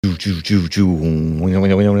Could you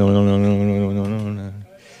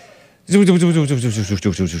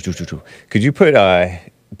put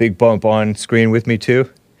Big Bump on screen with me too?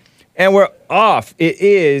 And we're off. It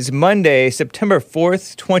is Monday, September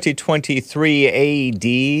 4th, 2023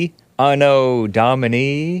 AD, Anno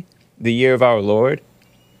Domini, the year of our Lord.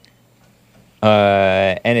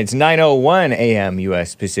 And it's 9:01 a.m.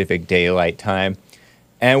 U.S. Pacific Daylight Time.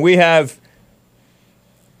 And we have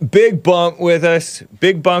Big Bump with us.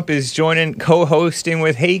 Big Bump is co-hosting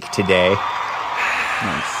with Hake today.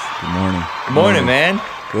 Nice. Good morning. Good morning, man.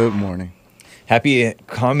 Good morning. Happy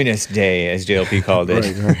Communist Day, as JLP called it.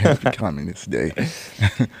 Right. Happy Communist Day.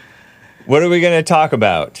 What are we going to talk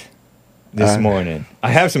about this morning? I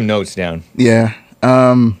have some notes down. Yeah.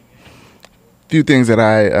 Few things that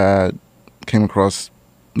I came across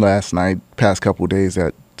last night, past couple of days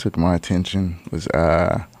that took my attention was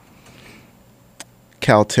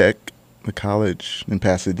Caltech, the college in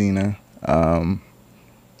Pasadena,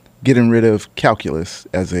 getting rid of calculus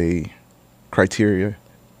as a criteria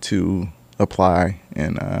to apply,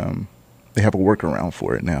 and they have a workaround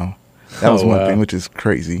for it now. That was one thing, which is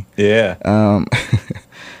crazy. Yeah.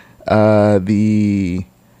 The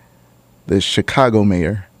Chicago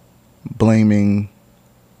mayor blaming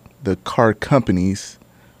the car companies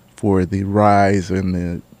for the rise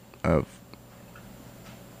in of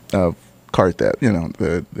car theft. You know,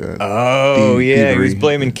 the he was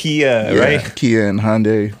blaming Kia, right? Kia and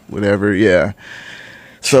Hyundai, whatever. Yeah.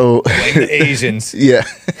 So blame the Asians. Yeah.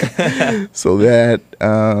 So that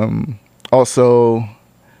also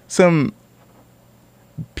some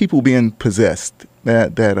people being possessed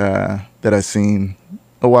that I seen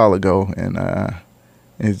a while ago, and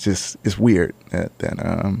it's weird that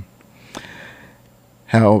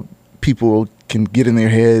how people can get in their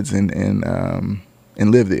heads and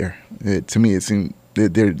live there. To me, it seemed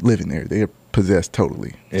that they're living there. They're possessed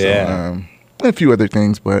totally. Yeah. So, a few other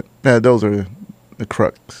things, but those are the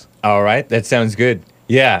crux. All right, that sounds good.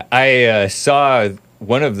 Yeah, I saw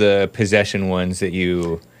one of the possession ones that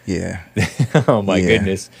you... Yeah. Oh, my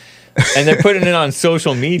goodness. And they're putting it on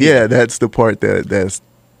social media. Yeah, that's the part that's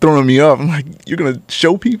throwing me off. I'm like, you're going to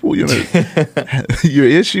show people your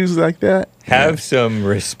issues like that? Have some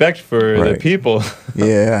respect for the people.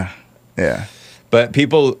 Yeah. But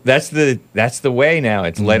people, that's the way now.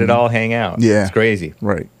 It's let it all hang out. Yeah. It's crazy.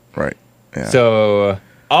 Right. Yeah. So...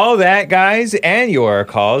 all that, guys, and your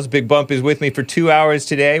calls. Big Bump is with me for 2 hours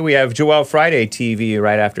today. We have Joel Friday TV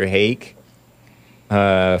right after Hake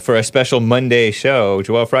for a special Monday show.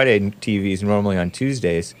 Joel Friday TV is normally on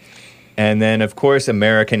Tuesdays. And then, of course,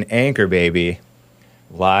 American Anchor Baby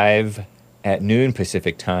live at noon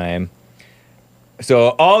Pacific time. So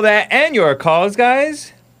all that and your calls,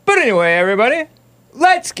 guys. But anyway, everybody,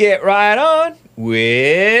 let's get right on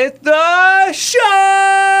with the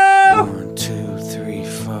show. 1, 2, 3,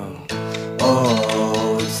 4.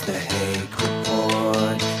 Oh, it's the Hake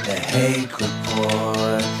Report, the Hake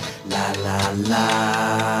Report, la la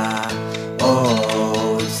la.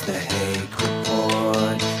 Oh, it's the Hake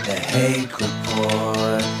Report, the Hake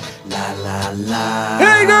Report, la la la.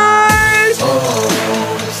 Hey, guys!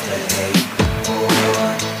 Oh, it's the Hake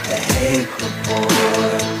Report, the Hake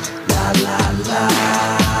Report, la la la.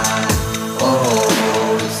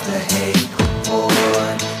 Oh, it's the Hake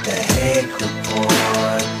Report, the Hake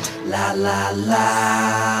Report, la la la.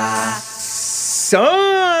 So,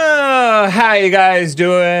 how you guys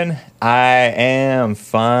doing? I am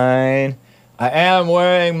fine. I am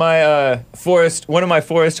wearing my one of my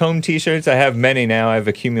Forest Home t-shirts. I have many now. I've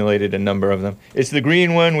accumulated a number of them. It's the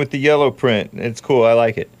green one with the yellow print. It's cool. I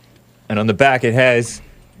like it. And on the back it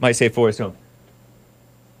might say Forest Home.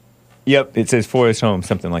 Yep, it says Forest Home,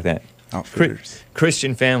 something like that. Outfitters.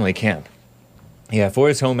 Christian Family Camp. Yeah,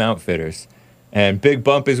 Forest Home Outfitters. And Big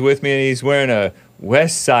Bump is with me, and he's wearing a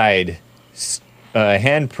West Side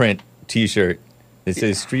handprint t-shirt that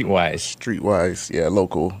says Streetwise. Streetwise, yeah,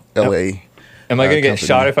 local, L.A. Am I going to get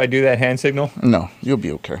shot if I do that hand signal? No, you'll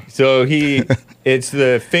be okay. So it's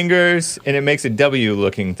the fingers, and it makes a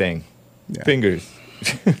W-looking thing. Yeah. Fingers.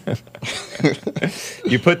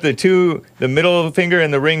 You put the middle finger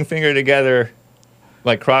and the ring finger together,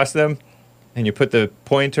 like cross them, and you put the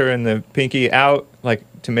pointer and the pinky out, like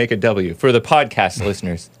to make a W for the podcast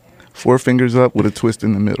listeners. 4 fingers up with a twist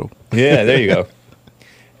in the middle. Yeah, there you go.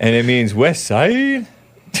 And it means West Side,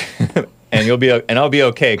 and I'll be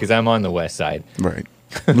okay because I'm on the West Side. Right,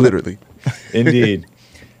 literally. Indeed.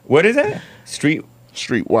 What is that? Streetwise.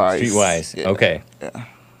 Streetwise. Yeah. Okay. Yeah.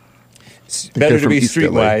 Better to be East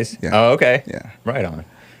Streetwise. LA. Yeah. Oh, okay. Yeah. Right on.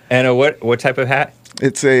 And what type of hat?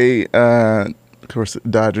 It's a course,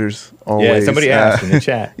 Dodgers always. Yeah, somebody asked in the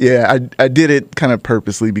chat. Yeah, I did it kind of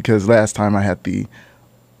purposely because last time I had the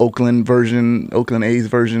Oakland A's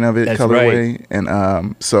version of it, That's colorway, right.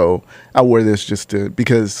 and so I wore this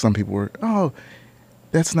because some people were, oh,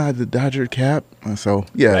 that's not the Dodger cap. So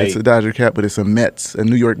yeah, Right. It's a Dodger cap, but it's a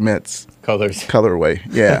New York Mets Colors. colorway.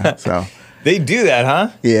 Yeah, so They do that, huh?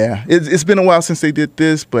 yeah, it's been a while since they did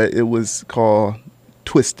this, but it was called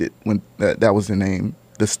Twisted when that was the name,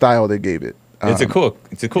 the style they gave it. It's a cool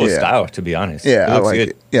yeah. style, to be honest. Yeah, It I looks like good.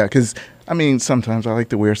 it. Yeah, because I mean, sometimes I like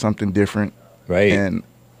to wear something different, Right. and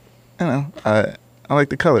I like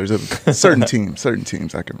the colors of certain teams. Certain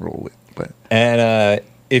teams I can roll with, but And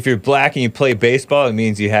if you're black and you play baseball, it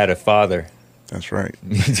means you had a father. that's right. It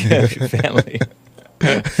means you have your family.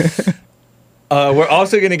 We're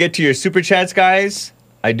also going to get to your super chats, guys.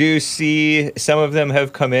 I do see some of them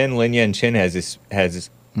have come in. Lin Yan Chin has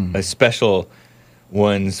a special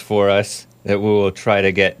ones for us that we will try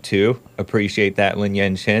to get to. Appreciate that, Lin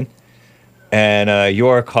Yan Chin. And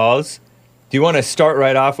your calls. Do you want to start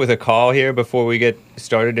right off with a call here before we get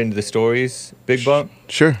started into the stories, Big Bump?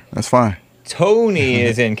 Sure, that's fine. Tony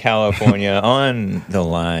is in California on the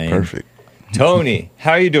line. Perfect. Tony,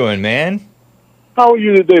 how are you doing, man? How are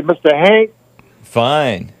you today, Mr. Hank?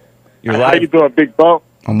 Fine. You're How you live. doing, Big Bump?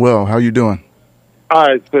 I'm well. How you doing? All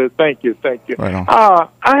right, sir. Thank you. Right on.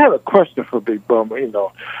 I have a question for Big Bump. Are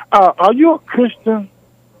you a Christian?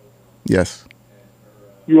 Yes.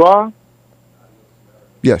 You are?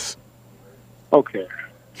 Yes. Okay.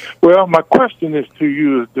 Well, my question is to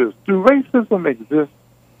you is this: do racism exist?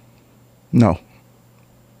 No.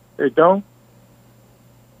 It don't.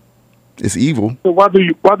 It's evil. So why do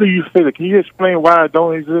you say that? Can you explain why it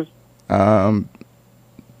don't exist?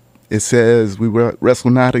 It says we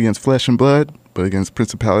wrestle not against flesh and blood, but against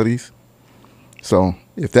principalities. So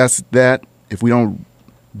if if we don't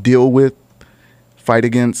fight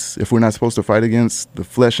against, if we're not supposed to fight against the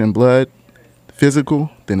flesh and blood,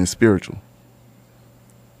 physical, then it's spiritual.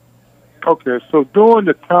 Okay. So during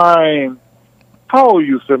the time, how old are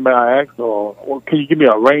you, sir? May I ask, or can you give me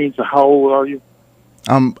a range of how old are you?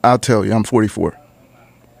 I'll tell you, I'm 44.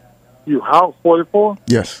 You how 44?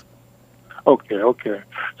 Yes. Okay.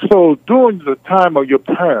 So during the time of your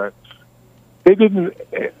parents, they didn't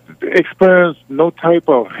experience no type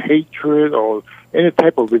of hatred or any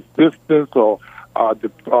type of resistance or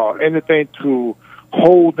anything to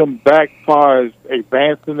hold them back as far as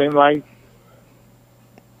advancing in life?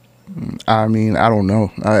 I mean, I don't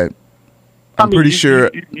know. I'm pretty sure.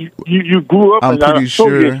 You grew up, I'm and pretty I'm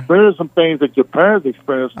sure you sure- experienced some things that your parents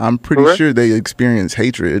experienced. I'm pretty correct? sure they experience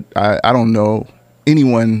hatred. I don't know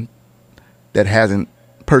anyone that hasn't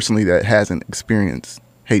experienced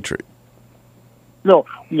hatred. No.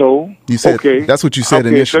 You said okay. that's what you said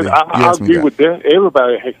Okay, initially. I You asked me agree that. with that.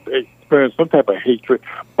 Everybody has experienced some type of hatred,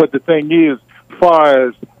 but the thing is, as far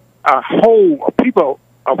as people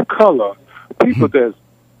of color, people that's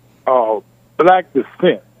black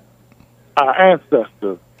descent, our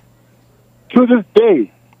ancestors, to this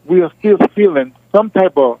day, we are still feeling some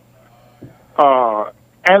type of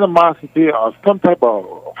animosity or some type of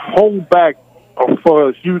holdback for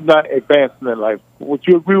us you not advancing in life. Would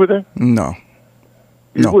you agree with that? No.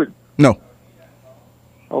 You No. wouldn't? No.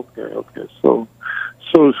 Okay.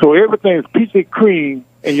 So everything is peachy cream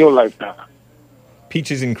in your lifetime.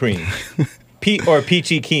 Peaches and cream. Or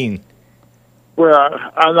peachy keen. Well,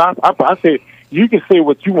 I say you can say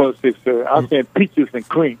what you want to say, sir. I'm saying peaches and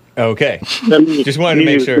cream. Okay. That means- Just wanted to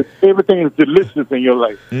make sure. everything is delicious in your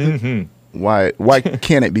life. Mm-hmm. Why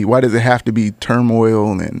can't it be? Why does it have to be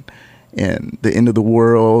turmoil and the end of the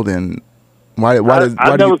world and why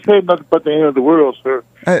I never said nothing but the end of the world, sir.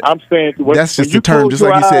 I'm saying that's just the term. Just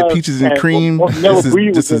like you said, peaches and cream. This is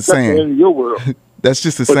just a saying. In your world. That's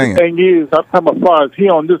just a But saying. the thing is, I'm talking about as far as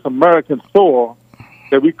here on this American soil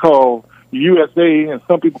that we call USA and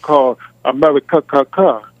some people call America.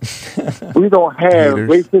 We don't have Haters.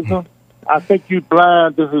 racism. I think you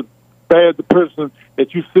blind. This is bad. The person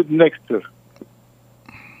that you sitting next to.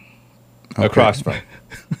 Okay. Across from.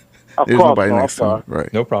 There's nobody next to him.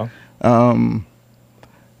 Right. No problem.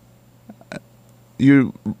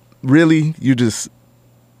 You're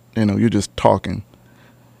just talking.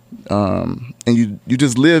 And you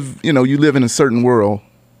just live, you live in a certain world,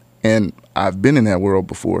 and I've been in that world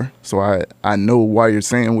before, so I know why you're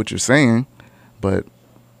saying what you're saying, but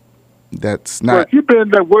that's Well, not. if you've been in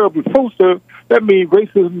that world before, sir, that means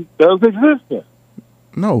racism does exist then.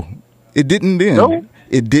 No, it didn't then. No?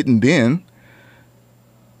 It didn't then.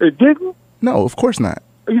 It didn't? No, of course not.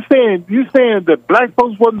 You saying that black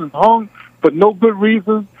folks wasn't hung for no good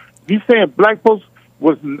reason? You saying black folks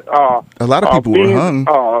wasn't A lot of people were hung.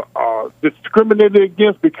 discriminated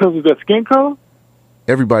against because of their skin color?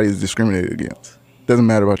 Everybody is discriminated against. Doesn't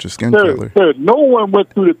matter about your skin Sir, color. sir, no one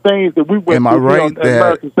went through the things that we went Am through. I here right in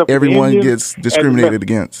America except that for the everyone Indians gets and discriminated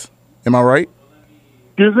against? Am I right?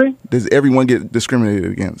 Excuse me? Does everyone get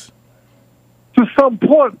discriminated against? To some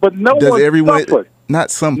point, but no Does one everyone? suffered.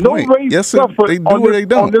 Not some No point. race Yes, sir. suffered They do on or this, they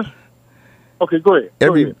don't. Okay, go ahead.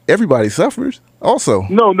 Go ahead. Everybody suffers. Also,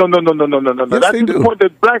 No. Yes, That's they the do. point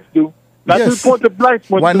that blacks do. That's Yes. the point that blacks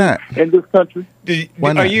went Why through not? in this country.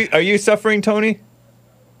 Why not? Are you suffering, Tony?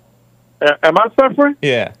 Am I suffering?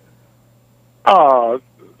 Yeah.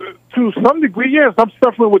 To some degree, yes. I'm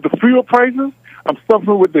suffering with the fuel prices. I'm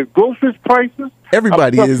suffering with the groceries prices.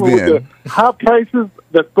 Everybody I'm is suffering then. with the high prices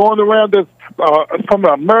that's going around us from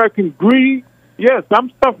American greed. Yes,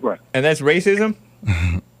 I'm suffering. And that's racism?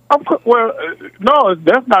 No,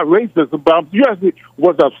 that's not racism. But you asked me,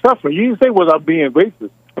 was I suffering? You didn't say was I being racist.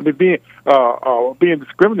 I mean, being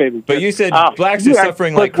discriminated. But you said blacks you are asked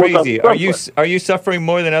suffering was like I crazy. suffering? Are you suffering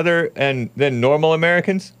more than than normal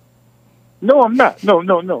Americans? No, I'm not. No.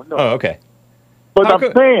 Oh, okay. But How I'm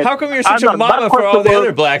come, saying, how come you're such my a mama for question all the was-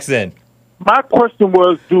 other blacks then? My question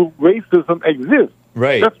was, do racism exist?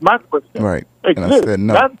 Right. That's my question. Right. And I Exist. said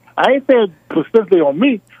no. I ain't saying specifically on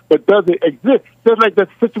me, but does it exist? Just like that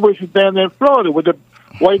situation down there in Florida with the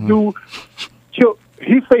white dude killed.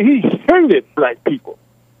 He said he hated black people.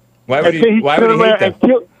 Why would And then he hate turned around them? and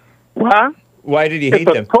killed- Why? Why did he hate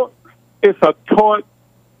them? It's a taught.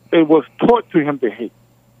 It was taught to him to hate.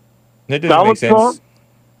 That doesn't Donald make sense. Trump,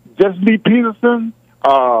 Jesse Peterson.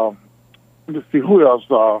 Let's see who else.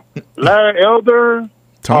 Larry Elder.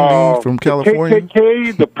 Tony from the California.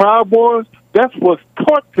 KKK, the Proud Boys. That's what's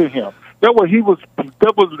taught to him. That what he was.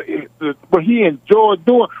 That was what he enjoyed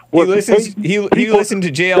doing. He Was listens. hating He people listened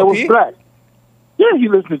to that was JLP. black. Yeah, he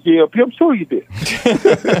listened to JLP. I'm sure he did.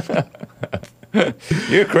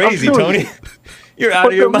 You're crazy, I'm sure Tony. he- You're out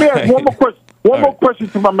But of your let me ask mind. one more question. One All more right. question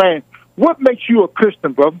to my man. What makes you a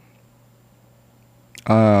Christian, brother?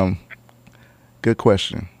 Good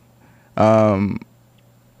question. Come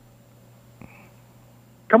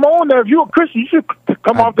on now. If you're a Christian, you should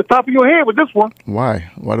come off the top of your head with this one. Why?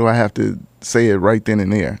 Why do I have to say it right then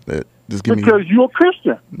and there? Just give me. Because you're a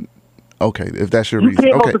Christian. Okay, if that's your You reason.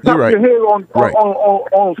 came off Okay, the top you're of right. your head Right.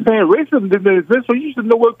 on saying racism didn't exist, so you should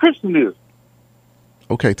know what a Christian is.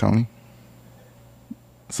 Okay, Tony.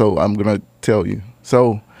 So I'm gonna tell you.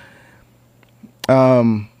 So,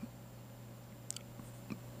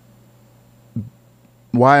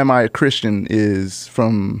 why am I a Christian is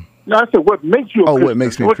from No, I said, what makes you a Christian? what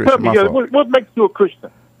makes me a Well, Christian, tell me, my fault. what makes you a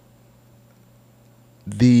Christian?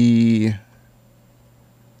 the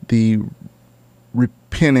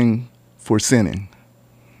repenting for sinning.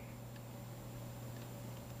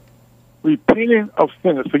 Repenting of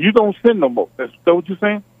sin. So you don't sin no more. That's what you're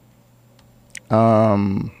saying?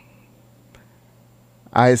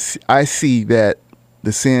 I see that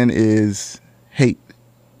the sin is hate,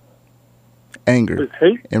 anger, It's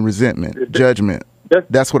hate? and resentment, Is it- judgment.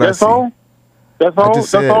 That's what I see. All? That's I all?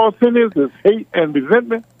 just That's said- all sin is hate and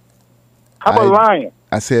resentment? How about I- lying?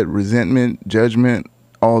 I said resentment, judgment,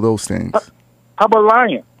 all those things. How about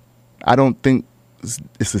lying? I don't think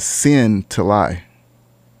it's a sin to lie.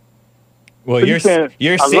 Well, So you're you're saying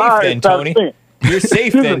you're a safe lie then, is not a Tony. sin. You're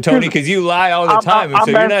safe then, Tony, because you lie all the time, and so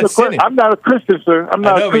you're asking not a question. sinning. I'm not a Christian, sir. I'm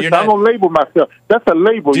not know, a but you're Christian. I not- don't label myself. That's a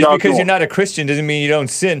label, Just y'all because doing. you're not a Christian doesn't mean you don't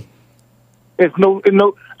sin. It's no.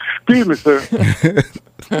 Excuse me, sir.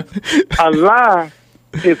 A lie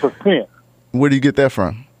is a sin. Where do you get that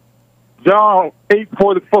from? John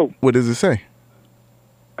 8:44. What does it say?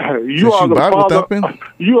 You Since are you the Bible father. thumping?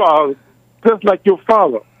 You are just like your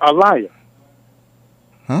father, a liar.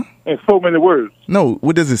 Huh? In so many words. No,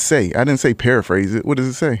 what does it say? I didn't say paraphrase it. What does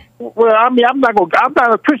it say? Well, I mean, I'm not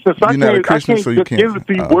a Christian, so You're not a I Christian, can't so you just can't- give it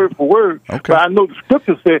to you oh. word for word. Okay. But I know the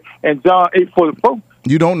scripture said in John 8:44.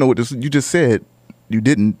 You don't know what this. You just said you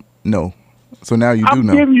didn't know. So now you do I'm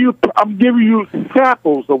know. giving you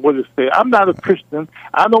samples of what it said. I'm not a Christian.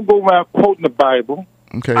 I don't go around quoting the Bible.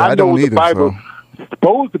 Okay, I I know don't what either. the Bible So is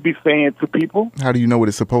supposed to be saying to people how do you know what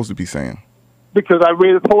it's supposed to be saying? because I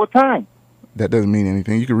read it 4 times. That doesn't mean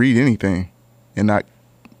anything. You can read anything and not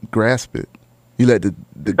grasp it. You let the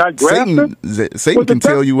Not grasp Satan Satan Well, can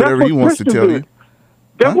tell you that's whatever what he wants to Christians tell is. you.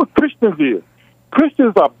 That's Huh? what Christians is.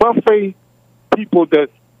 Christians are buffet people that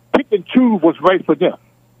pick and choose what's right for them.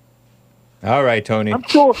 All right, Tony.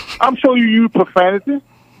 I'm sure you use profanity.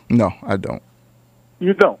 No, I don't.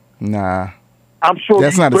 You don't. Nah, I'm sure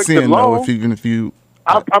that's you not a break the sin law. though. Even if you,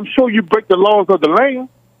 I'm sure you break the laws of the land,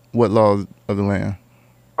 what laws of the land?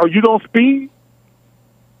 or you don't speed.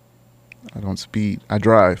 I don't speed. I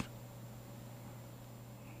drive.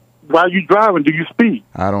 while you driving, do you speed?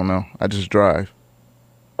 I don't know. I just drive.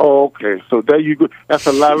 Oh, okay. So there you go. That's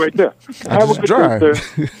a lie right there. Have a just good drive. day,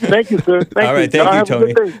 sir. Thank you, sir. Thank All you. right, thank Y'all you, have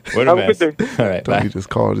Tony. A good day. What a have mess. a good day. All right, Tony bye. just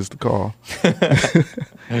called just to call.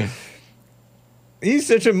 He's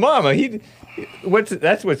such a mama.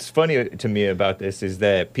 That's what's funny to me about this is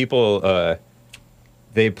that people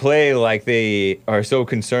they play like they are so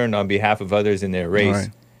concerned on behalf of others in their race Right.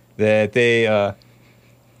 that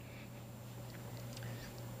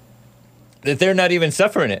that they're not even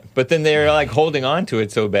suffering it, but then they're like holding on to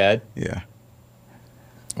it so bad. Yeah.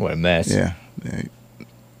 What a mess. Yeah.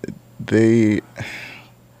 They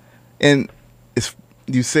and it's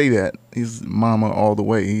you say that he's mama all the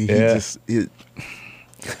way.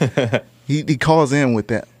 He calls in with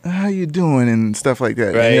that. How you doing and stuff like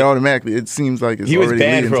that. Right. And automatically it seems like it's He was already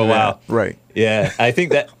banned leading for a to that. while. Right. Yeah, I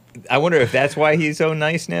think that. I wonder if that's why he's so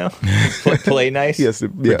nice now. Play nice. He has to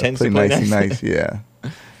Pretends play to play nicey nice. nice. Yeah.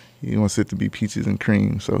 He wants it to be peaches and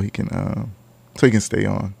cream so he can stay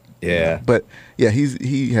on. Yeah. But yeah,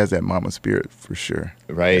 he has that mama spirit for sure.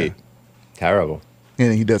 Right. Yeah. Terrible.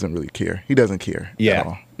 And he doesn't really care. He doesn't care Yeah. at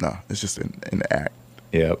all. No, it's just an act.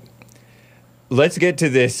 Yep. Let's get to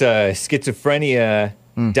this schizophrenia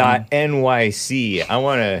 .nyc. I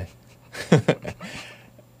want to.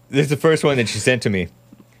 This is the first one that she sent to me.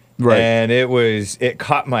 Right. And it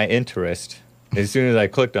caught my interest as soon as I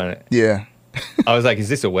clicked on it. Yeah. I was like, is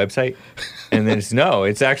this a website? And then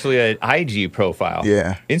it's actually an IG profile.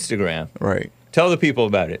 Yeah. Instagram. Right. Tell the people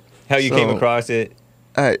about it. How you came So, across it.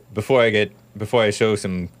 Before I show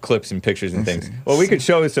some clips and pictures and things. see. Well, we could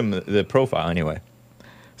show some of the profile anyway.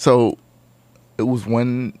 So it was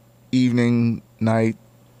one evening night.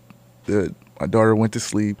 My daughter went to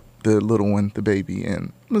sleep, the little one, the baby,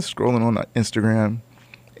 and I was scrolling on Instagram,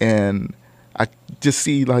 and I just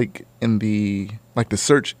see like in the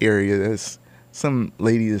search area, there's some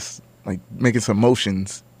lady that's like making some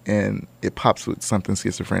motions, and it pops with something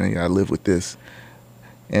schizophrenia. I live with this,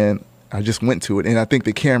 and I just went to it, and I think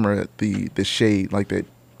the camera, the shade, like the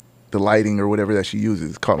lighting or whatever that she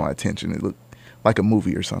uses, caught my attention. It looked like a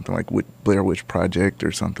movie or something, like with Blair Witch Project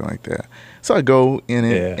or something like that. So I go in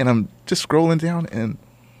it, and I'm just scrolling down, and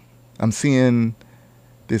I'm seeing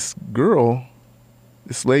this girl,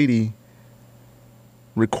 this lady,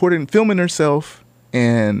 filming herself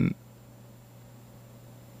and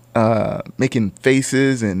making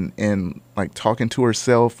faces and like talking to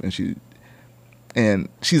herself, and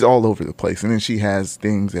she's all over the place. And then she has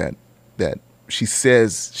things that she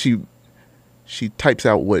says, she types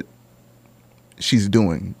out what she's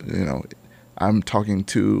doing. You know, I'm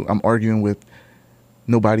arguing with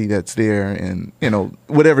nobody that's there, and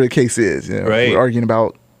whatever the case is, Right. We're arguing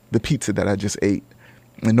about the pizza that I just ate,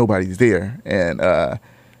 and nobody's there, and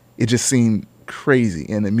it just seemed crazy,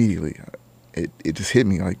 and immediately it just hit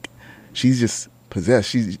me like she's just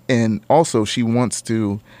possessed. And also she wants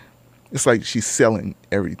to. It's like she's selling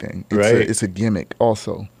everything. Right. It's a gimmick.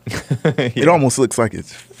 Also, It almost looks like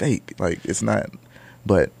it's fake. Like it's not,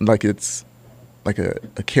 but like it's like a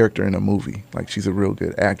character in a movie. Like she's a real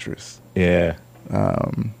good actress. Yeah.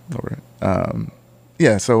 That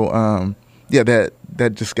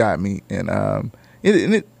just got me, and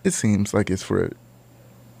it seems like it's for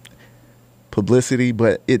publicity,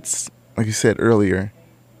 but it's like you said earlier.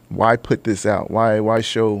 Why put this out? Why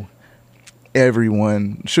show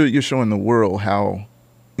everyone? You're showing the world how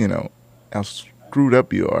screwed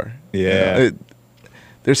up you are. Yeah.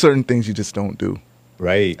 There's certain things you just don't do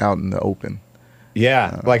Right. out in the open.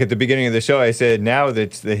 Yeah. Like at the beginning of the show, I said, now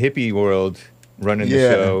that's the hippie world running the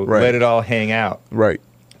Yeah, show. right. Let it all hang out. Right.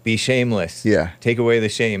 Be shameless. Yeah. Take away the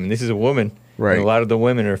shame. And this is a woman. Right. And a lot of the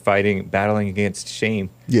women are battling against shame.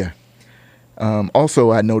 Yeah.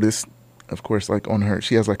 Also, I noticed, of course, like on her,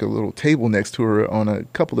 she has like a little table next to her on a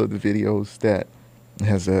couple of the videos that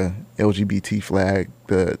has a LGBT flag,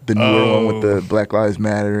 the newer one with the Black Lives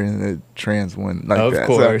Matter and the trans one, like Of that.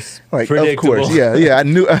 course. So, like, of Predictable. course, yeah, I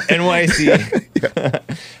knew.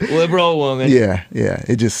 NYC. Liberal woman. Yeah.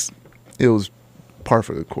 It was par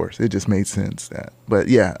for the course. It just made sense but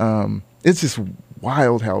it's just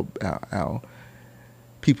wild how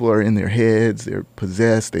people are in their heads. They're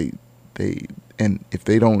possessed. And if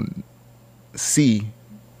they don't see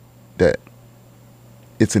that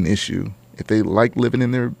it's an issue, if they like living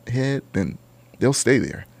in their head, then they'll stay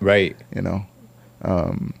there. Right. And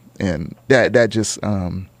that just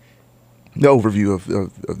the overview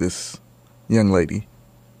of this young lady.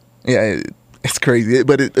 Yeah, it's crazy,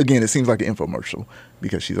 but it seems like an infomercial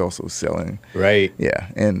because she's also selling. Right. Yeah,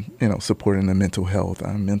 and supporting the mental health.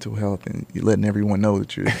 Mental health, and you're letting everyone know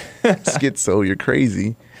that you're schizo, you're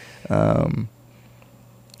crazy. And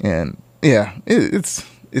yeah, it's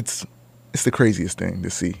it's the craziest thing to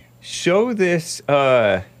see. Show this.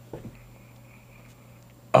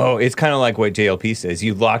 It's kind of like what JLP says.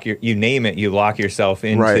 You name it. You lock yourself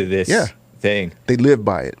into this thing. They live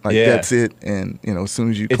by it. Like that's it. And as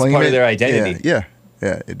soon as you claim it, it's part of their identity. Yeah,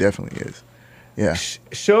 it definitely is. Yeah.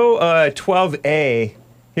 Show 12A.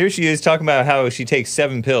 Here she is talking about how she takes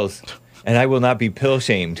 7 pills, and I will not be pill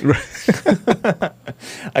shamed.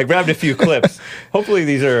 I grabbed a few clips. Hopefully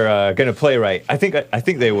these are going to play right. I think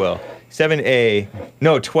they will. 12A.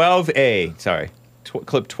 Sorry,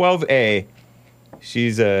 clip 12A.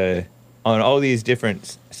 She's on all these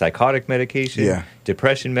different psychotic medication,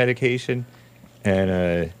 depression medication,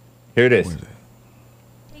 and here it is.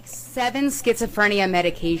 7 schizophrenia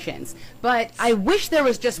medications, but I wish there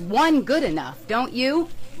was just one good enough, don't you?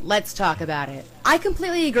 Let's talk about it. I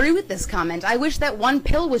completely agree with this comment. I wish that one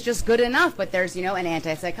pill was just good enough, but there's, an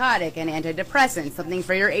antipsychotic, an antidepressant, something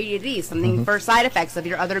for your ADD, something for side effects of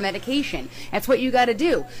your other medication. That's what you got to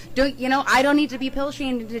do. I don't need to be pill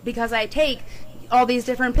shamed because I take all these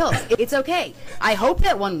different pills. It's okay. I hope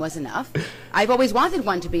that one was enough. I've always wanted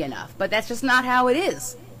one to be enough, but that's just not how it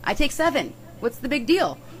is. I take 7. What's the big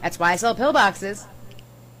deal? That's why I sell pill boxes.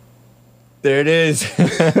 There it is.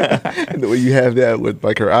 The way you have that with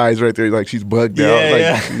like her eyes right there, like she's bugged out.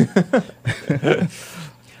 Yeah.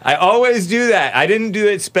 I always do that. I didn't do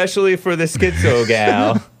it specially for the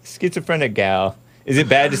schizophrenic gal. Is it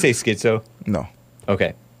bad to say schizo? No.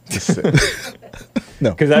 Okay. No.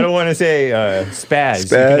 Because I don't want to say spaz.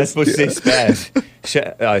 You're not supposed to say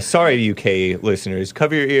spaz. Sorry, UK listeners.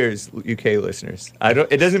 Cover your ears, UK listeners.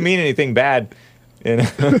 It doesn't mean anything bad. And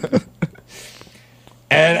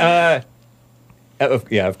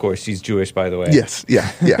of course, she's Jewish, by the way. Yes, yeah,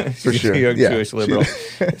 for sure. Young Jewish liberal.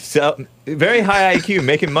 So very high IQ,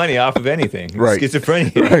 making money off of anything. Right.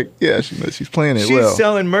 Schizophrenia. Right. Yeah, she's playing it well. She's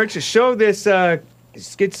selling merch. Show this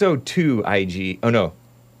Schizo 2 IG. Oh no.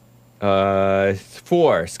 4.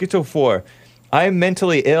 Schizo 4. I'm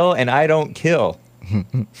mentally ill and I don't kill.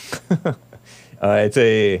 It's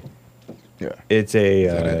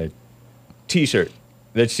a T-shirt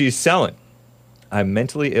that she's selling. I'm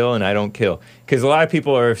mentally ill and I don't kill. Because a lot of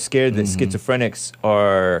people are scared that schizophrenics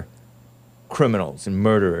are criminals and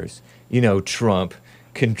murderers. Trump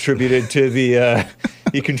contributed to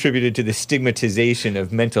the stigmatization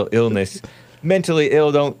of mental illness. Mentally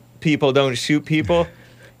ill people don't shoot people.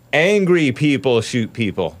 Angry people shoot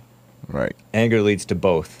people. Right. Anger leads to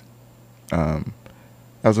both. I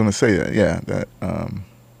was going to say that. Yeah. That.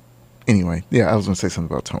 Anyway. Yeah. I was going to say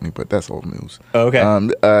something about Tony, but that's old news. Okay.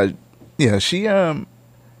 Yeah. She.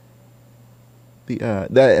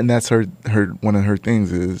 That's her. One of her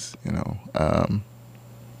things is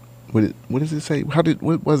what does it say?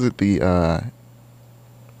 What was it? The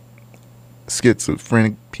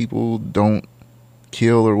schizophrenic people don't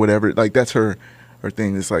kill or whatever. Like that's her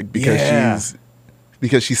thing. It's like because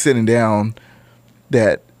she's sitting down,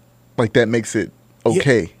 that makes it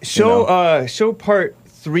okay. Yeah. Show part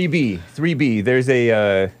 3B. 3B. There's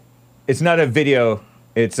a. It's not a video.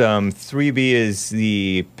 It's 3B is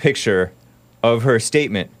the picture of her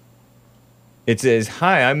statement. It says,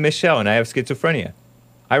 "Hi, I'm Michelle and I have schizophrenia.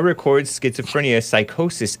 I record schizophrenia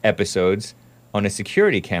psychosis episodes on a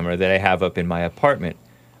security camera that I have up in my apartment.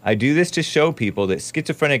 I do this to show people that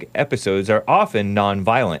schizophrenic episodes are often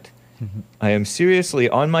non-violent. I am seriously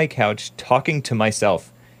on my couch talking to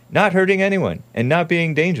myself, not hurting anyone, and not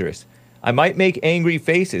being dangerous. I might make angry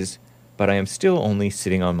faces, but I am still only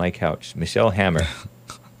sitting on my couch. Michelle Hammer."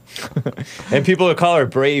 And people will call her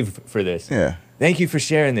brave for this. Yeah. Thank you for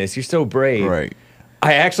sharing this. You're so brave. Right.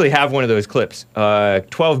 I actually have one of those clips.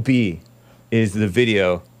 12B is the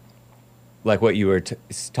video, like what you were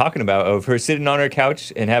talking about, of her sitting on her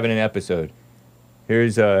couch and having an episode.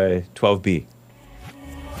 Here's 12B.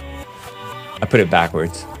 I put it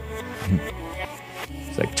backwards.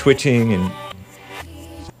 It's like twitching, and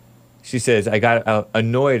she says, "I got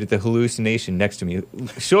annoyed at the hallucination next to me."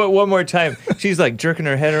 Show it one more time. She's like jerking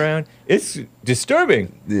her head around. It's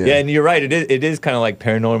disturbing. Yeah, and you're right. It is kind of like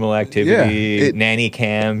Paranormal Activity, nanny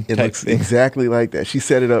cam. It looks exactly like that. She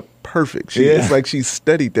set it up perfect. It's like she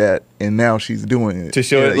studied that, and now she's doing it to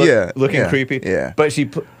show it looking creepy. Yeah, but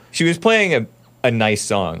she was playing a nice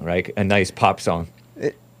song, right? A nice pop song.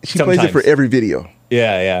 She plays it for every video.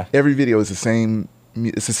 Yeah. Every video is the same.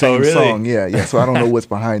 It's the same song. Yeah. So I don't know what's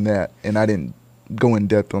behind that, and I didn't go in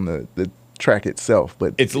depth on the track itself.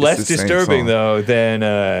 But it's less disturbing though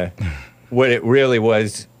than what it really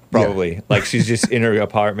was. Probably like she's just in her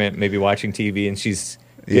apartment, maybe watching TV, and she's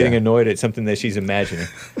getting annoyed at something that she's imagining.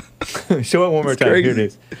 Show it one more time. Crazy. Here it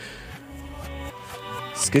is.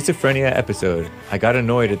 Schizophrenia episode. I got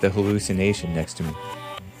annoyed at the hallucination next to me.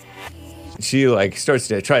 she like starts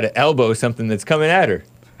to try to elbow something that's coming at her.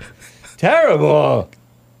 Terrible.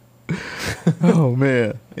 Oh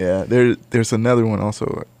man, yeah. There's another one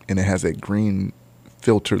also, and it has that green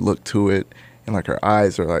filter look to it, and like her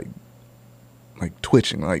eyes are like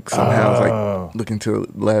twitching, like somehow it's like looking to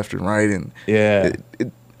the left and right, and Yeah.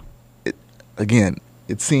 It again,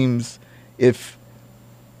 it seems if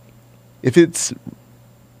it's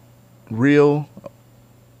real,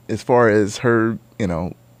 as far as her,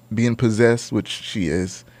 being possessed, which she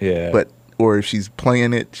is, Yeah. or if she's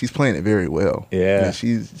playing it very well. Yeah.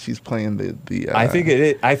 She's playing the. I think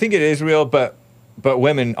it is real, but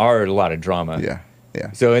women are a lot of drama. Yeah.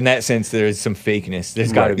 Yeah. So in that sense, there's some fakeness.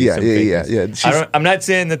 There's got to be some fakeness. Yeah. I'm not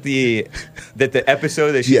saying that the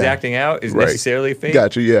episode that she's acting out is necessarily fake.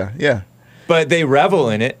 Gotcha. Yeah. Yeah. But they revel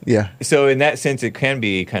in it. Yeah. So in that sense, it can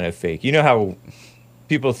be kind of fake. You know how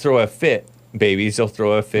people throw a fit, babies, they'll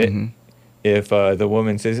throw a fit if the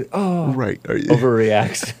woman says, "Oh," right,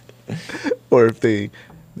 overreacts. Or if they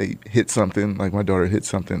hit something, like my daughter hit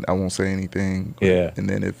something, I won't say anything. Yeah. And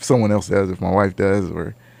then if someone else does, if my wife does,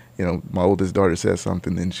 or my oldest daughter says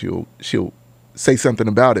something, then she'll say something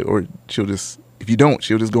about it, or she'll just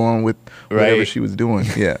go on with whatever she was doing.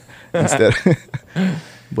 Yeah. Instead.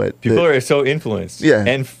 But people are so influenced. Yeah.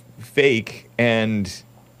 And fake and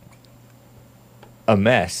a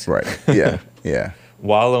mess. Right. Yeah. Yeah.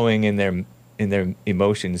 Wallowing in their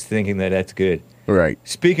emotions, thinking that that's good. Right.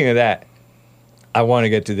 Speaking of that, I want to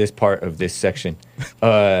get to this part of this section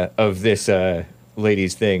of this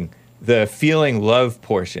ladies thing, the feeling love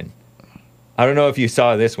portion. I don't know if you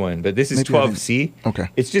saw this one, but this is 12C. Okay.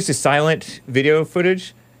 It's just a silent video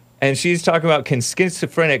footage, and she's talking about, can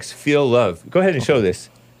schizophrenics feel love? Go ahead and show this,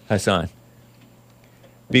 Hassan.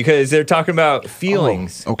 Because they're talking about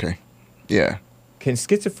feelings. Oh, okay. Yeah. Can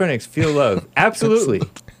schizophrenics feel love? Absolutely.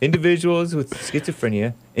 Individuals with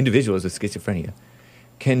schizophrenia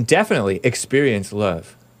can definitely experience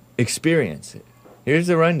love. Experience it. Here's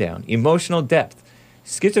the rundown. Emotional depth.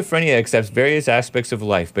 Schizophrenia accepts various aspects of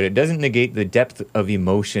life, but it doesn't negate the depth of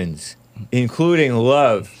emotions, including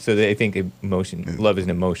love. So they think love is an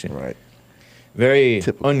emotion. Right. Very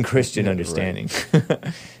unchristian understanding.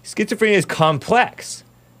 Right. Schizophrenia is complex.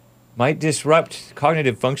 Might disrupt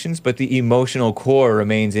cognitive functions, but the emotional core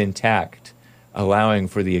remains intact, allowing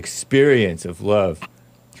for the experience of love.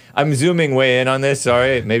 I'm zooming way in on this.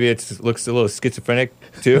 Sorry, maybe it looks a little schizophrenic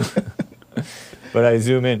too. But I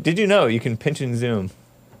zoom in. Did you know you can pinch and zoom?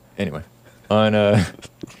 Anyway, on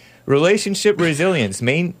relationship resilience,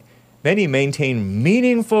 many maintain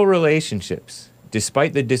meaningful relationships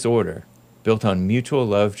despite the disorder, built on mutual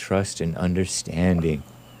love, trust, and understanding.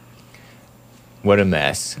 What a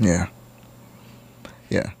mess. Yeah.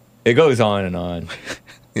 Yeah. It goes on and on.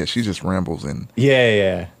 Yeah, she just rambles and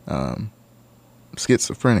yeah.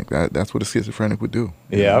 Schizophrenic. That's what a schizophrenic would do.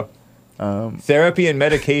 Yep. Therapy and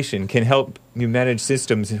medication can help you manage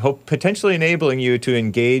systems, potentially enabling you to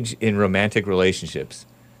engage in romantic relationships.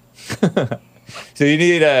 So you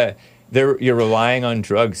need you're relying on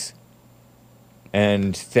drugs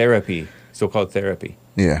and therapy, so-called therapy.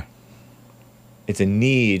 Yeah. It's a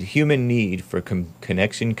human need for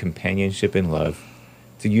connection, companionship, and love.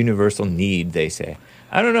 It's a universal need, they say.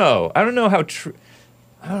 I don't know how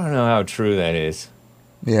true that is.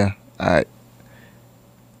 Yeah.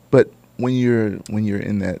 But when you're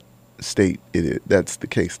in that state, that's the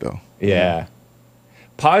case, though. Yeah.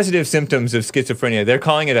 Positive symptoms of schizophrenia. They're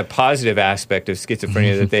calling it a positive aspect of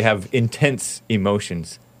schizophrenia, that they have intense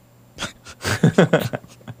emotions.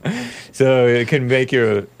 So it can make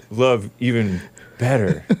your love even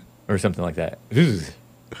better or something like that.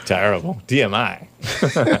 Terrible. DMI.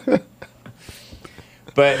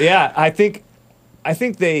 But yeah, I think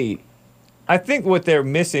what they're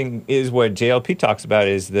missing is what JLP talks about,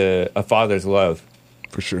 is a father's love.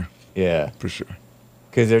 For sure. Yeah. For sure.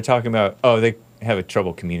 Because they're talking about, they have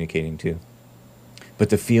trouble communicating too. But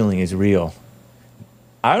the feeling is real.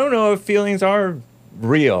 I don't know if feelings are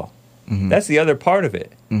real. Mm-hmm. That's the other part of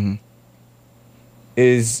it. Mm-hmm.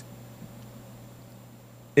 Is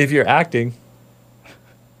if you're acting,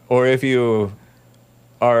 or if you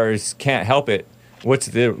can't help it, what's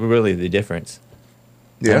really the difference?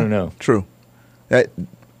 Yeah, I don't know. True.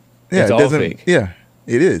 It's all fake. Yeah,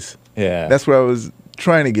 it is. Yeah. That's what I was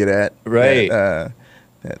trying to get at. Right. That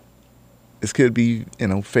this could be,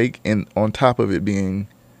 fake, and on top of it being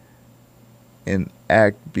an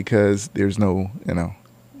act, because there's no,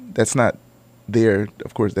 that's not there.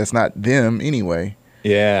 Of course, that's not them anyway.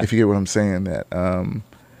 Yeah. If you get what I'm saying, that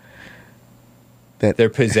they're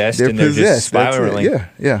possessed, they're and they're just spiraling.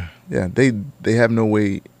 Yeah. They have no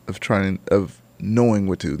way of knowing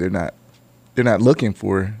what to. They're not looking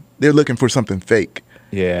for they're looking for something fake.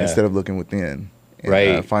 Yeah. Instead of looking within. And,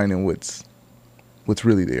 Right. finding what's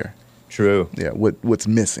really there. True. Yeah. What's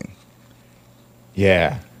missing.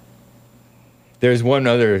 Yeah. There's one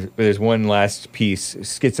last piece.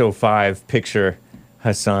 Schizo 5 picture,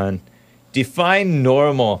 Hassan. Define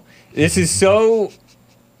normal. This is so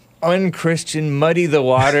unchristian, muddy the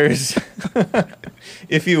waters,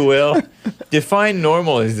 if you will. Define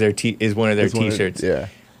normal is one of their T-shirts. Yeah.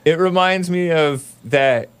 It reminds me of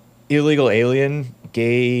that illegal alien,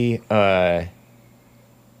 gay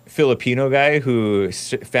Filipino guy who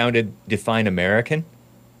founded Define American.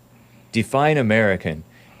 Define American.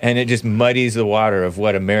 And it just muddies the water of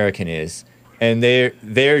what American is. And they're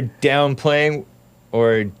downplaying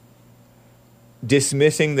or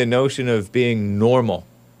dismissing the notion of being normal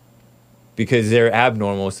because they're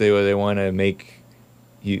abnormal, so they want to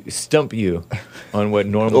stump you on what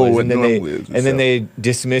normal is. And then they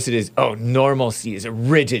dismiss it as, normalcy is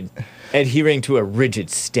adhering to a rigid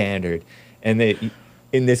standard. And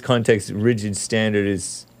in this context, rigid standard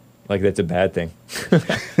is like that's a bad thing.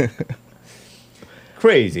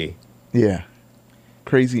 Crazy. Yeah.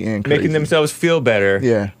 Crazy and crazy. Making themselves feel better.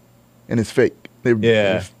 Yeah. And it's fake.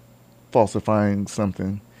 They're falsifying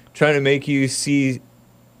something. Trying to make you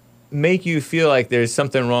feel like there's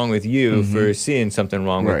something wrong with you for seeing something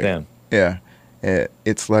wrong with them. Yeah.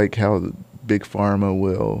 It's like how the Big Pharma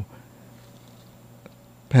will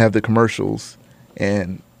have the commercials,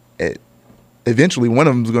 and eventually one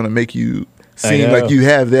of them is going to make you seem like you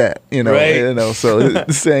have that, Right. So it's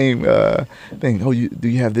the same thing. Oh, do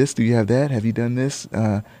you have this? Do you have that? Have you done this?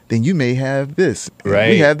 Then you may have this. Right.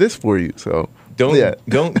 We have this for you. So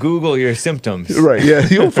don't Google your symptoms. Right. Yeah.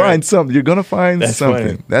 You'll find something. You're going to find That's something.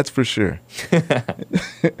 funny. That's for sure.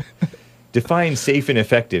 Define safe and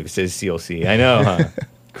effective, says CLC. I know, huh?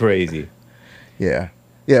 Crazy. Yeah.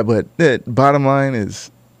 Yeah. But the bottom line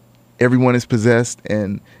is everyone is possessed,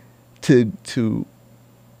 and to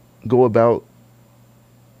go about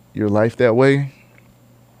your life that way,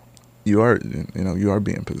 you are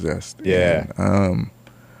being possessed. Yeah. And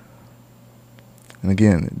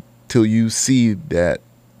again, till you see that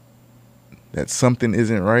something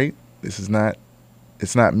isn't right, it's not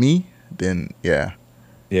me, then you're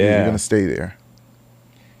gonna stay there.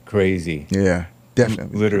 Crazy. Yeah,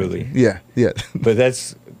 definitely. Literally. Yeah. But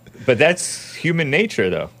that's human nature,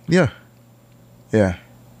 though. Yeah.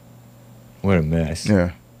 What a mess.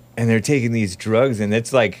 Yeah. And they're taking these drugs, and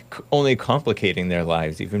it's like only complicating their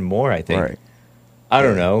lives even more, I think. Right. I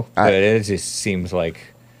don't know, but it just seems like...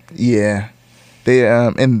 Yeah. They,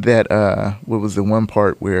 and that, what was the one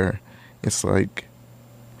part where it's like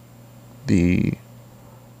when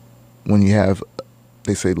you have,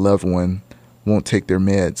 they say loved one won't take their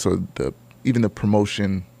meds, so even the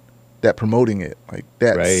promotion, that promoting it, like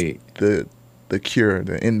that's right. the cure,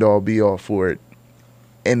 the end all be all for it.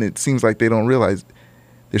 And it seems like they don't realize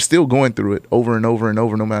they're still going through it over and over and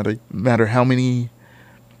over, no matter how many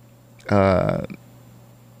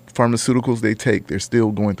pharmaceuticals they take, they're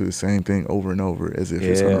still going through the same thing over and over as if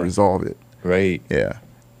it's going to resolve it. Right. Yeah.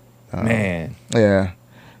 Man. Yeah.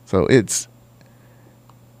 So it's,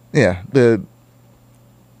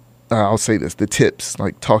 I'll say this, the tips,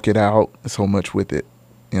 like talk it out so much with it.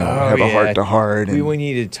 Have a heart to heart. We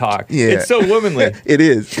need to talk. Yeah. It's so womanly. It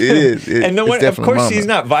is. And no one, of course, she's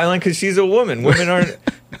not violent because she's a woman. Women aren't.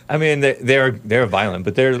 I mean, they're violent,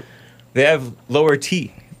 but they have lower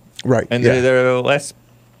T. Right. And they're less.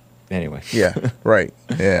 Anyway. Yeah. Right.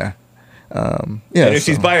 Yeah. And if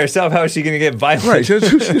she's by herself, how is she going to get violent? Right.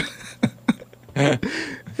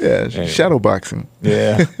 Anyway. Shadow boxing.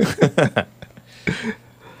 Yeah.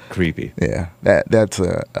 Creepy. Yeah. That's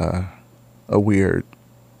a weird.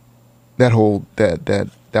 That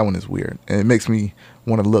one is weird, and it makes me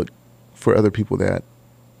want to look for other people that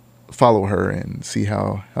follow her and see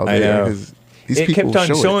how they are. Because these people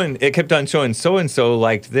kept on showing. It kept on showing. So and so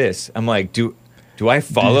liked this. I'm like, do I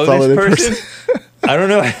follow this person? I don't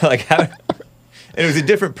know. Like how. And it was a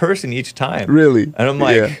different person each time. Really? And I'm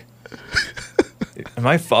like, am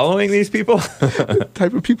I following these people? What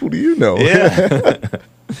type of people do you know? Yeah.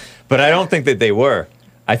 But I don't think that they were.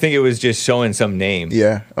 I think it was just showing some name.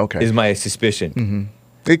 Yeah. Okay. Is my suspicion. Mm-hmm.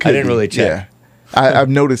 It could I didn't really check. Yeah. I've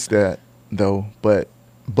noticed that though, but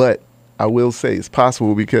I will say it's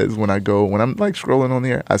possible because when I'm like scrolling on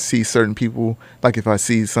there, I see certain people. Like if I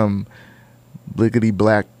see some bliggity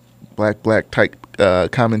black type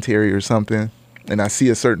commentary or something, and I see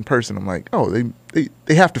a certain person, I'm like, oh,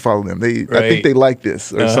 they have to follow them. I think they like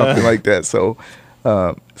this or something like that. So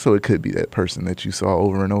it could be that person that you saw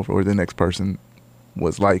over and over, or the next person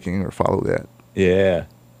was liking or follow that. Yeah.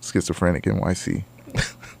 Schizophrenic NYC.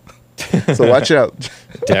 So watch out.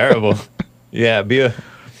 Terrible. Yeah, be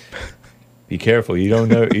careful. You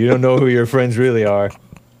don't know who your friends really are.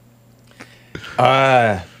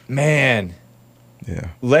 Man. Yeah.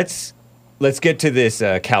 Let's get to this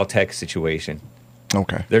Caltech situation.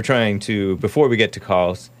 Okay. They're trying to, before we get to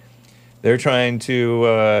calls, they're trying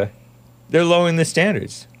to they're lowering the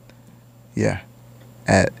standards. Yeah.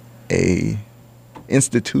 At a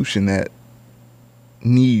institution that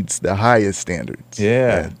needs the highest standards.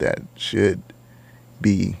 Yeah. That should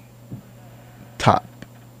be top,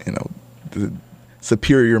 the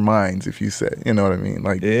superior minds, if you say, you know what I mean?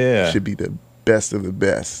 Like, should be the best of the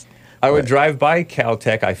best. I would drive by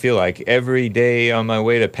Caltech, I feel like, every day on my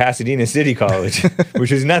way to Pasadena City College,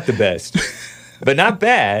 which is not the best. But not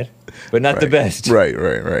bad, but not the best.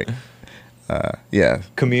 Right. Yeah.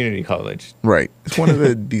 Community college. Right. It's one of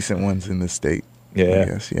the decent ones in the state. Yeah. I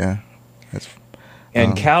guess, yeah.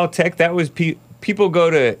 And Caltech, that was people go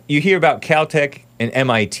to, you hear about Caltech and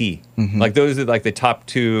MIT. Mm-hmm. Like those are like the top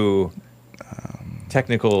two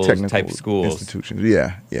technical type schools. Institutions.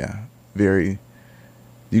 Yeah. Very,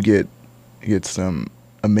 you get some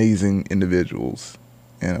amazing individuals,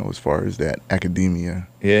 as far as that academia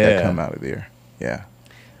that come out of there. Yeah.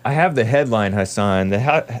 I have the headline, Hassan. The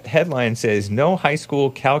headline says, no high school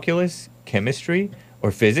calculus, chemistry,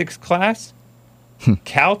 or physics class?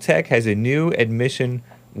 Caltech has a new admission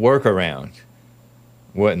workaround.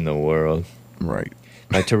 What in the world? Right.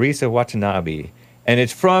 By Teresa Watanabe. And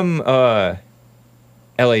it's from LA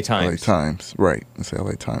Times. LA Times, right. It's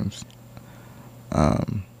LA Times.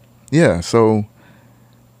 Yeah, so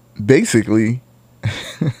basically,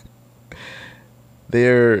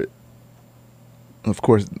 they're, of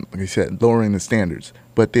course, like I said, lowering the standards,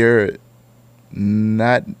 but they're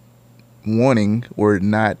not wanting or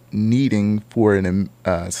not needing for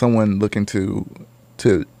someone looking to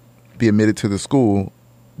be admitted to the school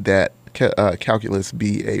that calculus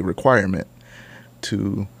be a requirement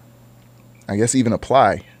to, I guess, even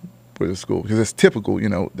apply for the school, because it's typical,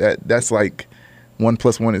 that's like 1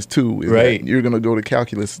 + 1 is 2. Right. You're going to go to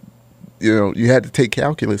calculus. You had to take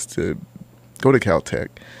calculus to go to Caltech.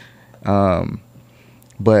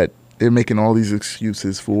 But they're making all these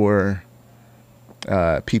excuses for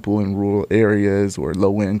people in rural areas or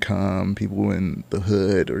low income, people in the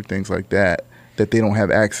hood or things like that they don't have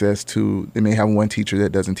access to. They may have one teacher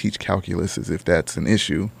that doesn't teach calculus, as if that's an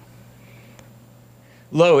issue.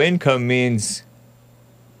 Low income means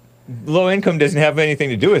low income doesn't have anything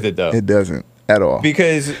to do with it, though. It doesn't at all.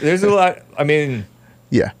 Because there's a lot,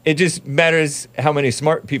 yeah. It just matters how many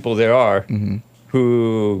smart people there are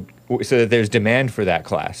so that there's demand for that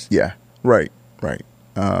class. Yeah, right.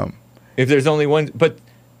 If there's only one, but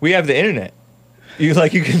we have the internet. You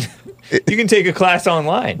can take a class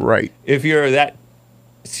online. Right. If you're that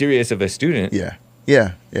serious of a student. Yeah.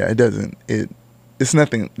 It doesn't. It's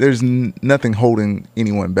nothing. There's nothing holding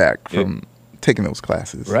anyone back from taking those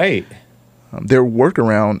classes. Right. Their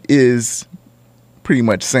workaround is pretty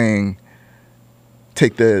much saying,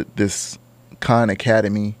 take this Khan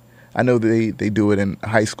Academy. I know they do it in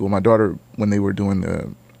high school. My daughter, when they were doing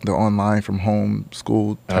the online from home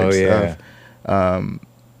school type stuff,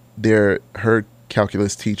 her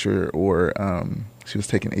calculus teacher, or she was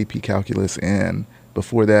taking AP calculus, and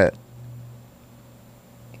before that,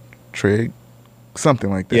 trig, something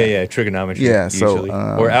like that. Yeah, trigonometry. Yeah, usually.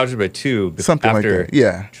 so or algebra 2. Something like that.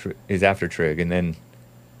 Yeah, is after trig, and then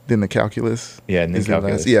the calculus. Yeah, and then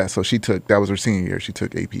calculus. Yeah, so that was her senior year. She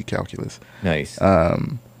took AP calculus. Nice.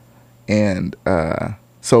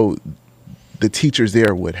 So the teachers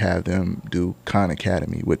there would have them do Khan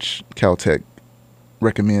Academy, which Caltech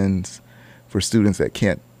recommends for students that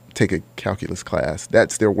can't take a calculus class.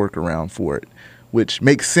 That's their workaround for it, which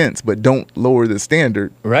makes sense, but don't lower the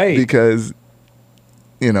standard. Right. Because,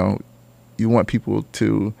 you want people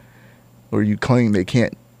to, or you claim they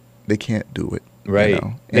can't do it. Right.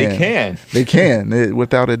 They can. They can,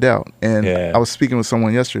 without a doubt. And yeah. I was speaking with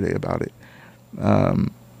someone yesterday about it.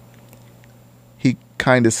 He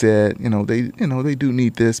kind of said, they do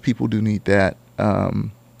need this. People do need that,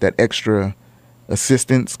 that extra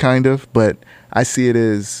assistance, kind of. But I see it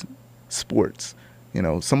as sports.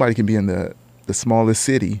 Somebody can be in the smallest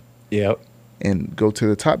city. Yep. And go to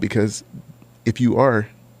the top, because if you are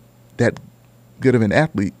that good of an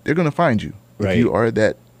athlete, they're going to find you. Right. If you are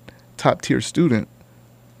that top tier student,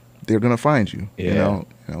 they're going to find you. Yeah.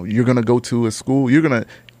 You're going to go to a school.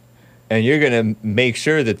 And you're going to make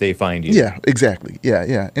sure that they find you. Yeah, exactly.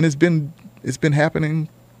 Yeah. And it's been happening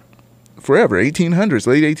forever. late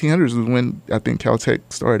 1800s was when I think Caltech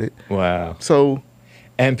started. Wow. So.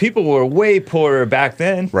 And people were way poorer back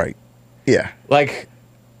then. Right. Yeah. Like,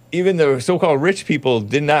 even the so-called rich people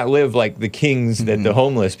did not live like the kings that the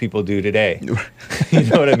homeless people do today. You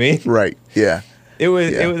know what I mean? Right. Yeah. They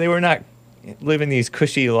were not living these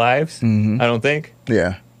cushy lives. I don't think.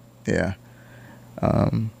 Yeah. Yeah.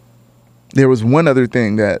 There was one other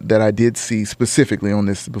thing that I did see specifically on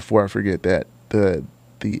this before I forget, that the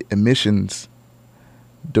emissions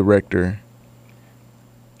director,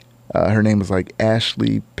 her name was like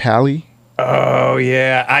Ashley Pally. Oh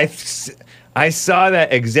yeah, I saw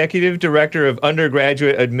that executive director of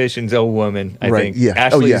undergraduate admissions, a woman. I think. Yeah.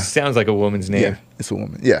 Ashley sounds like a woman's name. Yeah, it's a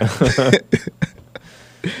woman. Yeah.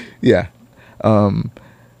 Yeah.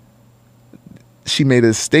 She made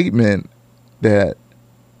a statement that,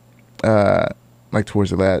 like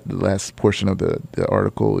towards the last portion of the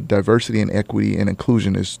article, diversity and equity and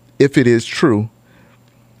inclusion is, if it is true,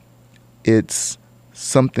 it's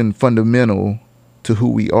something fundamental to who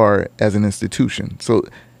we are as an institution. So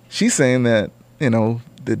she's saying that,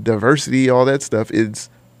 the diversity, all that stuff, is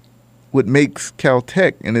what makes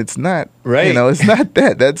Caltech, and it's not, right. It's not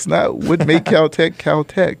that. That's not what make Caltech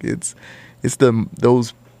Caltech. It's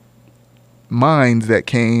those minds that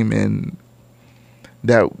came and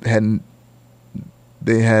that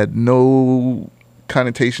they had no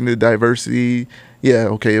connotation to diversity. Yeah,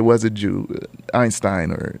 okay, it was a Jew,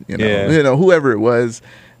 Einstein, or whoever it was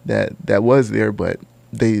that was there, but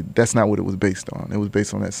that's not what it was based on. It was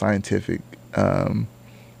based on that scientific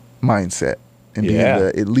mindset and being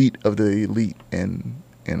the elite of the elite, and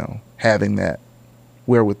having that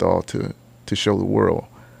wherewithal to show the world.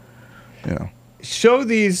 Show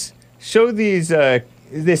these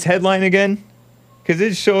this headline again, because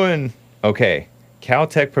it's showing. Okay,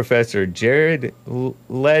 Caltech professor Jared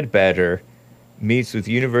Ledbetter meets with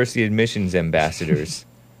university admissions ambassadors.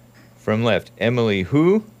 From left, Emily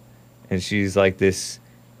who? And she's like this.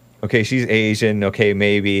 Okay, she's Asian. Okay,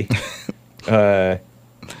 maybe.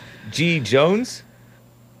 JJ Jones,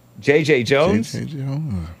 J.J. Jones.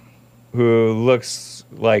 who looks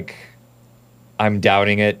like, I'm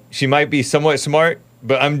doubting it. She might be somewhat smart,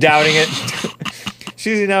 but I'm doubting it.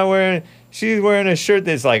 She's wearing a shirt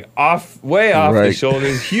that's like way off the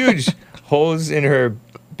shoulders, huge holes in her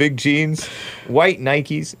big jeans, white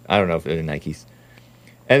Nikes. I don't know if they're Nikes.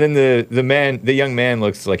 And then the young man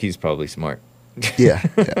looks like he's probably smart. Yeah,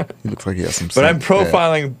 he looks like he has some sense. But I'm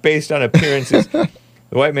profiling based on appearances. The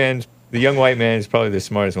young white man is probably the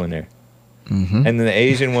smartest one there. Mm-hmm. And then the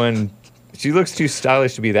Asian one, she looks too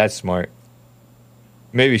stylish to be that smart.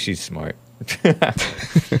 Maybe she's smart.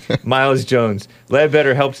 Miles Jones.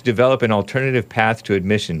 Ledbetter helps develop an alternative path to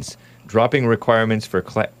admissions, dropping requirements for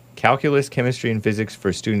calculus, chemistry, and physics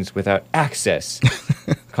for students without access,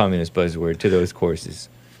 communist buzzword, to those courses.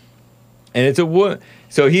 And it's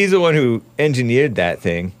so he's the one who engineered that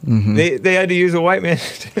thing. Mm-hmm. They had to use a white man.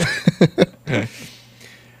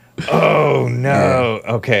 Oh, no.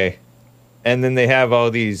 Yeah. Okay. And then they have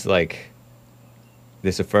all these,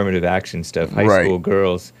 this affirmative action stuff, high school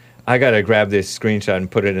girls. I got to grab this screenshot and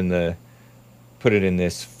put it in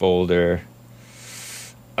this folder.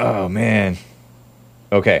 Oh, man.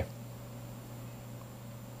 Okay.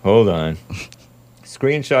 Hold on.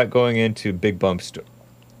 Screenshot going into Big Bump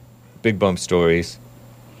Stories.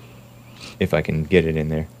 If I can get it in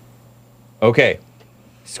there. Okay.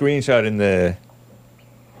 Screenshot in the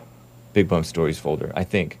Big Bump Stories folder, I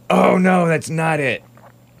think. Oh, no, that's not it.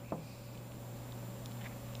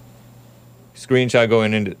 Screenshot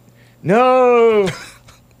going into... No!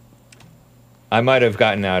 I might have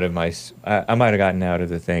gotten out of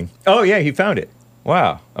the thing. Oh, yeah, he found it.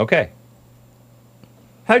 Wow, okay.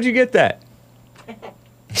 How'd you get that?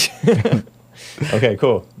 Okay,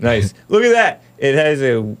 cool. Nice. Look at that. It has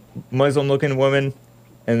a Muslim-looking woman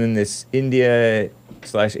and then this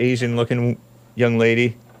India/Asian-looking young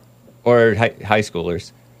lady, or high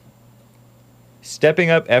schoolers, stepping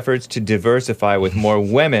up efforts to diversify with more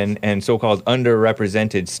women and so-called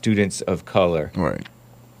underrepresented students of color. Right.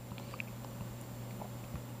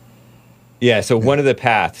 Yeah, so one of the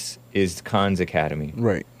paths is Khan's Academy.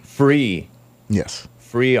 Right. Free. Yes.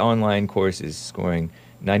 Free online courses scoring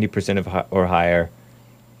 90% or higher.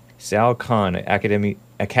 Sal Khan, Academy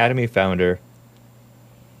founder.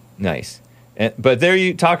 Nice. But there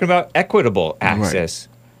you talking about equitable access.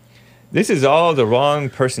 Right. This is all the wrong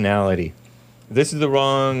personality. This is the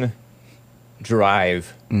wrong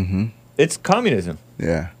drive. Mm-hmm. It's communism.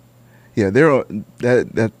 Yeah. Yeah, there are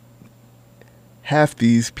that half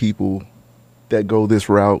these people that go this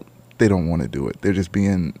route, they don't want to do it. They're just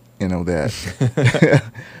being, that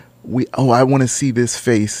I want to see this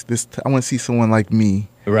face. I want to see someone like me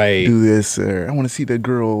do this, or I want to see the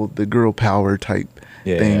girl power type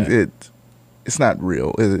thing. It's not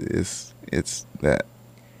real. It's that.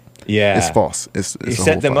 Yeah. It's false. It's You a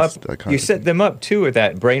set whole them false up. dichotomy. You set them up too with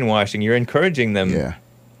that brainwashing. You're encouraging them. Yeah.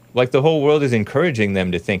 Like the whole world is encouraging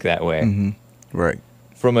them to think that way Right.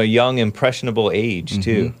 from a young, impressionable age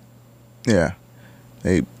too. Yeah.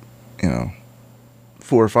 They,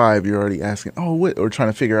 4 or 5, you're already asking, what, or trying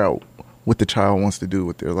to figure out what the child wants to do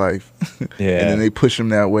with their life. Yeah. And then they push them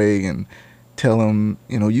that way and tell them,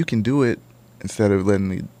 you can do it, instead of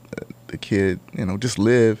letting the kid, just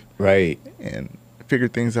live Right. and figure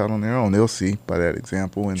things out on their own. They'll see by that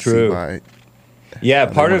example and True. see by. Yeah,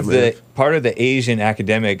 how part they of wanna the live. part of the Asian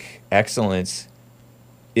academic excellence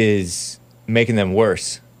is making them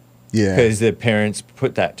worse Yeah. because the parents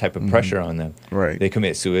put that type of pressure on them. Right. They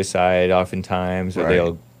commit suicide oftentimes, or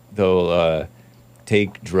Right. they'll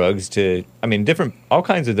take drugs to. I mean, all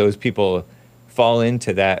kinds of those people fall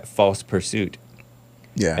into that false pursuit,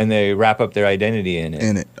 Yeah. and they wrap up their identity in it.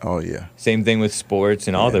 In it. Oh, yeah. Same thing with sports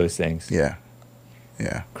and all Yeah. those things. Yeah.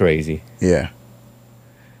 Yeah. Crazy. Yeah.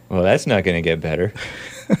 Well, that's not going to get better.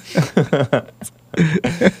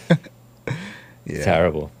 Yeah.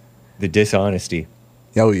 Terrible. The dishonesty.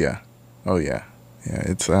 Oh yeah, oh yeah, yeah.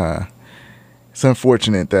 It's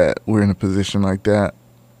unfortunate that we're in a position like that,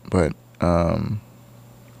 but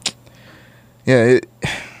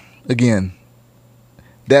again,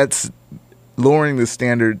 that's lowering the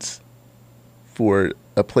standards for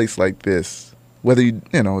a place like this. Whether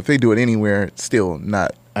if they do it anywhere, it's still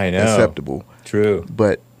not I know. acceptable. True.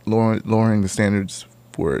 But lowering the standards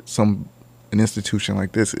for an institution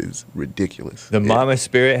like this is ridiculous. The mama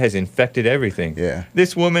spirit has infected everything. Yeah.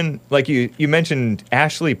 This woman, like you mentioned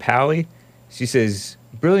Ashley Pally, she says,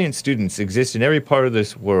 brilliant students exist in every part of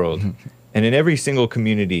this world and in every single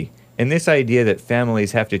community. And this idea that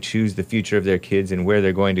families have to choose the future of their kids and where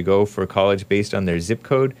they're going to go for college based on their zip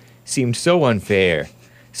code seemed so unfair.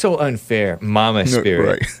 So unfair. Mama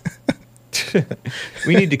spirit. Right.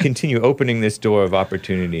 We need to continue opening this door of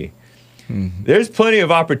opportunity. There's plenty of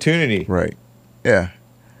opportunity. Right. Yeah.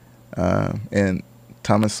 And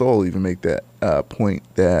Thomas Sowell even make that point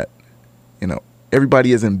that,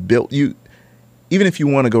 everybody isn't built. Even if you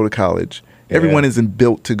want to go to college, everyone isn't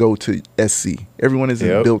built to go to SC. Everyone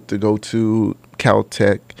isn't built to go to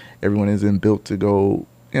Caltech. Everyone isn't built to go,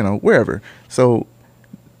 wherever. So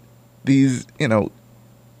these,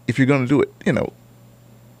 if you're going to do it,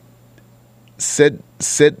 set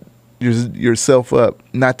yourself up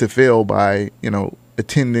not to fail by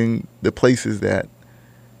attending the places that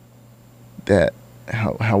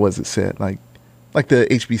how was it said, like the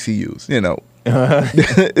HBCUs,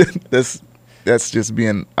 that's just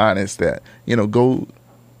being honest, that go,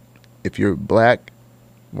 if you're black,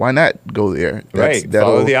 why not go there?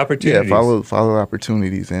 Follow the opportunities. Yeah, follow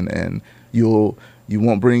opportunities, and you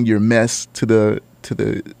won't bring your mess to the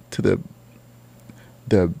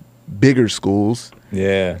bigger schools.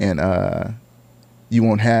 Yeah. And you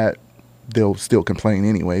won't have, they'll still complain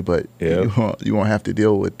anyway, but you won't have to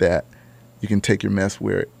deal with that. You can take your mess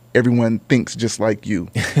where everyone thinks just like you.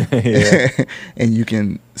 And you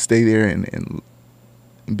can stay there and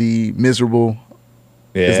be miserable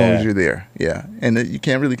as long as you're there. Yeah. And you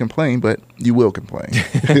can't really complain, but you will complain.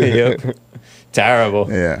 Yep. Terrible.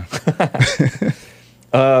 Yeah.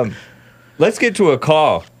 Let's get to a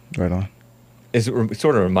call. Right on. It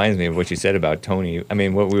sort of reminds me of what you said about Tony. I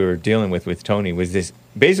mean, what we were dealing with Tony was this.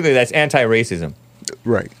 Basically, that's anti-racism.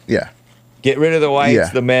 Right. Yeah. Get rid of the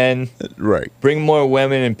whites, the men. Right. Bring more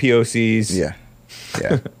women and POCs. Yeah.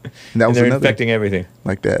 Yeah. And that was they're another, infecting everything.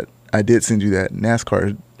 Like that. I did send you that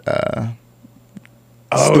NASCAR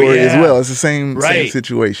story as well. It's the same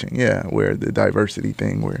situation. Yeah. Where the diversity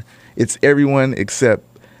thing, where it's everyone except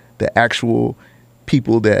the actual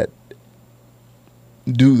people that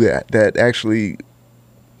do that actually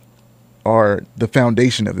are the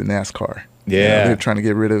foundation of the NASCAR. Yeah. They're trying to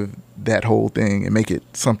get rid of that whole thing and make it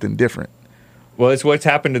something different. Well, it's what's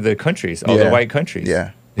happened to the countries, all the white countries.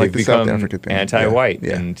 Yeah. They've Like the South become Africa thing. anti-white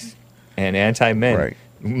Yeah. and anti-men. Right.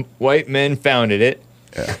 White men founded it.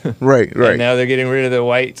 Yeah. Right. And now they're getting rid of the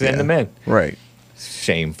whites and the men. Right.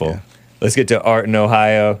 Shameful. Yeah. Let's get to Art in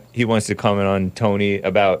Ohio. He wants to comment on Tony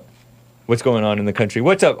about what's going on in the country.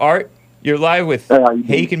 What's up, Art? You're live with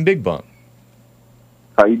Hake and Big Bump.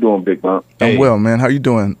 How you doing, Big Bump? I'm well, man. How you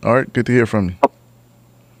doing, Art? Good to hear from you.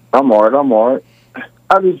 I'm all right.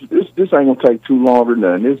 This ain't gonna take too long or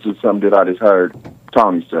nothing. This is something that I just heard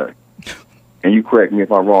Tony say, and you correct me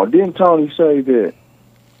if I'm wrong. Didn't Tony say that?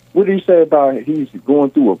 What did he say about he's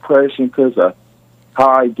going through oppression because of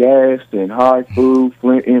high gas and high food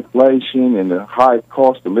inflation and the high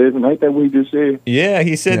cost of living? Ain't that what he just said? Yeah,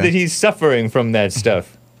 he said that he's suffering from that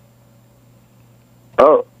stuff.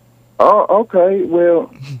 Oh, okay.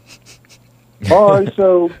 Well, all right.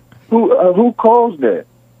 So Who caused that?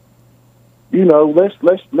 You know, let's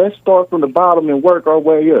start from the bottom and work our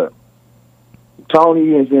way up.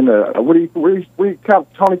 Tony is in Tony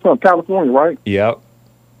from California, right? Yep.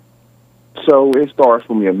 So it starts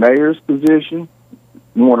from your mayor's position,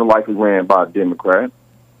 more than likely ran by a Democrat.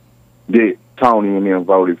 That Tony and them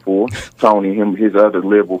voted for. Tony and his other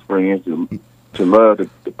liberal friends to love to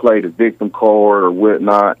play the victim card or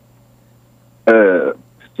whatnot.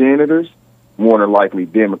 Senators, more than likely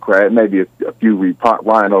Democrat, maybe a few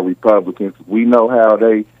Rhino Republicans. We know how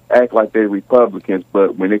they act like they're Republicans,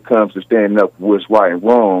 but when it comes to standing up for what's right and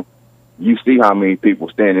wrong, you see how many people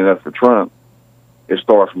standing up for Trump. It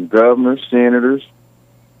starts from governors, senators,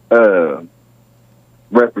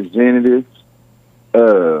 representatives,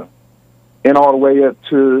 and all the way up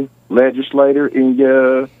to legislator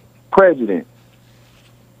and president.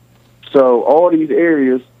 So all these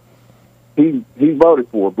areas he voted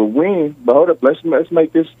for. But hold up, let's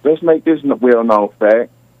make this well known fact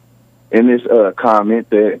in this comment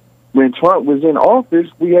that when Trump was in office,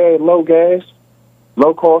 we had low gas,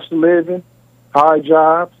 low cost of living, high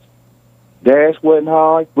jobs, gas wasn't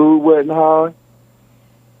high, food wasn't high.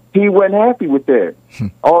 He wasn't happy with that.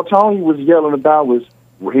 All Tony was yelling about was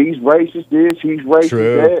he's racist this, he's racist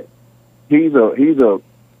True. that. He's a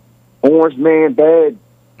orange man bad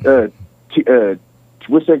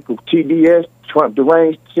what's that called? TDS, Trump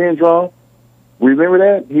deranged syndrome. Remember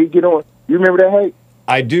that? He'd get on. You remember that, Hake?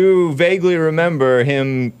 I do vaguely remember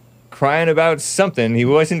him crying about something. He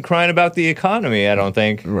wasn't crying about the economy, I don't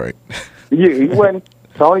think. Right. Yeah, he wasn't.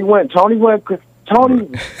 Tony went. Thank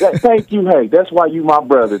you, Hake. That's why you my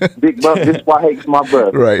brother. Big Buck. This is why Hake's my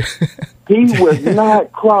brother. Right. He was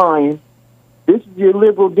not crying. This is your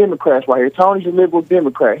liberal Democrats right here. Tony's a liberal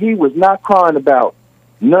Democrat. He was not crying about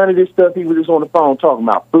none of this stuff. He was just on the phone talking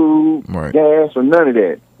about food, Right. gas, or none of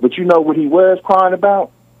that. But you know what he was crying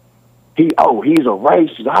about? He's a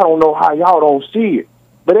racist. I don't know how y'all don't see it.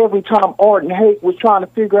 But every time Art and Hake was trying to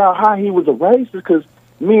figure out how he was a racist, because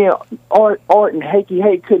me and Art and Hake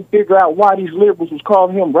couldn't figure out why these liberals was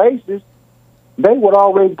calling him racist, they would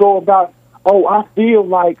always go about, I feel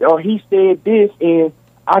like, or he said this, and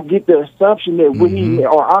I get the assumption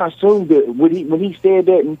that I assume that when he said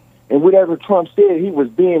that and whatever Trump said, he was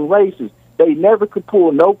being racist. They never could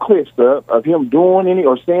pull no clips up of him doing any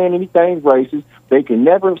or saying anything racist. They can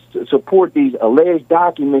never support these alleged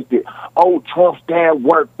documents that, Trump's dad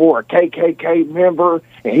worked for a KKK member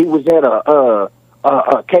and he was at a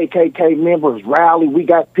KKK member's rally. We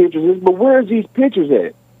got pictures. But where's these pictures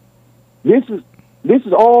at? This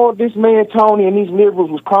is all this man Tony and these liberals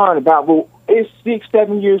was crying about. Well, it's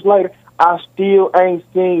 6-7 years later. I still ain't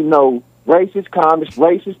seen no racist comments,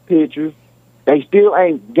 racist pictures. They still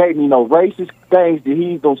ain't gave me no racist things that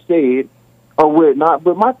he's gonna say or whatnot.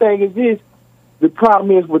 But my thing is this: the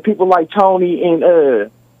problem is with people like Tony and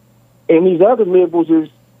these other liberals is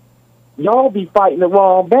y'all be fighting the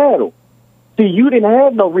wrong battle. See, you didn't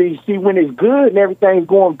have no reason. See, when it's good and everything's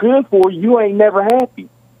going good for you, you ain't never happy.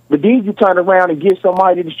 But then you turn around and get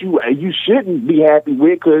somebody that you shouldn't be happy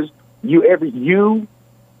with because you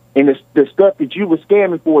and the stuff that you was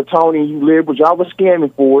scamming for, Tony and you liberals, y'all was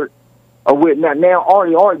scamming for it. Or with now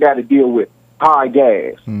already got to deal with high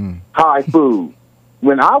gas, high food.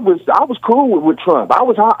 When I was cool with Trump. I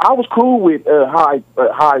was cool with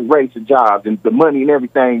high rates of jobs and the money and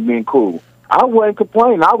everything being cool. I wasn't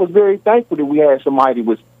complaining. I was very thankful that we had somebody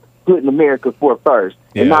was putting America first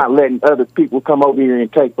and not letting other people come over here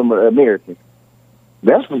and take from Americans.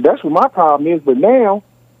 That's what my problem is. But now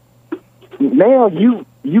you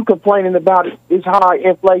complaining about it's high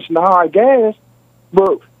inflation, the high gas,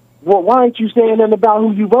 but why ain't you saying nothing about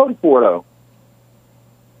who you voted for, though?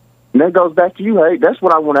 And that goes back to you, Hake. That's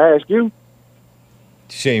what I want to ask you.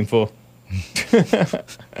 Shameful.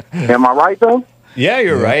 Am I right, though? Yeah,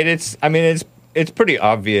 you're right. It's pretty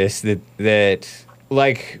obvious that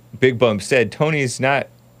like Big Bump said, Tony's not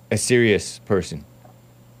a serious person.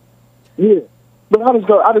 Yeah, but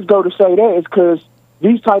I just go to say that is because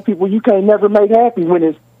these type of people you can't never make happy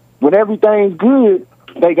when everything's good.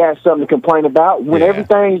 They got something to complain about. When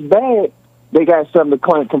everything's bad, they got something to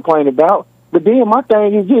complain about. But then my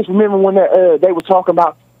thing is this: remember when they were talking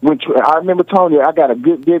about I remember Tony. I got a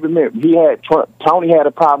good vivid memory. Tony had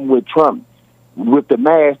a problem with Trump with the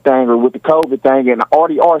mask thing or with the COVID thing, and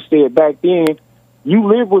RDR said back then, you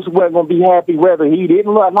liberals wasn't going to be happy whether he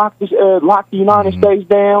didn't lock the United States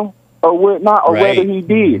down or whatnot, or whether he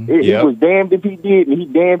did. He was damned if he did, and he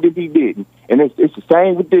damned if he didn't. And it's the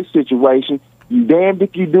same with this situation. You damned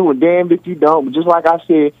if you do and damned if you don't. But just like I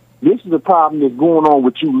said, this is the problem that's going on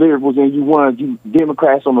with you liberals and you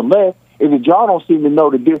Democrats on the left, is that y'all don't seem to know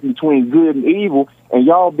the difference between good and evil, and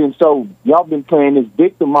y'all been playing this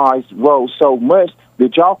victimized role so much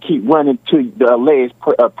that y'all keep running to the alleged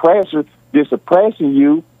oppressor that's oppressing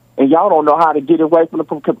you, and y'all don't know how to get away from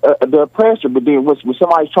the oppressor. But then when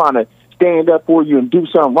somebody's trying to stand up for you and do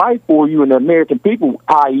something right for you, and the American people,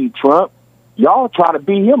 i.e. Trump, y'all try to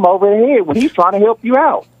beat him over the head when he's trying to help you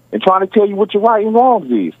out and trying to tell you what your right and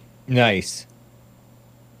wrongs is. Nice.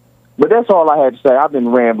 But that's all I had to say. I've been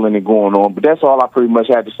rambling and going on, but that's all I pretty much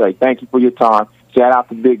had to say. Thank you for your time. Shout out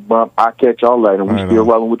to Big Bump. I'll catch y'all later. We still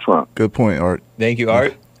rolling with Trump. Good point, Art. Thank you,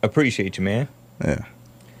 Art. Appreciate you, man. Yeah.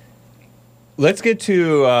 Let's get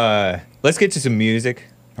to some music.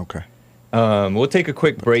 Okay. We'll take a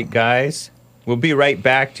quick break, guys. We'll be right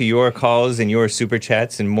back to your calls and your super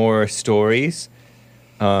chats and more stories.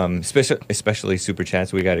 Especially super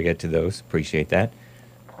chats. We got to get to those. Appreciate that.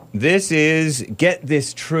 This is Get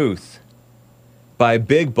This Truth by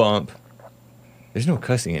Big Bump. There's no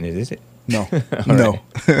cussing in it, is it? No. No.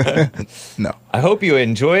 No. I hope you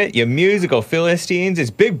enjoy it. You musical Philistines.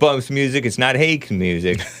 It's Big Bump's music. It's not Hake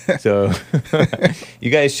music. So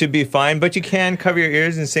you guys should be fine, but you can cover your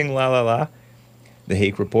ears and sing La La La, the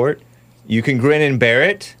Hake Report. You can grin and bear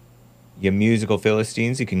it. You musical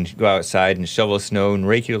Philistines. You can go outside and shovel snow and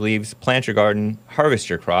rake your leaves, plant your garden, harvest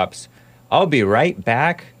your crops. I'll be right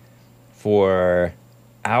back for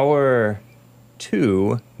hour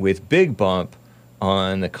 2 with Big Bump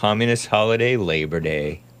on the communist holiday Labor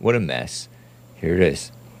Day. What a mess. Here it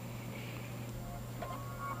is.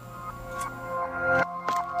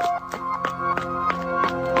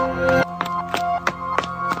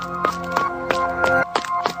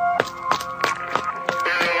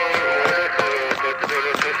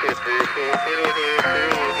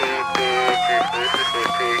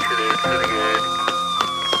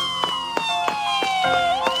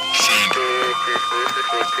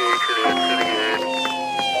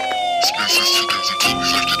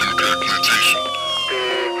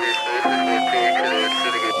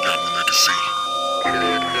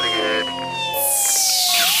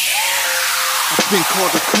 Been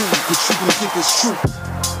called a coon, but you gon' get this truth.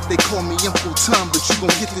 They call me Uncle Tom, but you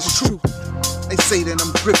gon' get this truth. They say that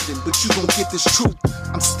I'm grifting, but you gon' get this truth.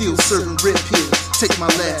 I'm still serving red pills, take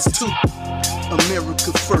my last 2.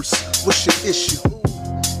 America first, what's your issue?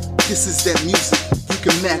 This is that music, you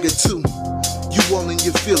can MAGA too. You all in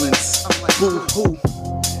your feelings, boo-hoo.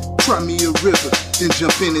 Try me a river, then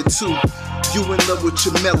jump in it too. You in love with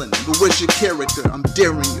your melon, but where's your character? I'm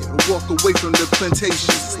daring you to walk away from the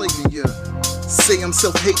plantation, slaving you. Say I'm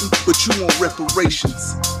self-hating, but you want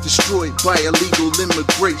reparations. Destroyed by illegal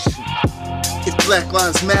immigration. If Black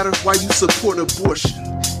Lives Matter, why you support abortion?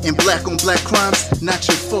 And black on black crimes, not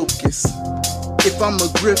your focus. If I'm a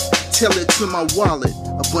grift, tell it to my wallet.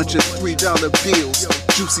 A bunch of $3 bills,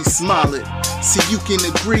 juicy smile it. See, you can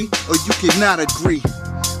agree or you cannot agree,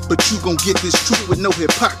 but you gon' get this truth with no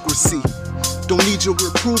hypocrisy. Don't need your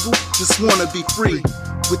approval, just wanna be free.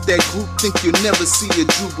 With that group, think you'll never see a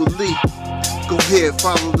jubilee. Go ahead,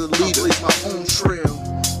 follow the leader, it's my own trail.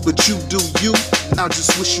 But you do you, and I'll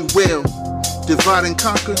just wish you well. Divide and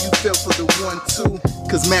conquer, you fell for the 1-2.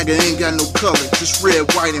 Cause MAGA ain't got no color, just red,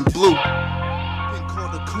 white, and blue. Been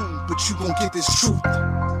called a coon, but you gon' get this truth.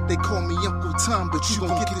 They call me Uncle Tom, but you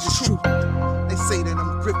gon' get this truth. They say that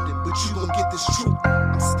I'm grifting, but you gon' get this truth.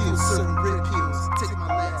 I'm still serving red pills, take my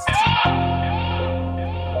last 2.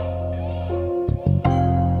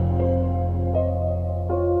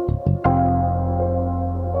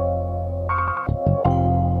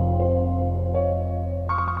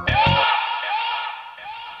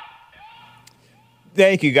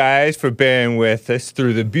 Thank you guys for bearing with us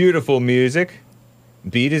through the beautiful music.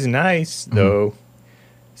 Beat is nice, though.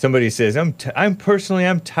 Somebody says, I'm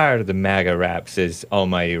personally tired of the MAGA rap, says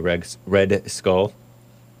Almighty Red Skull.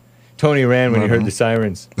 Tony ran when he heard the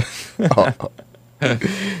sirens.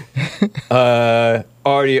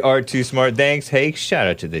 Artie, Art Too Smart. Thanks, Hake. Shout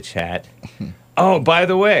out to the chat. Oh, by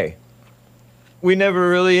the way, we never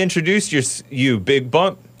really introduced you, Big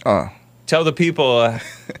Bump. Tell the people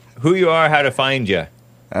who you are, how to find you.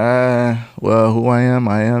 Well, who I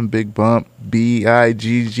am Big Bump,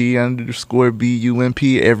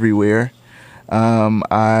 BIGG_BUMP everywhere. I'm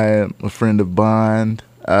a friend of Bond.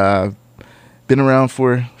 Been around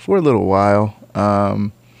for a little while.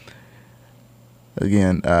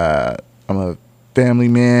 Again, I'm a family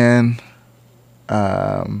man.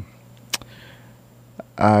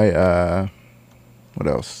 What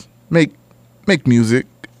else? Make music.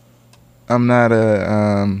 I'm not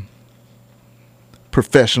a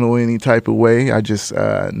professional in any type of way. I just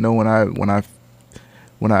know when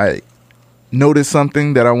I notice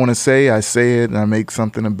something that I want to say, I say it and I make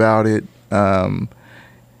something about it. And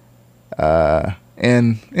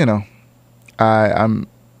And I'm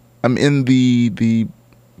in the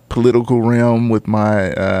political realm with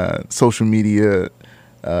my social media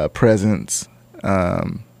presence.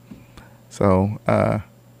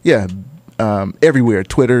 Everywhere.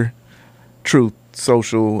 Twitter, Truth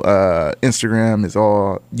Social, Instagram is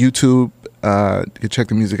all YouTube. You can check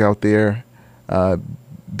the music out there.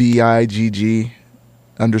 BIGG_BUMP.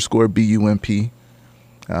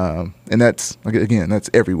 And that's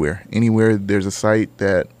everywhere. Anywhere there's a site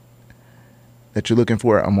that you're looking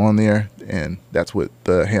for, I'm on there, and that's what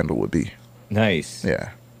the handle would be. Nice.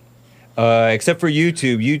 Yeah. Except for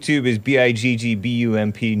YouTube. YouTube is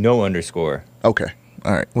BIGGBUMP, no underscore. Okay.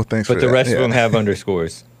 All right. Well, thanks for that. But the rest of them have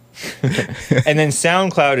underscores. And then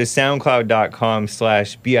SoundCloud is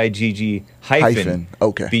soundcloud.com/BIGG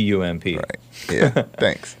okay. BUMP. Right. Yeah.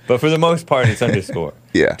 Thanks. But for the most part, it's underscore.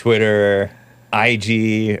 Yeah. Twitter,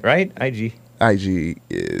 IG, right? IG. IG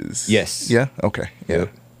is... Yes. Yeah? Okay. Yeah. Yep.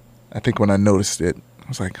 I think when I noticed it, I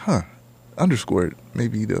was like, underscore may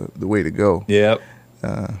be the way to go. Yep.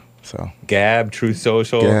 So Gab, Truth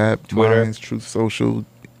Social, Gab, Twitter. Minds, Truth Social.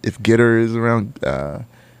 If Getter is around,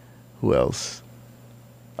 who else?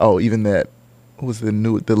 Oh, even that. What was the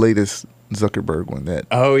latest Zuckerberg one? That.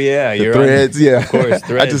 Oh yeah, the you're Threads. on, Yeah, of course.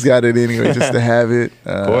 Threads. I just got it anyway, just to have it.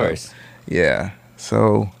 Of course. Yeah.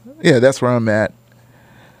 So yeah, that's where I'm at.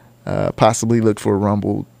 Possibly look for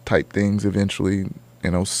Rumble type things eventually.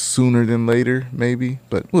 Sooner than later, maybe.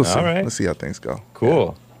 But we'll see. All right. Let's see how things go.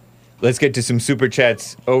 Cool. Yeah. Let's get to some super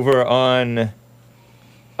chats over on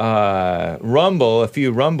Rumble. A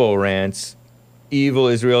few Rumble rants. Evil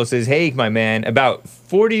Israel says, "Hey, my man, about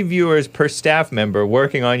 40 viewers per staff member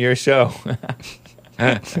working on your show."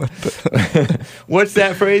 What's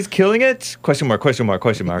that phrase? Killing it? Question mark, question mark,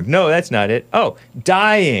 question mark. No, that's not it. Oh,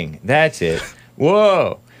 dying. That's it.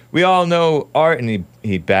 Whoa. We all know art, and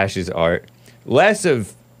he bashes art. Less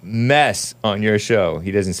of mess on your show.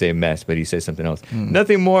 He doesn't say mess, but he says something else.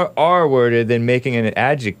 Nothing more R-worded than making an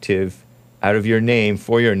adjective out of your name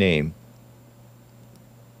for your name.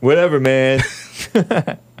 Whatever, man.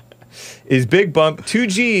 Is Big Bump, 2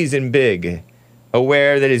 G's in Big,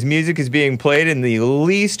 aware that his music is being played in the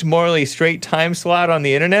least morally straight time slot on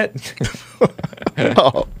the internet?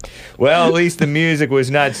 Oh. Well, at least the music was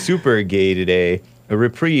not super gay today. A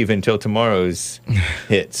reprieve until tomorrow's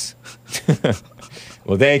hits.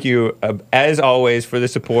 Well, thank you, as always, for the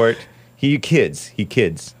support. He kids.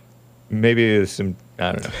 Maybe there's some,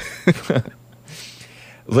 I don't know.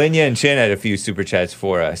 Lin Yan Chin had a few super chats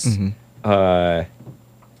for us. Mm-hmm.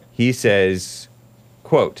 He says,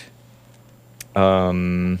 quote,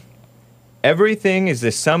 everything is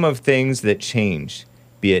the sum of things that change,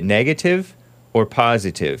 be it negative or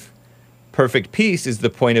positive. Perfect peace is the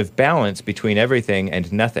point of balance between everything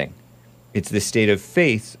and nothing. It's the state of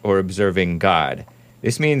faith or observing God.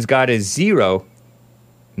 This means God is zero,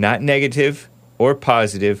 not negative or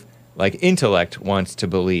positive, like intellect wants to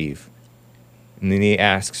believe. And then he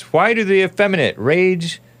asks, why do the effeminate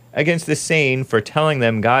rage against the sane for telling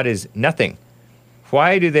them God is nothing?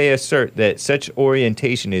 Why do they assert that such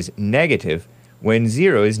orientation is negative when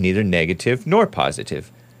zero is neither negative nor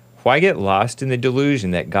positive? Why get lost in the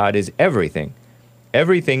delusion that God is everything?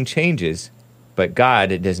 Everything changes, but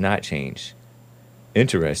God does not change.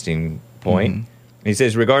 Interesting point. Mm-hmm. He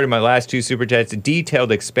says, regarding my last 2 super chats,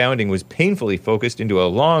 detailed expounding was painfully focused into a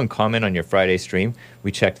long comment on your Friday stream.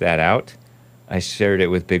 We checked that out. I shared it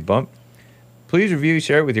with Big Bump. Please review,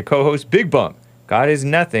 share it with your co-host, Big Bump. God is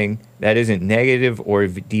nothing that isn't negative or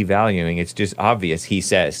devaluing. It's just obvious, he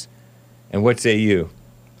says. And what say you?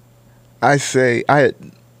 I say,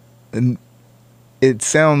 it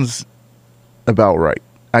sounds about right.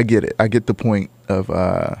 I get it. I get the point of,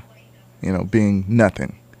 being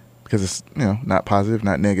nothing. Because it's, not positive,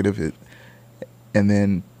 not negative. And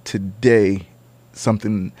then today,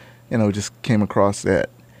 something, just came across that.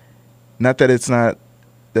 Not that it's not,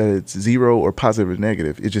 that it's zero or positive or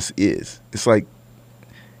negative. It just is. It's like,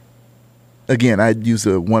 again, I'd use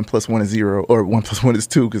a 1 + 1 is 0 or 1 + 1 is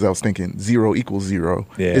 2 because I was thinking 0 = 0.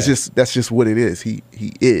 Yeah. It's just, that's just what it is. He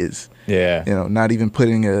is. Yeah. Not even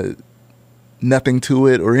putting a nothing to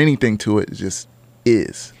it or anything to it. It just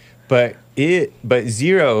is. But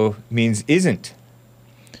zero means isn't,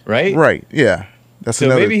 right? Right. Yeah. That's so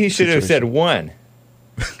maybe he should have said 1,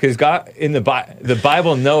 because God in the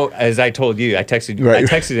Bible, as I told you, I texted you. Right. I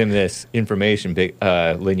texted him this information,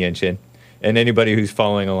 Lin Yan Chin, and anybody who's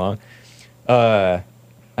following along. I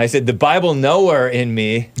said the Bible knower in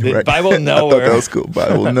me, the right. Bible knower. I thought that was cool.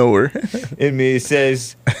 Bible knower in me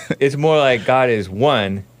says it's more like God is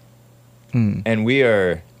 1, and we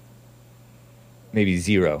are maybe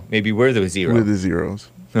zero. Maybe we're the zero. We're the zeros.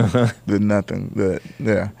 The nothing.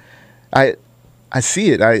 I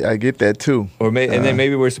see it. I get that too. And then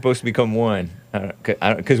maybe we're supposed to become one.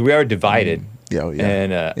 Because we are divided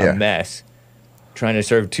and a mess. Trying to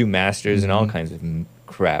serve two masters and all kinds of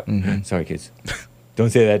crap. Sorry, kids. Don't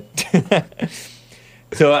say that.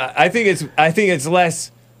 So I think it's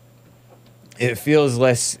less. It feels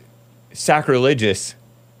less sacrilegious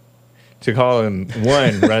to call him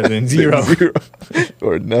one rather than zero.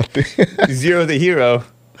 Or nothing. Zero the hero.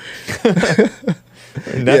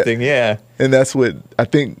 Or nothing, yeah. And that's what I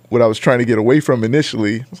think. What I was trying to get away from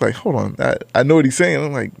initially. I was like, hold on, I know what he's saying.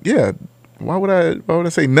 I'm like, yeah. Why would I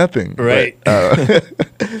say nothing? Right. But,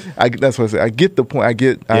 that's what I say. I get the point.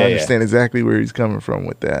 I understand exactly where he's coming from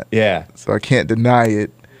with that. Yeah. So I can't deny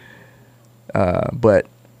it. But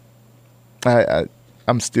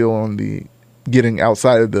I'm still on the getting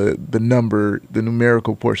outside of the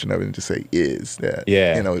numerical portion of it, and just say is that.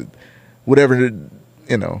 Yeah. Whatever.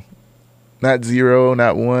 Not zero,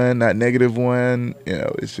 not one, not -1.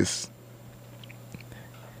 It's just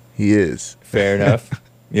he is. Fair enough.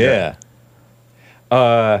 Yeah.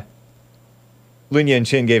 Lin Yan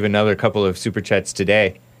Chin gave another couple of super chats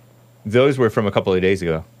today. Those were from a couple of days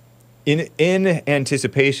ago. In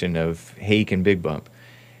anticipation of Hake and Big Bump,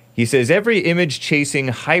 he says, every image-chasing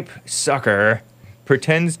hype sucker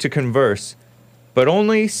pretends to converse, but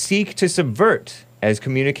only seek to subvert, as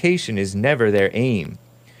communication is never their aim.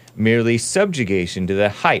 Merely subjugation to the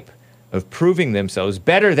hype of proving themselves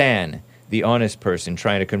better than the honest person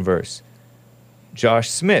trying to converse. Josh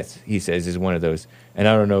Smith, he says, is one of those. And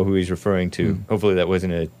I don't know who he's referring to. Hopefully that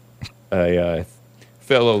wasn't a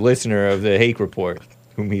fellow listener of the Hake Report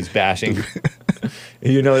whom he's bashing.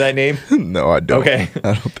 You know that name? No, I don't. Okay.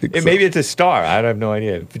 I don't think so. Maybe it's a star. I have no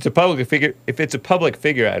idea. If it's a public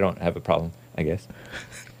figure, I don't have a problem, I guess.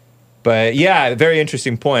 But yeah, very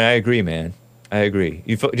interesting point. I agree, man. I agree.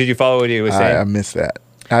 Did you follow what he was saying? I missed that.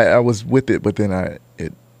 I was with it, but then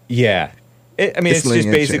Yeah. It's just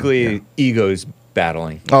basically egos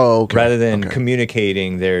battling. Oh, okay. Rather than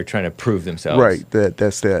communicating, they're trying to prove themselves. Right.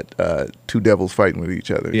 That's two devils fighting with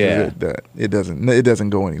each other. Yeah. It doesn't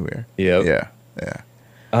go anywhere. Yep. Yeah.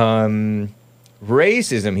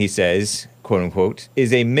 Racism, he says, quote unquote,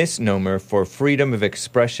 is a misnomer for freedom of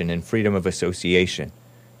expression and freedom of association.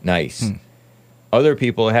 Nice. Other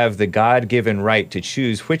people have the God-given right to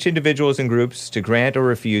choose which individuals and groups to grant or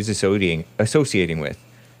refuse associating with.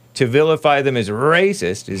 To vilify them as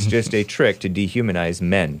racist is just a trick to dehumanize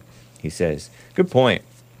men, he says. Good point.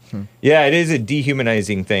 Yeah, it is a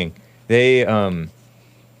dehumanizing thing. They,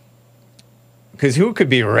 because who could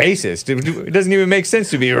be racist? It doesn't even make sense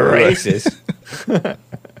to be racist.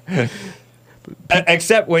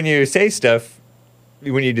 Except when you say stuff,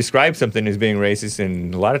 when you describe something as being racist,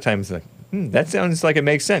 and a lot of times, like, that sounds like it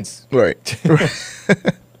makes sense. Right.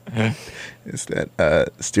 It's that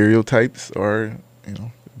stereotypes are,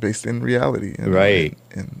 based in reality. Right.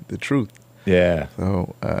 And the truth. Yeah.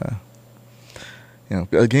 So,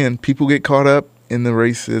 again, people get caught up in the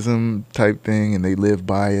racism type thing, and they live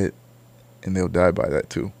by it, and they'll die by that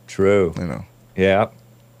too. True. Yeah.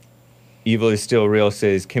 Evil is Still Real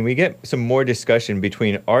says, can we get some more discussion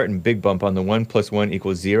between Art and Big Bump on the 1 + 1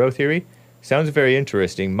 = 0 theory? Sounds very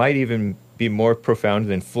interesting. Might even be more profound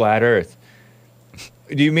than flat Earth.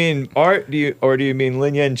 Do you mean Art? Or do you mean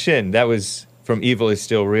Lin Yan Chin? That was from Evil is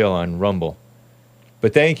Still Real on Rumble.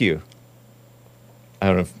 But thank you. I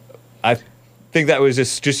don't know. I think that was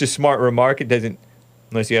just a smart remark. It doesn't,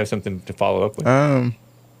 unless you have something to follow up with.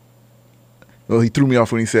 Well, he threw me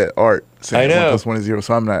off when he said Art. I know. 1 + 1 = 0.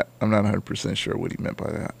 So I'm not 100% sure what he meant by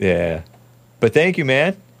that. Yeah. But thank you,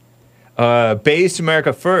 man. Based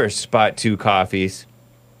America First bought 2 coffees.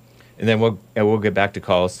 And then we'll get back to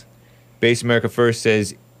calls. Based America First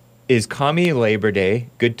says, is Commie Labor Day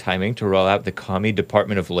good timing to roll out the Commie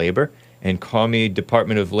Department of Labor and Commie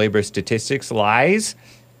Department of Labor statistics lies?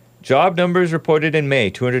 Job numbers reported in May,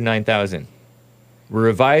 209,000.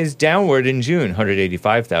 Revised downward in June,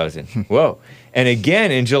 185,000. Whoa. And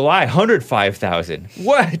again in July, 105,000.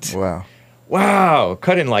 What? Wow.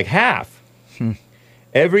 Cut in like half.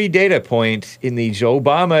 Every data point in the Joe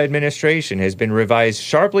Obama administration has been revised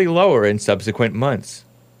sharply lower in subsequent months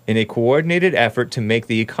in a coordinated effort to make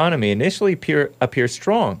the economy initially appear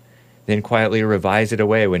strong, then quietly revise it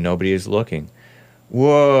away when nobody is looking.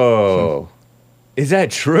 Whoa. Is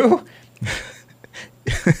that true?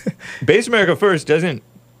 Base America First doesn't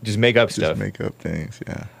just make up stuff. Just make up things,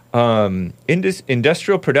 yeah.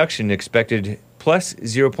 Industrial production expected plus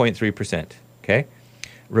 0.3%, okay?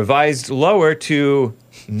 Revised lower to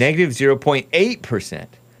negative 0.8%.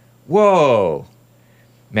 Whoa.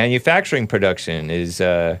 Manufacturing production is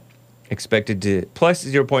expected to plus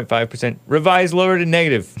 0.5%, revised lower to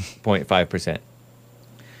negative 0.5%.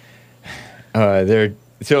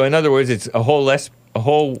 So in other words, it's a whole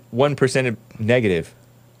 1% negative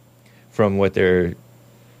from what they're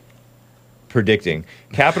predicting.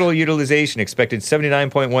 Capital utilization expected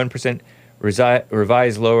 79.1%,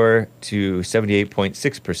 revised lower to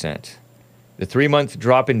 78.6%. The 3-month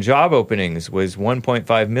drop in job openings was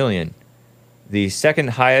 1.5 million, the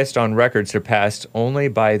second highest on record, surpassed only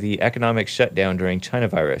by the economic shutdown during China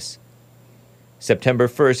virus. September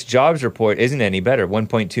 1st jobs report isn't any better.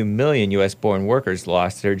 1.2 million U.S.-born workers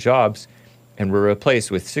lost their jobs and were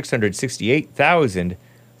replaced with 668,000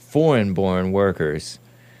 foreign-born workers.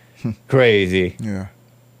 Crazy. Yeah.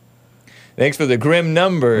 Thanks for the grim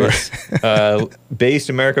numbers. Based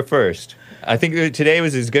America first. I think today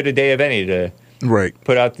was as good a day of any to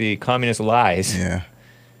put out the communist lies. Yeah,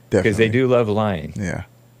 because they do love lying. Yeah.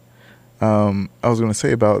 I was going to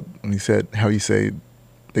say about when you said how you say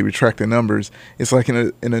they retract the numbers. It's like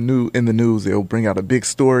in the news they'll bring out a big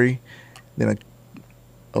story, then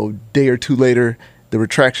a day or two later the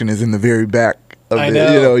retraction is in the very back. I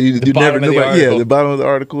know. You know, you never know. Yeah, the bottom of the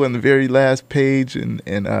article and the very last page, and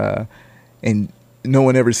no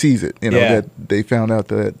one ever sees it. You know that they found out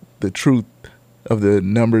that the truth of the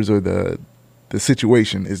numbers or the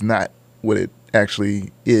situation is not what it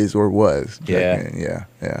actually is or was. Yeah.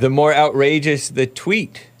 The more outrageous the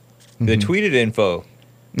tweet, the tweeted info,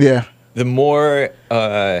 the more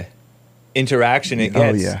interaction it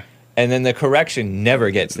gets. Oh, yeah. And then the correction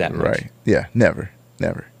never gets that much. Right. Yeah. Never.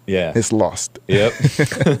 Yeah. It's lost. Yep.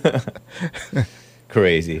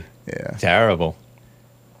 Crazy. Yeah. Terrible.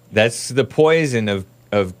 That's the poison of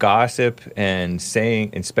gossip and saying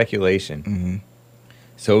and speculation. Mm-hmm.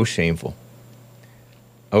 So shameful.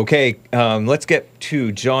 Okay, let's get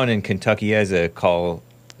to John in Kentucky. He has a call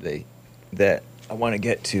that I want to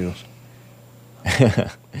get to.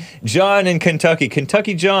 John in Kentucky.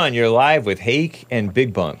 Kentucky John, you're live with Hake and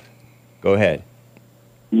Big Bump. Go ahead.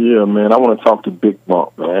 Yeah, man, I want to talk to Big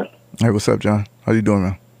Bump, man. Hey, what's up, John? How you doing,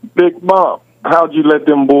 man? Big Bump, how'd you let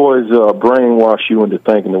them boys brainwash you into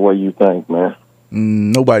thinking the way you think, man?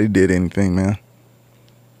 Nobody did anything, man.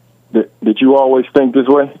 Did you always think this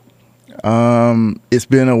way? It's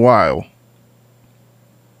been a while.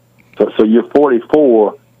 So you're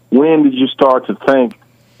 44. When did you start to think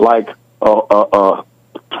like a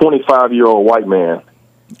 25-year-old white man?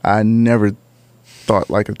 I never thought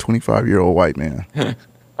like a 25-year-old white man.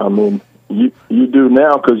 I mean, you do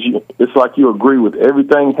now because it's like you agree with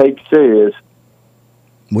everything Hake says.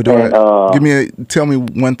 What do tell me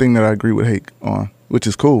one thing that I agree with Hake on, which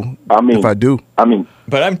is cool. I mean, if I do. I mean,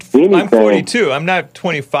 but I'm 42. I'm not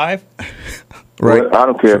 25. Right. Well, I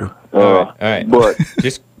don't care. All right. But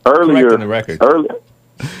just earlier, correcting the record.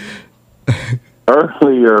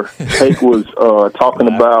 Earlier, Hake was talking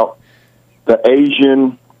about the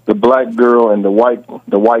Asian, the black girl, and the white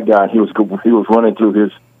guy. He was running through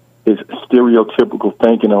his stereotypical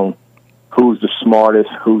thinking on who's the smartest,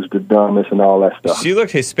 who's the dumbest, and all that stuff. She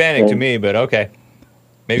looked Hispanic to me, but okay.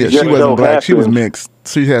 Maybe she wasn't black. She was mixed.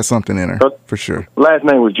 She had something in her, for sure. Last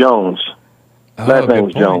name was Jones.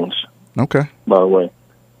 Jones. Okay. By the way.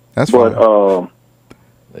 That's fine. But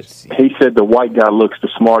let's see. He said the white guy looks the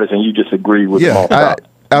smartest, and you just agree with him all out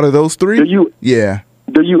of those three? Do you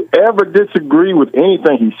ever disagree with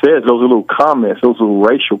anything he says, those little comments, those little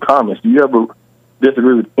racial comments? Do you ever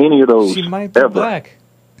disagree with any of those? She might be black.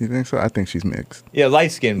 You think so? I think she's mixed. Yeah,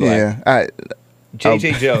 light-skinned black. Yeah.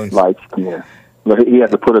 J.J. Jones. Light-skinned. He has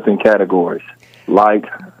to put us in categories.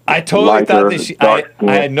 I totally thought that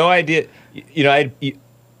I had no idea. You know,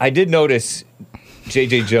 I did notice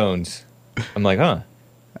J.J. Jones. I'm like, huh.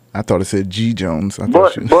 I thought it said G. Jones.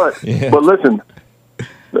 But listen.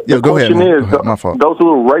 The go ahead, question is, my fault. Those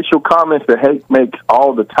little racial comments that Hake makes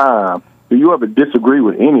all the time, do you ever disagree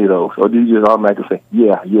with any of those? Or do you just automatically say,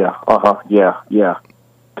 yeah, yeah?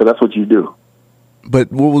 Because that's what you do.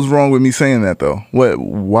 But what was wrong with me saying that, though?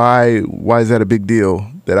 Why is that a big deal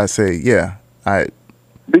that I say, yeah,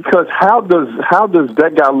 Because how does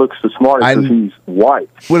that guy look the smartest because he's white?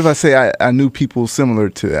 What if I say I knew people similar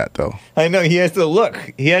to that, though? I know, he has the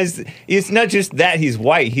look. It's not just that he's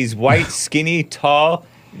white. He's white, skinny, tall,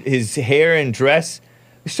 his hair and dress.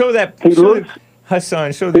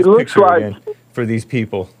 Hassan, show this picture again for these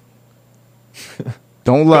people.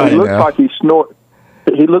 Don't lie. He looks like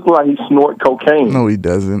he looked like he snort cocaine. No, he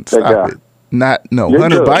doesn't. Stop it.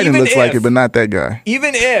 Hunter Biden looks like it, but not that guy.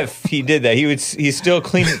 Even if he did that, he's still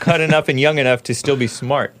clean cut enough and young enough to still be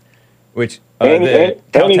smart. Which and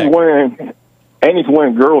he's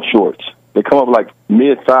wearing girl shorts. They come up like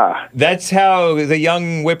mid-thigh. That's how the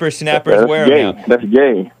young whippersnappers That's wear gay. them now. That's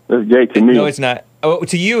gay. That's gay to me. No, it's not. Oh,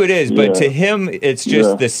 to you it is, but Yeah. to him, it's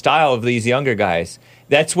just Yeah. the style of these younger guys.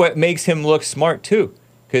 That's what makes him look smart too,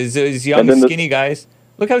 because those young And then skinny guys.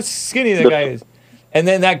 Look how skinny the guy is. And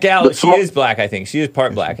then that gal, the she sm- is black. I think she is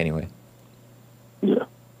part black anyway. Yeah.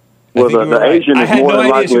 I Well, think you the were right. Asian I is had more no than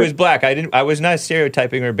idea she likely. was black. I was not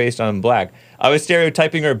stereotyping her based on black. I was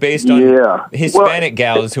stereotyping her based on Yeah. Hispanic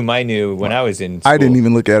gals whom I knew when I was in school. I didn't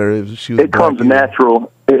even look at her if she was It black comes either.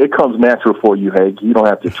 natural. It comes natural for you, Hake. You don't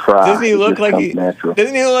have to try. Doesn't he It look just like comes natural.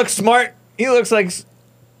 Doesn't he look smart? He looks like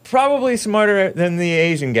probably smarter than the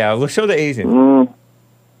Asian gal. Let's show the Asian. Mm,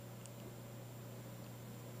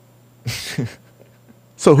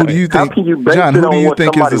 So who do you How think, can you base John? it Who on do you what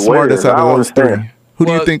think is somebody the smartest wears? out I of don't those three? understand. Who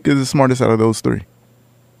do Well- you think is the smartest out of those three?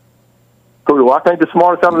 who do I think the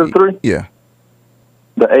smartest out of the three? Yeah.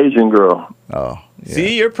 The Asian girl. Oh. Yeah.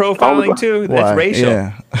 See, you're profiling too. That's Why? racial.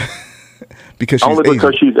 Yeah. Because she's Only Asian.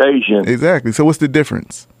 because she's Asian. Exactly. So what's the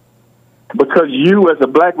difference? Because you, as a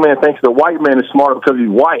black man, thinks the white man is smarter because he's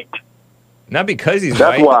white. Not because he's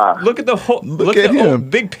That's white. why. Look at the whole. Look at at the whole him.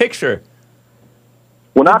 big picture.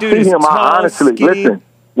 When I Dude see is him, tall, I honestly skinny. listen.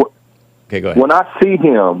 Okay, go ahead. When I see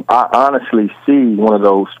him, I honestly see one of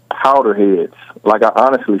those powder heads. Like I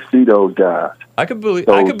honestly see those guys. I could believe.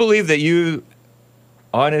 So- I could believe that you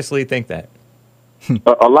honestly think that.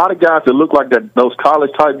 A lot of guys that look like that, those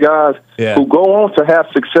college type guys Yeah. who go on to have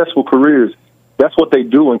successful careers. That's what they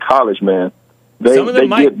do in college, man. They Some of them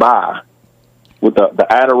might- get by with the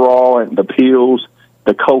Adderall and the pills,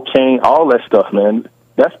 the cocaine, all that stuff, man.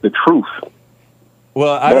 That's the truth.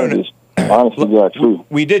 Well, I don't That know. is honestly the truth.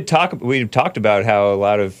 We talked about how a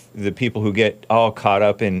lot of the people who get all caught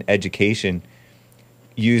up in education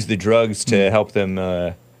use the drugs to help them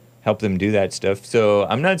do that stuff. So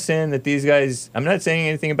I'm not saying that these guys. I'm not saying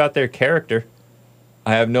anything about their character.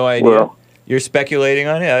 I have no idea. Well- You're speculating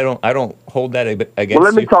on it. I don't hold that against Well,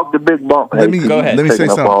 let me you. talk to Big Bump. Let me Go ahead. Let me say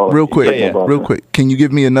Taking up something all- real quick. Yeah, yeah. Real quick. Can you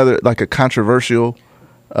give me another like a controversial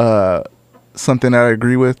something that I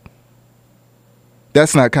agree with?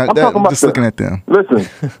 That's not I'm talking about just the- looking at them. Listen,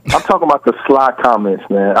 I'm talking about the sly comments,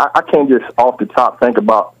 man. I can't just off the top think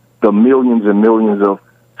about the millions and millions of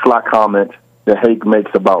sly comments that Hake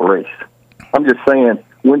makes about race. I'm just saying,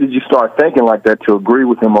 when did you start thinking like that to agree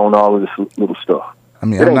with him on all of this little stuff? I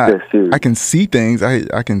mean, It I'm ain't not. that serious. I can see things.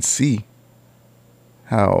 I can see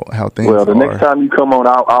how things Well, the are. next time you come on,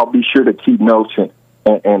 I'll be sure to keep notes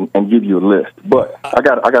and give you a list. But I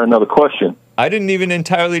got another question. I didn't even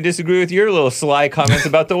entirely disagree with your little sly comments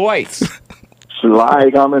about the whites.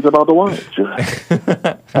 Sly comments about the whites.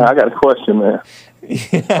 I got a question, man.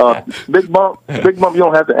 Big Bump, you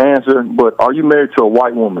don't have to answer, but are you married to a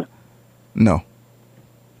white woman? No.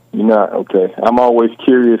 You're not? Okay. I'm always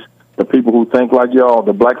curious, the people who think like y'all,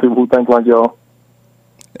 the black people who think like y'all,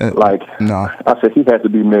 like, No. I said he had to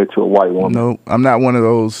be married to a white woman. No, I'm not one of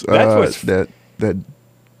those That's what's-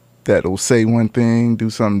 that will say one thing, do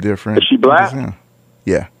something different. Is she black?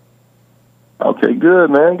 Yeah. Okay,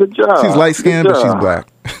 good, man. Good job. She's light skinned, Good but she's job. black.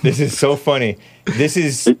 This is so funny. This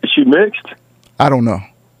is Is she mixed? I don't know.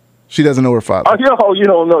 She doesn't know her father. Oh, you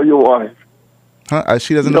don't know your wife. Huh?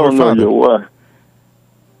 She doesn't You know her don't know father. your wife.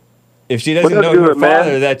 if she doesn't Well, know that's her good, man.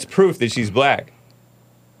 father, that's proof that she's black.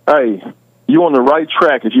 Hey, you on the right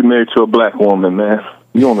track if you're married to a black woman, man.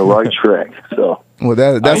 You on the right track. So Well,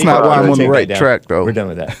 that's I'm not why gonna I'm on the take right that down. track, though. We're done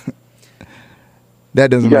with that. That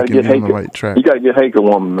doesn't you gotta make it get be on Hake. the right track. You gotta get Hake a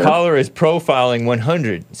woman, man. Caller is profiling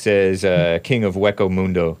 100, says King of Hueco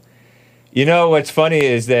Mundo. You know what's funny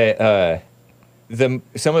is that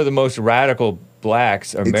some of the most radical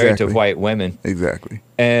blacks are married to Exactly. white women, Exactly.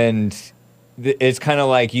 and it's kind of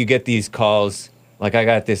like you get these calls. Like I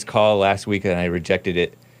got this call last week and I rejected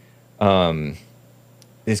it.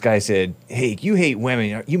 This guy said, "Hey, you hate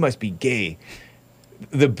women. You must be gay."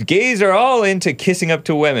 The gays are all into kissing up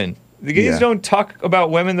to women. The gays Yeah. don't talk about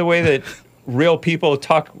women the way that real people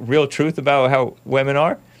talk real truth about how women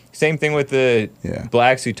are. Same thing with the Yeah.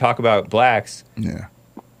 blacks who talk about blacks, Yeah.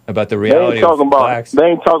 about the They reality ain't talking of about. blacks. They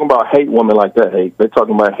ain't talking about hate women like that. Hate. They're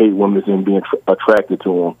talking about hate women and being attracted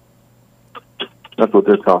to them. That's what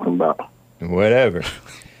they're talking about. Whatever.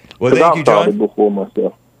 Well, 'Cause thank I've you, thought it John. before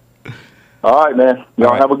myself. All right, man. Y'all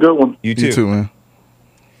All right. have a good one. You You too, man.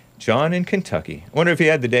 John in Kentucky. I wonder if he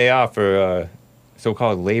had the day off for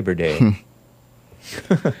so-called Labor Day.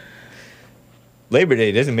 Labor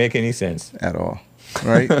Day doesn't make any sense. At all.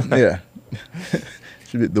 Right? Yeah.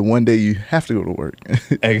 Should be the one day you have to go to work.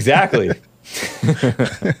 Exactly.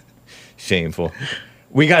 Shameful.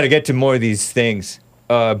 We got to get to more of these things.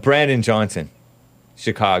 Brandon Johnson,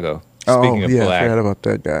 Chicago. Speaking of I black. forgot about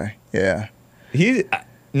that guy. Yeah. He's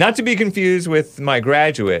not to be confused with my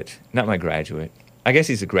graduate. Not my graduate. I guess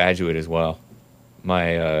he's a graduate as well.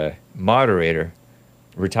 My moderator,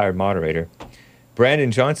 retired moderator.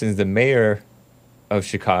 Brandon Johnson's the mayor of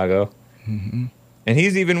Chicago. Mm-hmm. And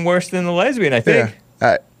he's even worse than the lesbian, I think.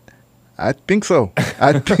 Yeah, I think so.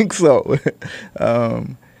 I think so.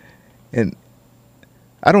 And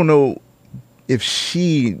I don't know if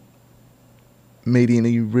she made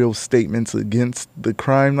any real statements against the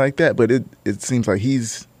crime like that, but it seems like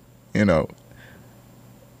he's,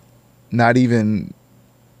 not even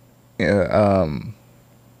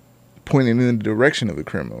pointing in the direction of the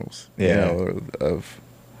criminals, of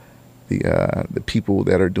the people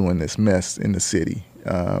that are doing this mess in the city.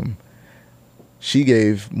 She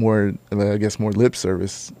gave more lip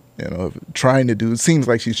service, of trying to do. It seems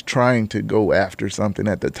like she's trying to go after something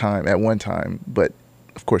at one time, but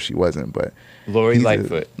of course she wasn't. But Lori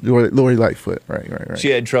Lightfoot. Lori Lightfoot, right. She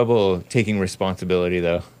had trouble taking responsibility,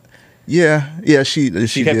 though. Yeah, she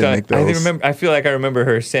kept did on, make those. I feel like I remember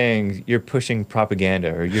her saying, "You're pushing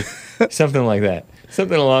propaganda," or "You're," something like that,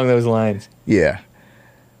 something along those lines. Yeah,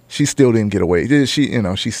 she still didn't get away.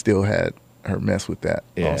 She still had her mess with that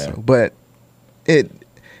also. But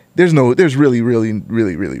there's really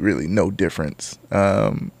no difference.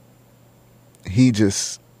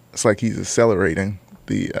 It's like he's accelerating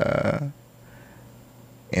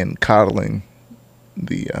and coddling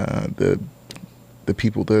the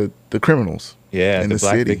people, the criminals. Yeah, in the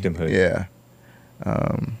black city. victimhood. Yeah,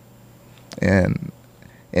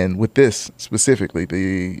 and with this specifically,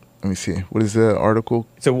 let me see, what is the article?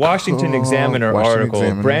 It's a Washington Examiner article.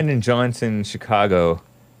 Examiner. Brandon Johnson, Chicago.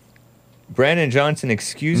 Brandon Johnson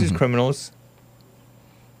excuses criminals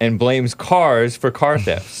and blames cars for car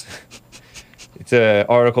thefts. It's an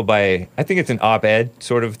article I think it's an op-ed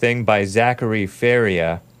sort of thing by Zachary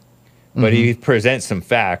Faria, but he presents some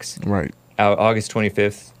facts. Right. Out August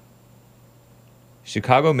 25th.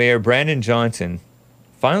 Chicago Mayor Brandon Johnson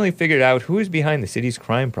finally figured out who is behind the city's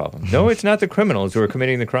crime problem. No, it's not the criminals who are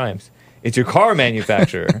committing the crimes. It's your car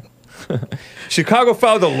manufacturer. Chicago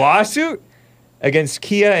filed a lawsuit against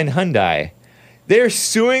Kia and Hyundai. They're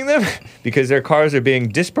suing them because their cars are being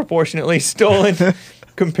disproportionately stolen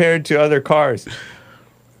compared to other cars.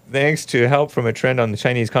 Thanks to help from a trend on the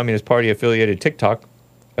Chinese Communist Party affiliated TikTok,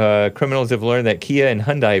 criminals have learned that Kia and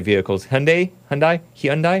Hyundai vehicles, Hyundai?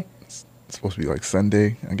 It's supposed to be like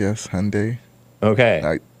Sunday, I guess. Hyundai.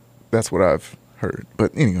 Okay. That's what I've heard.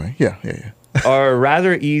 But anyway, yeah. Are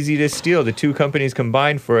rather easy to steal. The two companies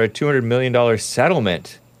combined for a $200 million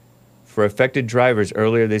settlement for affected drivers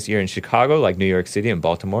earlier this year in Chicago, like New York City and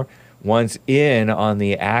Baltimore, once in on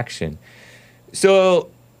the action. So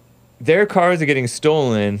their cars are getting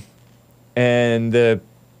stolen, and the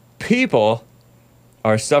people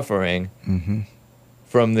are suffering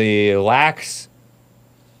from the lax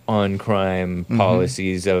on crime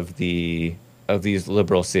policies of these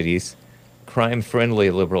liberal cities, crime-friendly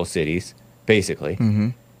liberal cities, basically.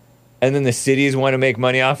 And then the cities want to make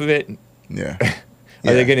money off of it. Yeah.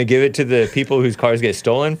 Are they going to give it to the people whose cars get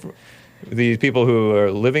stolen? These people who are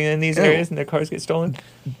living in these areas and their cars get stolen?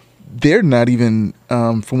 They're not even,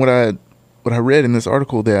 from what I read in this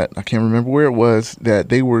article, that I can't remember where it was, that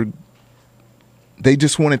they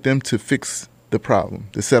just wanted them to fix the problem.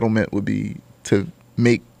 The settlement would be to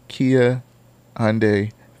make Kia,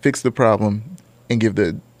 Hyundai fix the problem and give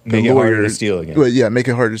the make lawyers, it harder to steal again. Well, yeah, make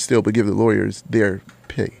it harder to steal, but give the lawyers their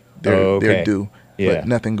pay, their due. Yeah. But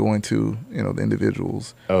nothing going to the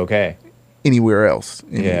individuals. Okay. Anywhere else.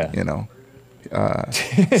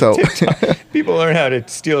 So people learn how to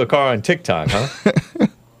steal a car on TikTok, huh?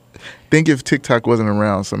 Think if TikTok wasn't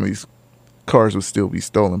around, some of these cars would still be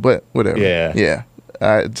stolen. But whatever. Yeah.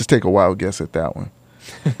 Just take a wild guess at that one.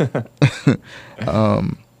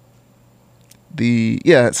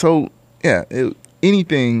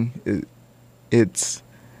 Anything. It's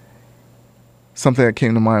something that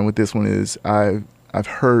came to mind with this one is I've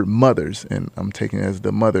heard mothers, and I'm taking it as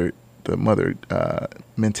the mother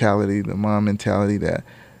mentality, the mom mentality, that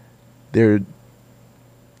they're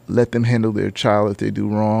let them handle their child if they do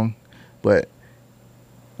wrong, but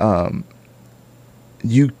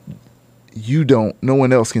you don't. No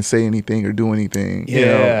one else can say anything or do anything.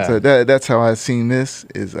 Yeah. So that's how I've seen this.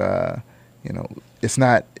 Is it's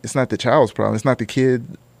not the child's problem. It's not the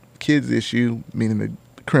kid's issue. Meaning the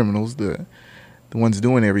criminals, the ones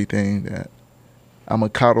doing everything. That I'm gonna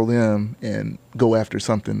coddle them and go after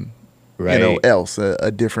something, else,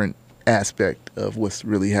 a different aspect of what's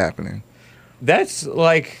really happening. That's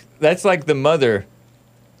like the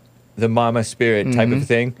mama spirit type of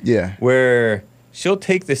thing. Yeah. Where she'll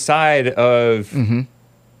take the side of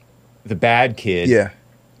the bad kid. Yeah.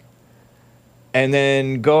 and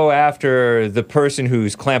then go after the person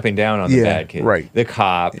who's clamping down on the Yeah, bad kid. right. The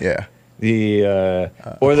cop. Yeah. The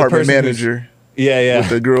or the Apartment person manager. Yeah. With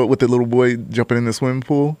the girl, with the little boy jumping in the swimming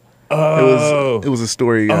pool. Oh. It was a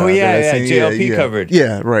story. Oh, that yeah, I yeah, seen. JLP covered.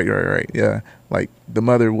 Yeah, right. Yeah, like the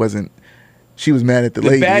mother wasn't. She was mad at the The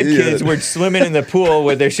lady. bad Yeah. kids were swimming in the pool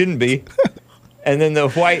where there shouldn't be. And then the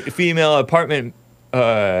white female apartment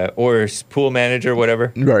or pool manager,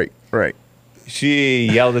 whatever, Right. she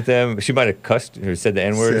yelled at them. She might have cussed or said the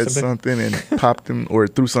N-word or Said something. something and popped him or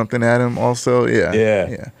threw something at him. Also, yeah.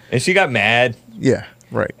 Yeah. And she got mad. Yeah.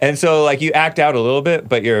 Right. And so, like, you act out a little bit,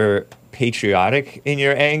 but you're patriotic in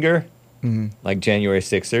your anger, like January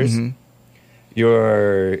 6ers.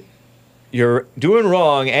 You're doing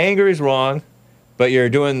wrong. Anger is wrong, but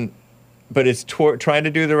it's trying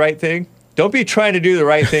to do the right thing. Don't be trying to do the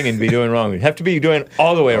right thing and be doing wrong. You have to be doing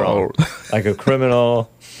all the way wrong, like a criminal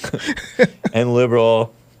and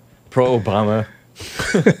liberal, pro-Obama,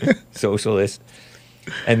 socialist.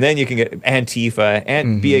 And then you can get Antifa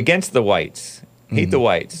and be against the whites. Hate the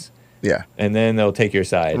whites. Yeah. And then they'll take your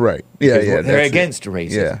side. Right. Yeah. Because Yeah. they're that's against it.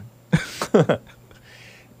 racism. Yeah.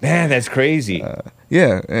 Man, that's crazy.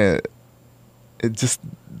 Yeah. It just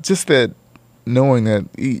that knowing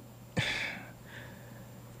that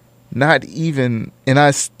not even, and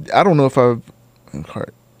I don't know if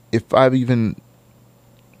I've even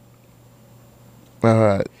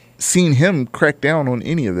seen him crack down on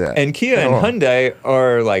any of that. And Kia and Hyundai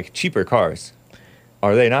are like cheaper cars.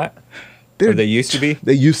 Are they not? Or they used to be?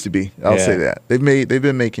 They used to be. I'll Yeah. say that. They've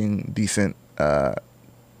been making decent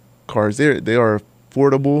cars. They are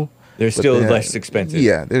affordable. They're but still they have- less expensive.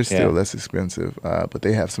 Yeah, they're still Yeah. less expensive. But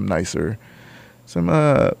they have some nice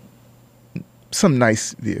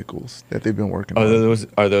vehicles that they've been working Are on.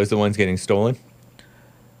 those the ones getting stolen?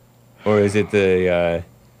 Or is it the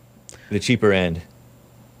cheaper end?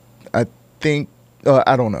 I think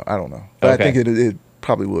I don't know. But Okay. I think it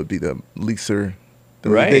probably would be the leaser.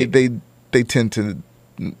 Right. They tend to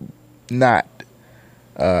not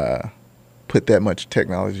put that much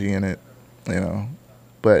technology in it,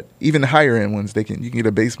 But even the higher end ones, you can get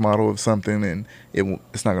a base model of something and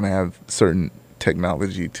it's not going to have certain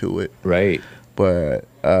technology to it. Right. But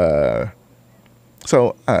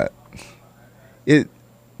it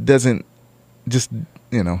doesn't just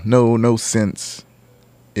no sense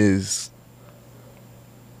is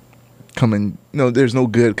coming. No, there's no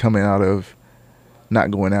good coming out of not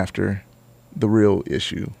going after the real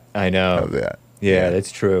issue. I know. Of that. Yeah,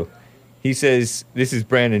 that's true. He says, this is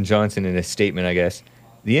Brandon Johnson in a statement, I guess.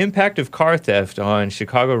 The impact of car theft on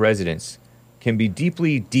Chicago residents can be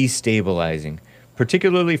deeply destabilizing,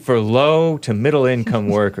 particularly for low to middle income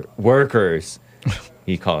workers,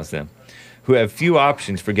 he calls them, who have few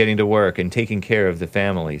options for getting to work and taking care of the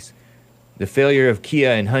families. The failure of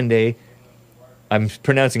Kia and Hyundai, I'm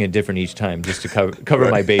pronouncing it different each time just to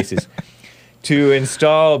cover my bases, to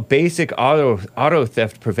install basic auto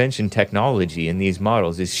theft prevention technology in these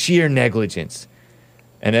models is sheer negligence.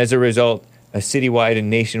 And as a result, a citywide and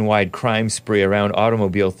nationwide crime spree around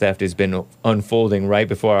automobile theft has been unfolding right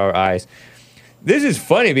before our eyes. This is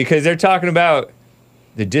funny because they're talking about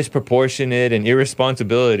the disproportionate and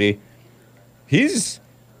irresponsibility. His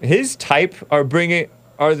type are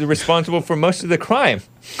responsible for most of the crime.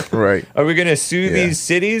 Right. Are we going to sue these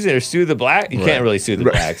cities or sue the black? You can't really sue the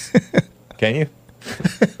blacks. Can you?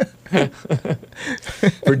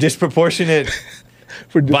 For disproportionate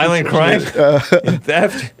violent crime and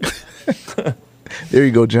theft? There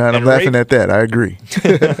you go, John. I'm And laughing rape? at that. I agree.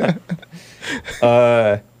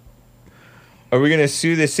 Are we going to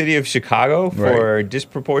sue the city of Chicago for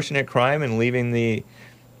disproportionate crime and leaving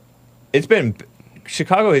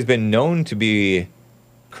Chicago has been known to be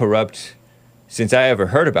corrupt since I ever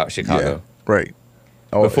heard about Chicago. Yeah, right.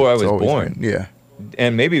 Before I was It's always born. been, yeah.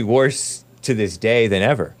 And maybe worse to this day than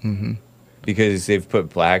ever. Mm-hmm. Because they've put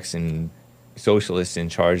blacks and socialists in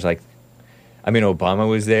charge. Obama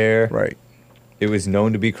was there. Right. It was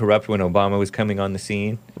known to be corrupt when Obama was coming on the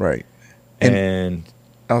scene. Right. And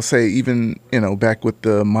I'll say even, back with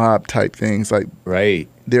the mob type things, right.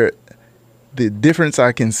 The difference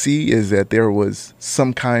I can see is that there was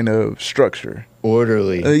some kind of structure.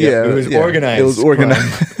 Orderly. It was organized. It was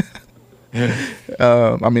organized.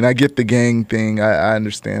 I get the gang thing. I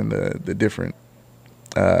understand the different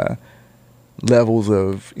levels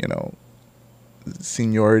of,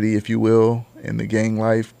 seniority, if you will, in the gang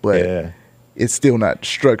life, but it's still not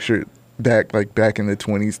structured back in the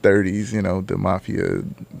 20s, 30s, the mafia,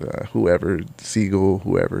 whoever, Siegel,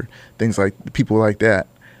 whoever, people like that.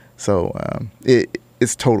 So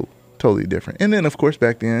it's totally different. And then, of course,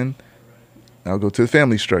 back then, I'll go to the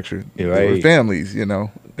family structure. You're They were right. families, you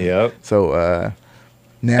know. Yep. So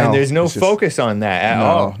now And there's no it's just- focus on that at No,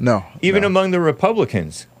 all. no, Even no. among the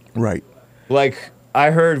Republicans. Right. Like,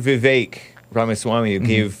 I heard Vivek Ramaswamy Mm-hmm.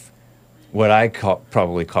 give what I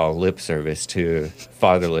probably call lip service to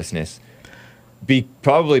fatherlessness,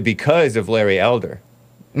 probably because of Larry Elder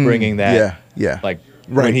bringing that. Yeah. Like,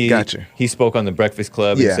 Right, when gotcha. he spoke on the Breakfast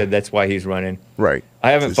Club and Yeah. said that's why he's running. Right.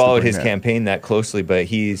 I haven't Just to followed bring his that. campaign that closely, but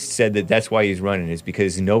he said that that's why he's running, is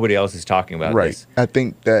because nobody else is talking about Right. this. I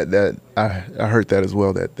think that I heard that as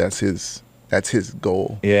well. That's his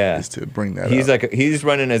goal. Yeah. Is to bring that. He's up. like he's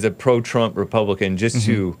running as a pro-Trump Republican just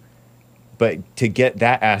to, but to get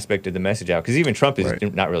that aspect of the message out, because even Trump is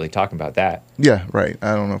Right. not really talking about that. Yeah. Right.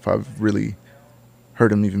 I don't know if I've really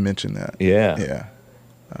heard him even mention that. Yeah. Yeah.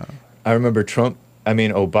 I remember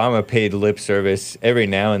Obama paid lip service every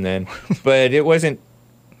now and then, but it wasn't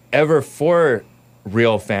ever for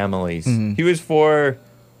real families. He was for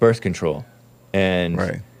birth control and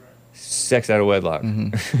Right. sex out of wedlock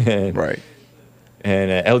and, Right.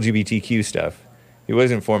 and LGBTQ stuff. He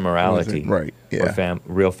wasn't for morality, Right. Yeah. or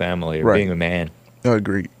real family, or Right. being a man. No,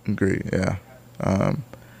 agree. Yeah.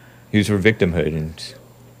 He was for victimhood and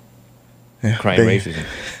Yeah. crime, racism.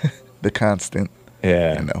 The constant.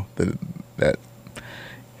 Yeah. You know that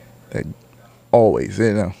always,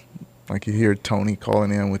 you know, like you hear Tony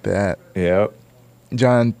calling in with that, Yep.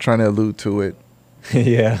 John trying to allude to it,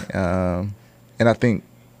 Yeah. and I think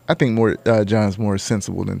more John's more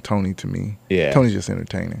sensible than Tony to me. Yeah. Tony's just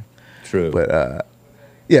entertaining, True. but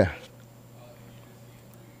yeah,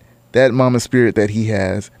 that mama spirit that he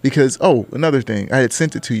has. Because another thing, I had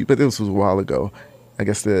sent it to you, but this was a while ago. I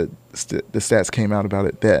guess the stats came out about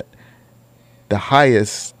it that the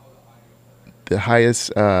highest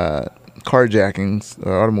carjackings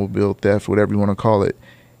or automobile theft, whatever you want to call it,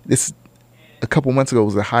 this a couple months ago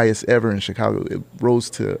was the highest ever in Chicago. It rose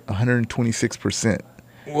to 126%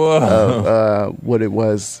 Whoa. of what it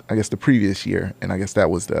was, I guess, the previous year, and I guess that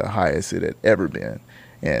was the highest it had ever been.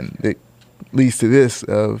 And it leads to this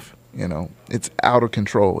of, you know, it's out of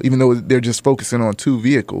control. Even though they're just focusing on 2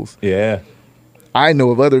 vehicles, Yeah. I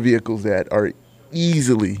know of other vehicles that are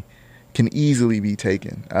can easily be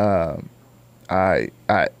taken. I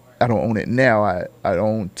don't own it now. I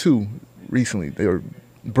own 2 recently. They were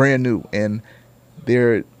brand new, and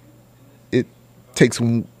it takes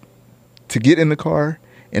to get in the car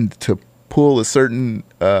and to pull a certain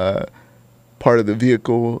part of the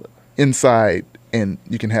vehicle inside, and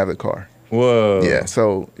you can have the car. Whoa. Yeah,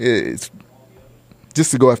 so it's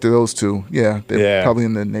just to go after those 2. Yeah, they're Yeah. probably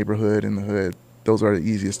in the neighborhood, in the hood. Those are the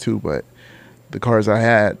easiest 2, but the cars I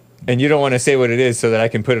had. And you don't want to say what it is so that I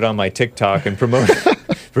can put it on my TikTok and promote it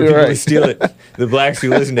for You're people to right. steal it. The blacks who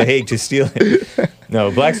listen to Hake to steal it. No,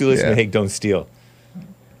 blacks who listen Yeah. to Hake don't steal.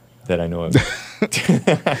 That I know of.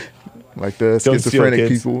 Like the Don't steal, schizophrenic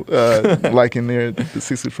kids. people, like in there, the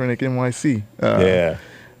schizophrenic NYC. Yeah.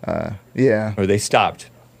 Yeah. Or they stopped.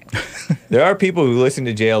 There are people who listen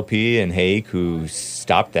to JLP and Hake who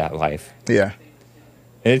stopped that life. Yeah.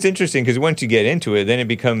 And it's interesting because once you get into it, then it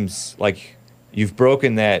becomes like you've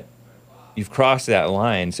crossed that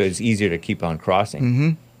line, so it's easier to keep on crossing. Mm-hmm.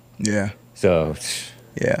 Yeah. So,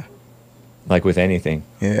 Yeah. like with anything.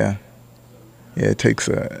 Yeah. Yeah. It takes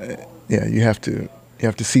you have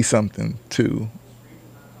to see something to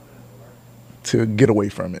get away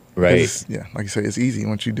from it. Right. 'Cause, yeah. Like you say, it's easy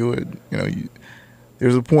once you do it. You know,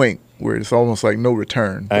 there's a point where it's almost like no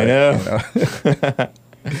return. I know.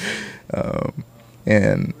 You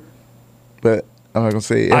know? But I'm not gonna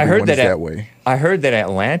say everyone I heard is that way. I heard that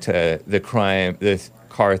Atlanta, the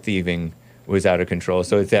car thieving was out of control.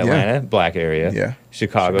 So it's Atlanta, black area. Yeah.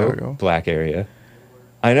 Chicago, black area.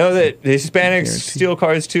 I know that the Hispanics Guarantee. steal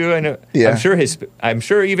cars too. I know. Yeah. I'm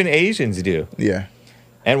sure even Asians do, Yeah.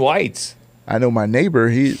 and whites. I know my neighbor,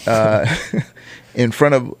 he in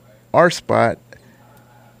front of our spot,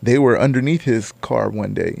 they were underneath his car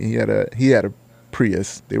one day. He had a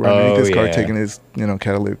Prius. They were underneath his car yeah. taking his,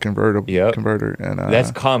 catalytic converter. And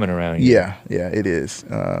That's common around here. yeah, it is.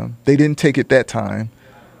 They didn't take it that time.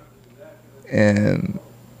 And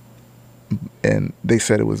they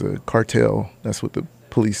said it was a cartel. That's what the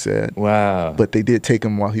police said. Wow. But they did take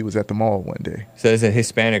him while he was at the mall one day. So it's a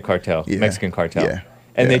Hispanic cartel, Yeah. Mexican cartel. Yeah.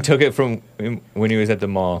 And Yeah. they took it from when he was at the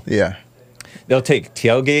mall. Yeah. They'll take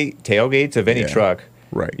tailgates of any Yeah. truck.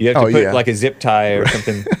 Right. You have to put yeah. like a zip tie or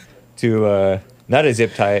something to not a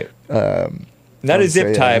zip tie. Not a would zip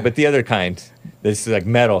say, tie, but the other kind. This is like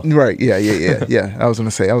metal. Right. Yeah. I was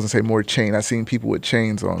gonna say more chain. I seen people with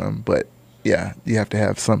chains on them, but yeah, you have to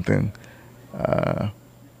have something,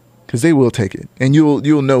 because they will take it, and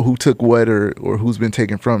you'll know who took what or who's been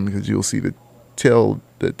taken from, because you'll see the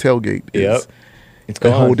the tailgate is Yep. It's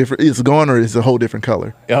a whole gone. different. It's gone, or it's a whole different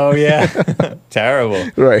color. Oh, yeah. Terrible.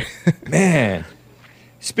 Right. Man.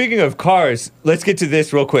 Speaking of cars, let's get to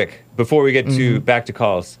this real quick before we get to back to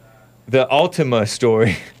calls. The Altima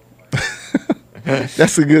story.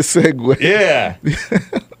 That's a good segue. Yeah.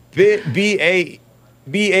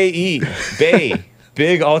 B-A-E. Bay.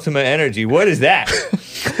 Big Ultima Energy. What is that?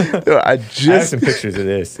 I I have just some pictures of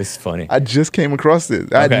this. This is funny. I just came across this.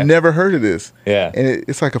 Okay. I'd never heard of this. Yeah. And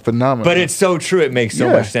it's like a phenomenon. But it's so true. It makes so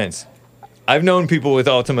Yeah. much sense. I've known people with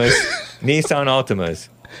Altimas, Nissan Altimas.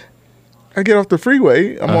 I get off the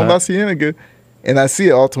freeway. I'm on Uh-huh. La Cienega, and I see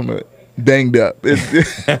an Altima banged up.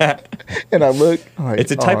 And I look. I'm like,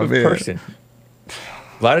 It's a type "Oh, of man." person.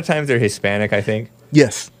 A lot of times they're Hispanic, I think.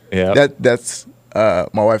 Yes. Yeah. That's my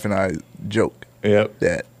wife and I joke Yep.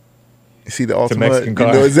 that you see the Altima, Mexican car.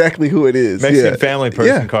 you know exactly who it is. Mexican Yeah. family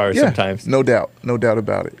person cars yeah. sometimes. No doubt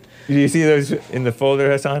about it. Do you see those in the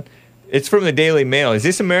folder, Hassan? It's from the Daily Mail. Is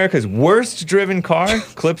this America's worst driven car?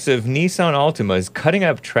 Clips of Nissan Altimas cutting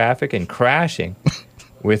up traffic and crashing,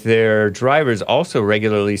 with their drivers also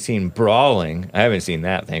regularly seen brawling. I haven't seen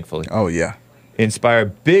that, thankfully. Oh yeah. Inspire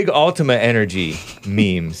big Ultima energy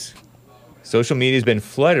memes. Social media has been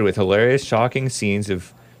flooded with hilarious, shocking scenes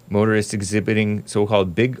of motorists exhibiting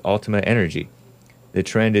so-called big Ultima energy. The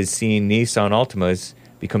trend is seeing Nissan Altimas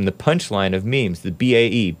become the punchline of memes. The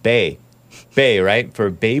BAE, Bay. Bay, right? For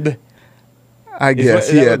babe? I guess.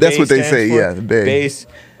 Is that Yeah, that's Bay what they stands say. for? Yeah, the Bay. Base.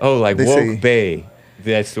 Oh, like They woke say- Bay.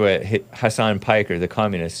 That's what Hassan Piker, the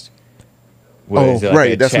communist, was. Oh, like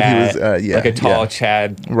right, a that's what he Chad, was, yeah, like a tall yeah.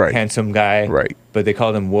 Chad, Right. handsome guy. Right. But they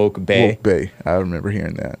called him Woke Bay. Woke Bay. I remember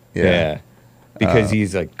hearing that. Yeah. Yeah. Because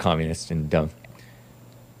he's like communist and dumb.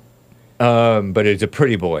 But it's a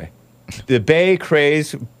pretty boy. The Bay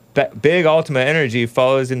craze, big Ultima energy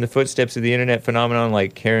follows in the footsteps of the internet phenomenon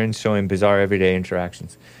like Karens showing bizarre everyday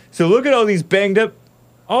interactions. So look at all these banged up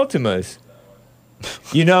Ultimas.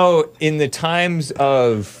 You know, in the times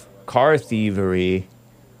of car thievery,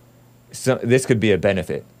 this could be a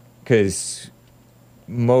benefit because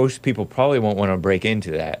most people probably won't want to break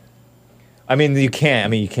into that. I mean, you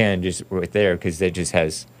can just right there because it just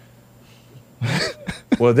has.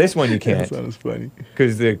 Well, this one you That can't sounds funny.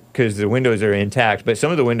 because the windows are intact, but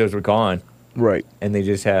some of the windows were gone Right. and they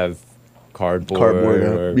just have cardboard Cardboard.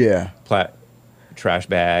 or Yeah. trash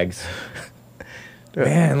bags.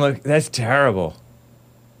 Man, look, that's terrible.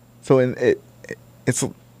 So it's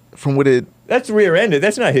from what That's rear-ended.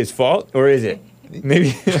 That's not his fault, or is it?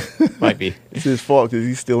 Maybe might be. it's his fault because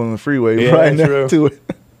he's still on the freeway Yeah, right true. next to it.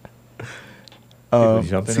 People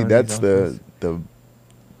jumping See, on that's these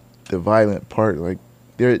the violent part. Like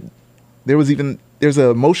there's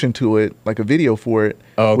a motion to it, like a video for it,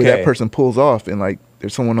 Oh, where okay. that person pulls off, and like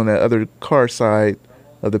there's someone on that other car side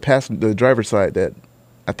of the driver's side that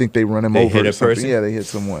I think they run him They over. hit or a something. person? Yeah, they hit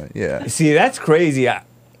someone. Yeah. See, that's crazy. I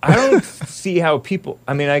don't see how people.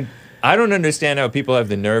 I mean, I don't understand how people have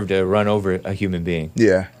the nerve to run over a human being.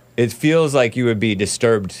 Yeah. It feels like you would be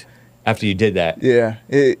disturbed after you did that. Yeah.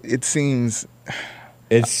 It seems.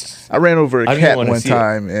 It's I ran over a I didn't cat wanna one see it.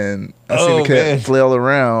 time, and I Oh, seen the cat man. flail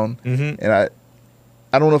around, Mhm. and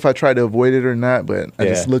I don't know if I tried to avoid it or not, but I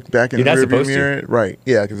just Yeah. looked back in You're the not rearview supposed to. mirror. Right?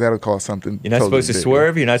 Yeah, because that'll cause something. you're not totally supposed to different.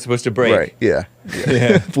 swerve. You're not supposed to brake. Right? Yeah.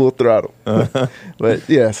 Yeah. Full throttle. But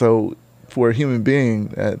yeah, so for a human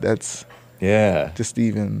being, that's Yeah. just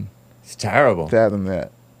even It's terrible. fathom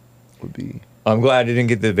that would be I'm glad I didn't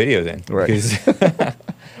get the video then. Right. Because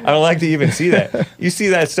I don't like to even see that. You see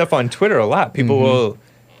that stuff on Twitter a lot. People will,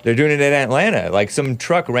 they're doing it in Atlanta. Like some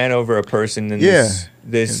truck ran over a person and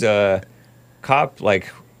this cop like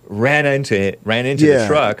ran into the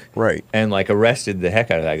truck. Right. And like arrested the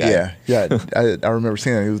heck out of that guy. Yeah. I remember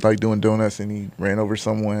seeing it. He was like doing donuts, and he ran over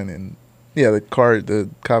someone, and the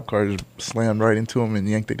cop car just slammed right into him and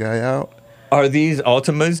yanked the guy out. Are these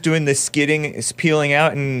Ultimas doing the skidding, peeling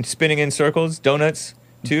out and spinning in circles, donuts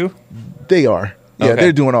too? They are. Yeah, Okay.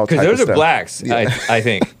 they're doing all types of those are stuff. blacks, Yeah. I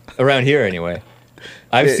think, around here anyway.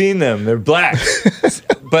 I've seen them. They're black.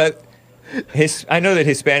 But I know that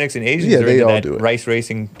Hispanics and Asians are they into all that do it. rice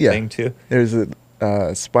racing thing too. There's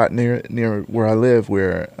a spot near where I live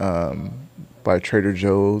where by Trader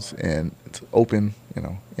Joe's, and it's open,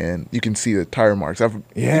 and you can see the tire marks. You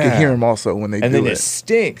can hear them also when they And do then it. it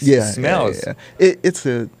stinks. Yeah, It smells. Yeah. It's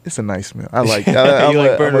a nice smell. I like. You I'm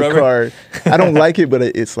like a burnt rubber? car. I don't like it, but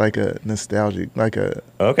it's like a nostalgic.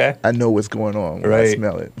 Okay. I know what's going on when I Right.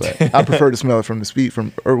 smell it, but I prefer to smell it from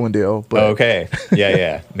Irwindale. But Okay.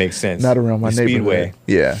 Yeah. Makes sense. not around my The neighborhood.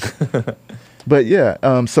 Speedway. Yeah. But yeah,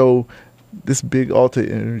 so this big Alta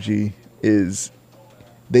Energy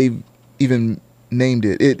they've even named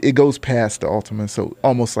it. It goes past the Ultima, so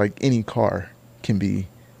almost like any car can be,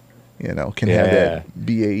 can have that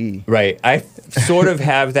BAE. Right. I sort of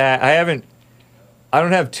have that. I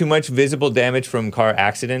don't have too much visible damage from car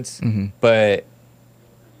accidents, but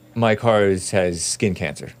my car has skin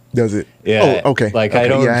cancer. Does it? Yeah. Oh, okay. Like okay. I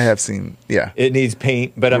don't. Yeah, I have seen. Yeah. It needs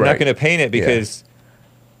paint, but I'm not going to paint it because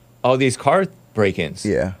all these car break-ins.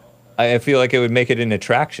 Yeah. I feel like it would make it an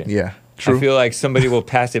attraction. Yeah. True. I feel like somebody will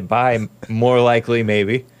pass it by more likely,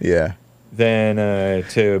 maybe. Yeah. Than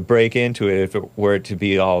to break into it if it were to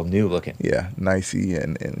be all new looking. Yeah, nicey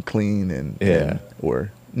and clean and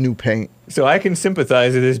or new paint. So I can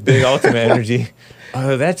sympathize with this big Ultima energy.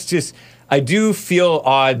 That's just. I do feel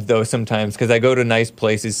odd though sometimes because I go to nice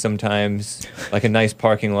places sometimes, like a nice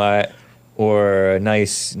parking lot or a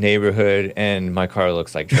nice neighborhood, and my car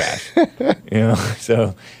looks like trash.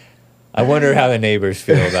 So I wonder how the neighbors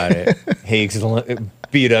feel about it. Hake's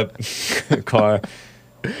beat up car.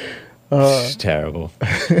 It's terrible.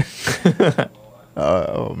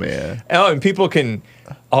 Oh man. Oh, and people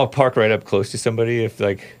I'll park right up close to somebody if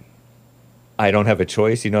like I don't have a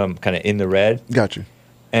choice. I'm kind of in the red. Got you.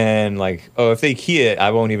 And if they key it,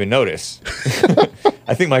 I won't even notice.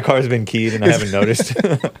 I think my car's been keyed and I haven't noticed.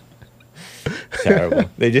 Terrible.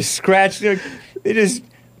 They just scratch. They just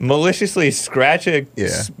maliciously scratch a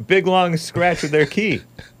big long scratch with their key.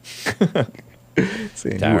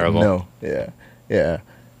 Terrible. No. Yeah. Yeah.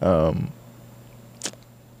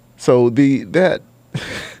 So that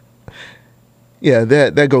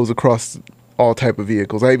goes across all type of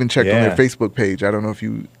vehicles. I even checked on their Facebook page. I don't know if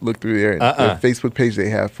you look through their Facebook page they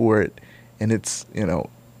have for it, and it's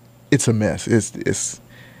it's a mess. It's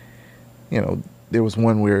there was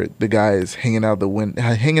one where the guy is hanging out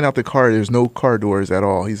the car. There's no car doors at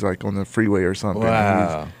all. He's like on the freeway or something.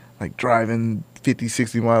 Wow. He's like driving 50,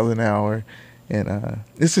 60 miles an hour, and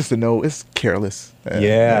it's just it's careless.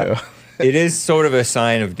 It is sort of a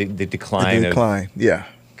sign of the decline. Yeah.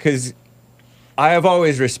 Because I have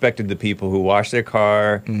always respected the people who wash their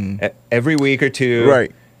car every week or two.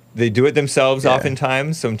 Right. They do it themselves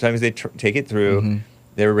oftentimes. Sometimes they take it through. Mm-hmm.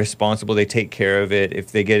 They're responsible. They take care of it.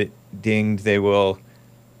 If they get it dinged, they will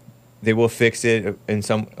fix it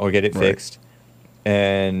or get it fixed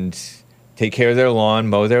and take care of their lawn,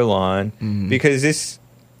 mow their lawn. Mm-hmm. Because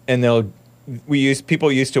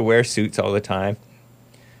people used to wear suits all the time.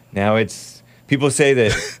 Now people say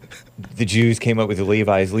that the Jews came up with the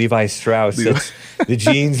Levi Strauss. The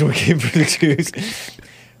jeans came from the Jews.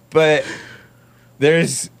 But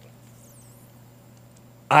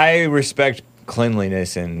I respect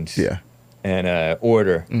cleanliness and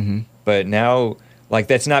order. Mm-hmm. But now,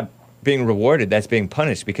 that's not being rewarded. That's being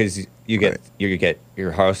punished because you get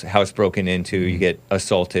your house broken into. Mm-hmm. You get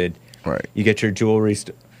assaulted. Right. You get your jewelry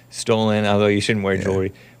stolen, although you shouldn't wear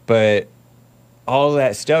jewelry. But all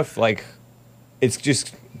that stuff, it's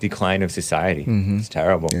just decline of society. Mm-hmm. It's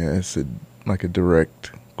terrible. Yeah, it's a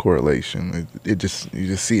direct correlation. You just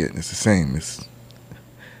see it. It's the same. It's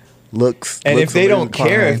looks. And looks if they don't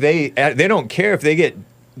care, if they don't care if they get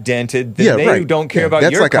dented, then they don't care about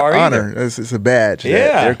that's your car honor. either. It's a badge.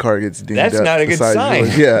 Yeah, their car gets dinged That's up not a good sign.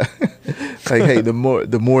 Yours. Yeah, hey, the more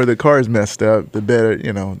the car's messed up, the better.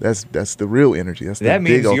 That's the real energy. That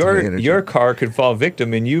means your car could fall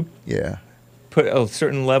victim, and you put a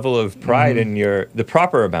certain level of pride in the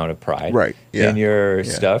proper amount of pride in your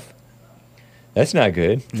stuff. That's not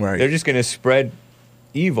good. Right. They're just going to spread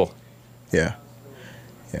evil. Yeah.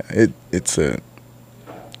 Yeah. It's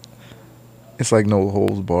like no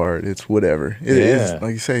holds barred. It's whatever. It is,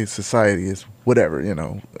 like you say, society is whatever,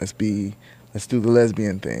 Let's do the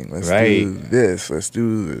lesbian thing. Let's do this.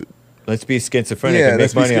 Let's be schizophrenic and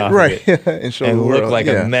make money off of it. and show and the look world. like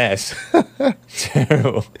a mess.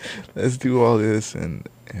 Terrible. Let's do all this,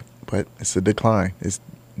 but it's a decline. It's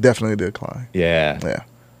definitely a decline. Yeah. Yeah.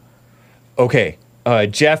 Okay.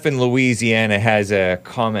 Jeff in Louisiana has a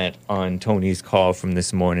comment on Tony's call from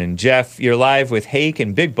this morning. Jeff, you're live with Hake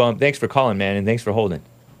and Big Bump. Thanks for calling, man, and thanks for holding.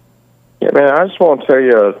 Yeah, man, I just want to tell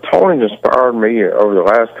you, Tony inspired me over the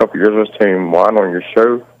last couple of years listening to him whine on your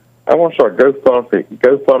show. I want to start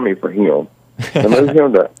GoFundMe for him. To move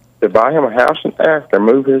him to buy him a house in Africa,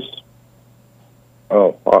 move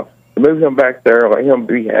him back there, let him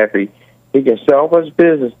be happy. He can sell his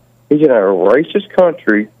business. He's in a racist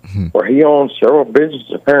country where he owns several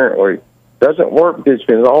businesses, apparently. Doesn't work because he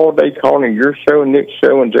spends all day calling your show, Nick's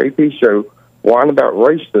show, and JP's show, whining about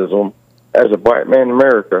racism as a black man in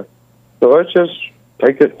America. So let's just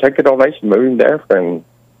take a donation, move him to Africa, and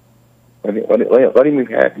let him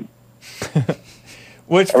be happy.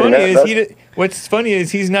 What's funny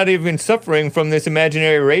is he's not even suffering from this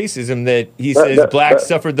imaginary racism that he says blacks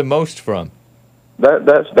suffered the most from.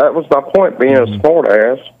 that was my point. Being a smart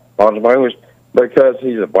ass on the English, because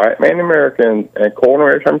he's a black man in America, and Corner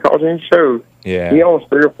every time he calls any show, he owns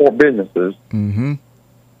 3 or 4 businesses,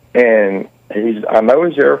 and I know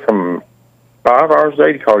he's there from 5 hours a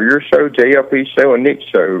day to call your show, JLP show, and Nick's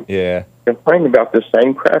show. Yeah, complaining about the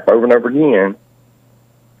same crap over and over again.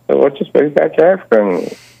 So let's just move back to Africa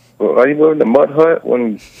and let him live in the mud hut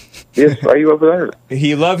when this lady over there.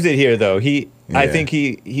 He loves it here, though. I think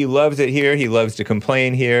he loves it here. He loves to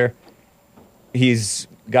complain here. He's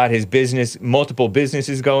got his multiple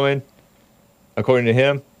businesses going, according to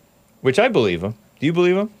him, which I believe him. Do you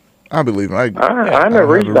believe him? I believe him. I have no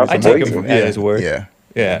reason not to I take believe him him. at his word. Yeah.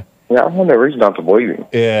 Yeah. Yeah, I have no reason not to believe him.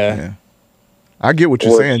 Yeah. I get what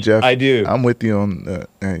you're saying, Jeff. I do. I'm with you on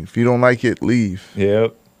hey, if you don't like it, leave.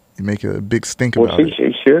 Yep. You make a big stink Well, about it.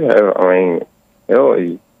 he should have. I mean,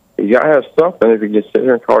 he got to have something if he can sit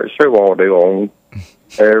here and call it show all day long,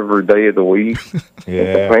 every day of the week, and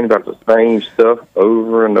complain about the same stuff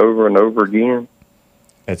over and over and over again.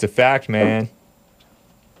 That's a fact, man.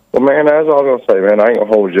 Well, man, that's all I'm going to say, man. I ain't going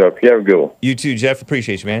to hold you up. You have a good one. You too, Jeff.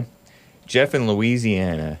 Appreciate you, man. Jeff in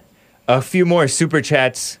Louisiana. A few more super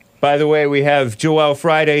chats. By the way, we have Joel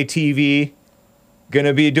Friday TV.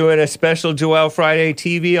 Gonna be doing a special Joel Friday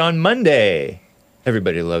TV on Monday.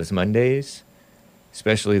 Everybody loves Mondays,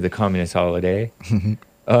 especially the communist holiday.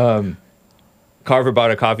 Carver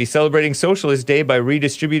bought a coffee, celebrating Socialist Day by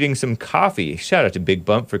redistributing some coffee. Shout out to Big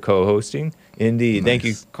Bump for co-hosting. Indeed. Nice. Thank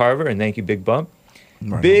you, Carver, and thank you, Big Bump.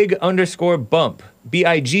 Right. Big_Bump,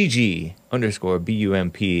 BIGG_BUMP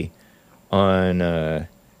on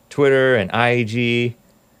Twitter and IG.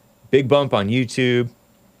 Big Bump on YouTube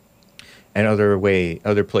and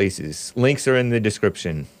other places. Links are in the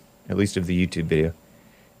description, at least of the YouTube video.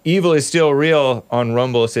 Evil is Still Real on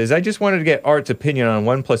Rumble says, I just wanted to get Art's opinion on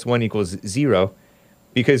 1 + 1 = 0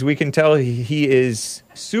 because we can tell he is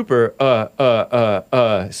super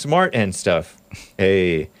smart and stuff.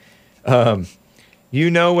 Hey, you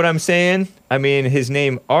know what I'm saying? I mean, his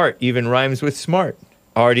name Art even rhymes with smart.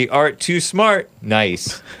 Artie Art too smart.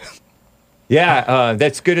 Nice. Yeah,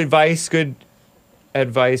 that's good advice. Good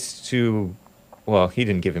advice to, well, he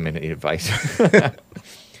didn't give him any advice.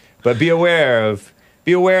 But be aware of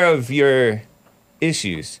your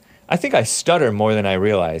issues. I think I stutter more than I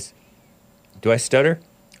realize. Do I stutter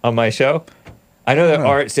on my show? I know that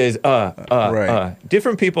Art says right.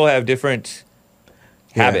 Different people have different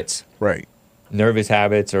habits. Right. Nervous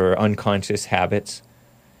habits or unconscious habits.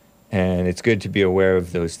 And it's good to be aware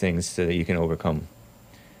of those things so that you can overcome them.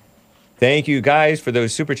 Thank you, guys, for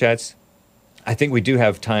those super chats. I think we do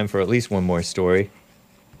have time for at least one more story.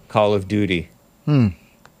 Call of Duty.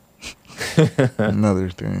 Another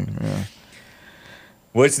thing, yeah.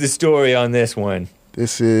 What's the story on this one?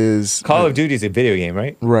 This is... Call of Duty is a video game,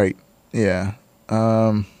 right? Right, yeah.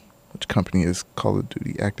 Which company is Call of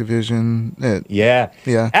Duty? Activision? Yeah.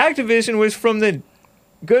 Activision was from the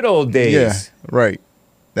good old days. Yeah, right.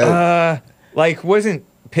 Wasn't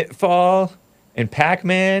Pitfall... And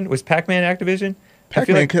Pac-Man, was Pac-Man Activision?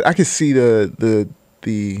 Pac-Man, I could see the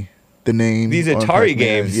name. These Atari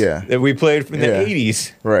games that we played from the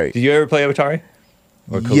 80s. Right. Did you ever play Atari?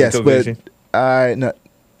 Or yes, but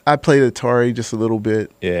I played Atari just a little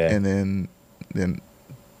bit. Yeah. And then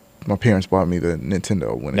my parents bought me the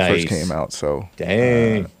Nintendo when it first came out. So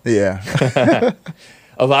dang. Yeah.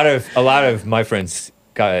 a lot of my friends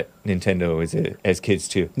got Nintendo as kids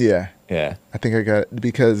too. Yeah. Yeah. I think I got it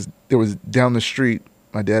because there was down the street,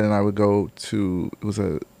 my dad and I would go to, it was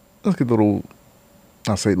a little,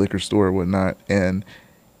 I'll say liquor store or whatnot. And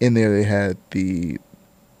in there they had the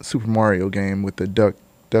Super Mario game with the duck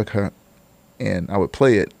hunt. And I would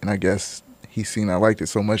play it. And I guess he seen I liked it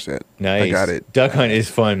so much that I got it. Duck hunt is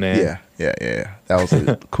fun, man. Yeah. That was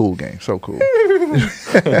a cool game. So cool.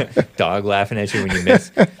 Dog laughing at you when you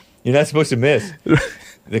miss. You're not supposed to miss.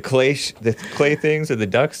 The clay things or the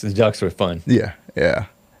ducks were fun. Yeah.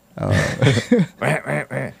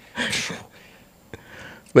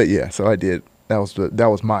 But yeah, so I did. That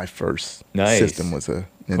was my first system was a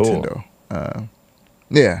Nintendo. Cool.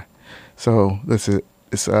 Yeah. So this is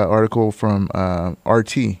it's an article from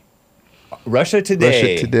RT. Russia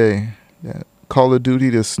Today. Yeah. Call of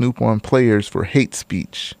Duty to snoop on players for hate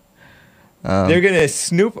speech. They're gonna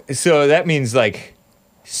snoop. So that means like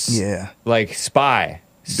spy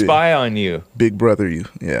on you. Big brother you.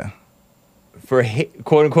 Yeah. For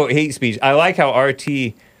quote unquote hate speech. I like how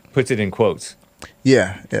RT puts it in quotes.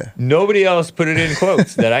 Yeah. Nobody else put it in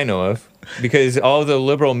quotes that I know of because all the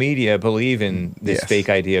liberal media believe in this fake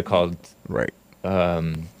idea called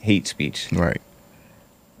hate speech. Right.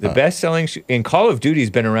 The best-selling in Call of Duty's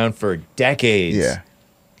been around for decades. Yeah.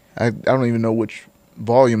 I don't even know which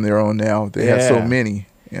volume they're on now. They have so Yeah. many,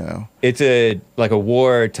 you know. It's like a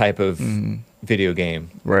war type of video game.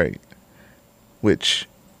 Right. Which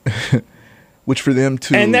for them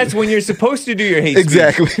to... And that's when you're supposed to do your hate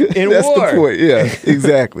exactly. speech. In that's war. the point. Yeah,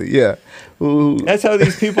 exactly. Yeah. Ooh, That's how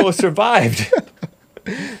these people survived.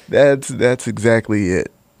 that's exactly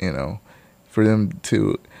it, you know. For them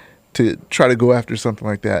to try to go after something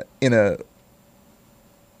like that in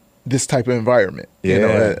this type of environment, you know,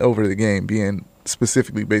 Yeah. over the game being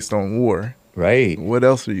specifically based on war. Right. What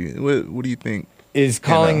else are you? What do you think? Is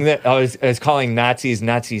calling is calling Nazis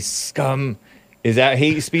scum. Is that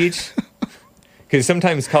hate speech? Because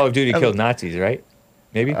sometimes Call of Duty killed Nazis, right?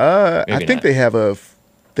 Maybe. I Maybe think not. they have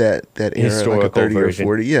that era, like a Historical 30 version. or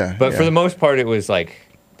 40. Yeah, But yeah. for the most part, it was like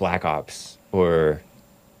Black Ops, or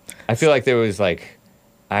I feel like there was like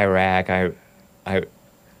Iraq,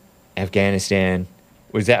 Afghanistan.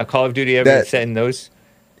 Was that a Call of Duty ever set in those?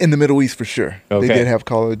 In the Middle East, for sure. Okay. They did have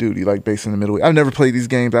Call of Duty, like, based in the Middle East. I've never played these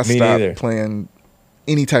games. I Me stopped neither. playing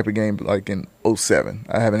any type of game, like, in 07.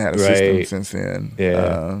 I haven't had a system Right. since then.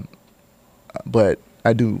 Yeah. But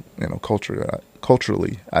I do, you know,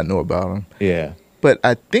 culturally, I know about them. Yeah. But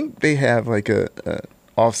I think they have, like, a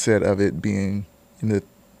offset of it being in the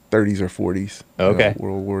 30s or 40s. you know, Okay.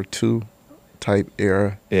 World War II type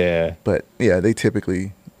era. Yeah. But, yeah, they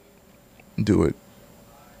typically do it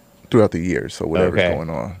throughout the years, so whatever's Okay. going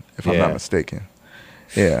on, if I'm Yeah. not mistaken.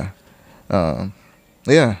 Yeah.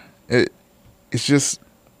 Yeah. It's just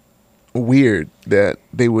weird that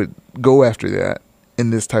they would go after that in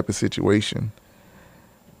this type of situation.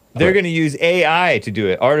 They're going to use AI to do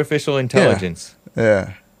it, artificial intelligence,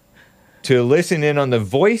 Yeah. to listen in on the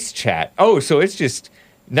voice chat. Oh, so it's just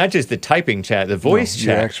not just the typing chat, the voice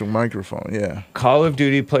Your chat. actual microphone, yeah. Call of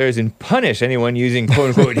Duty players and punish anyone using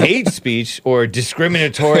quote unquote hate speech or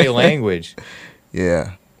discriminatory language.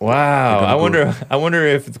 Yeah. Wow. They're gonna I wonder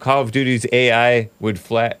if Call of Duty's AI would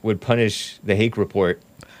punish the Hake report.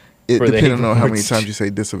 It For the depending hate on how many reports. times you say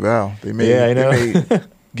disavow. They may, Yeah, I know. They may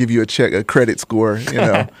give you a credit score, you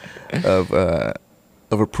know,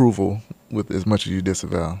 of approval with as much as you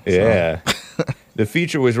disavow. So, Yeah. The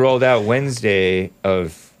feature was rolled out Wednesday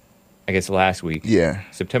of, I guess, last week. yeah.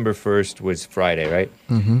 September 1st was Friday, right?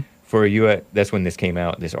 Mm-hmm. For U.S., that's when this came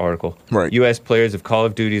out, this article. Right. U.S. players of Call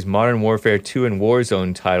of Duty's Modern Warfare 2 and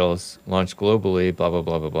Warzone titles launched globally, blah, blah,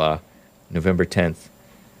 blah, blah, blah, November 10th.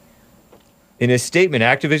 In a statement,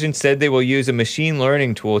 Activision said they will use a machine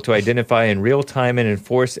learning tool to identify in real time and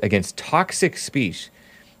enforce against toxic speech.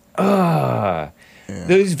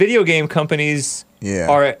 Those video game companies Yeah.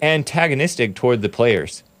 are antagonistic toward the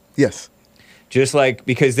players. Yes. Just like,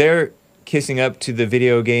 because they're kissing up to the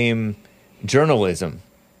video game journalism,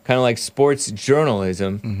 kind of like sports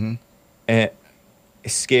journalism, and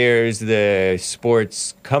scares the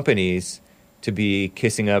sports companies to be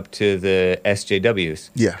kissing up to the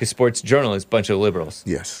SJWs. Yeah. Because sports journalists, bunch of liberals.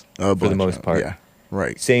 Yes. For the most part. Yeah.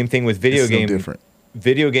 Right. Same thing with video It's no game. different.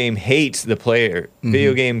 Video game hates the player.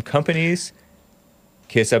 Video game companies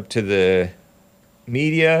kiss up to the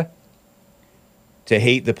media to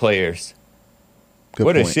hate the players. Good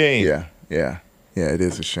What a point. shame. Yeah. Yeah. Yeah. It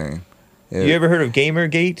is a shame. Yeah. You ever heard of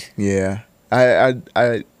Gamergate? Yeah.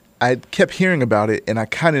 I kept hearing about it, and I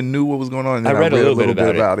kind of knew what was going on. And then I read a little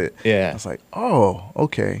bit about it. Yeah. I was like, oh,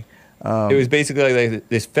 okay. It was basically like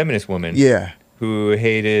this feminist woman Yeah. who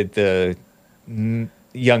hated the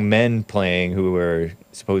young men playing who were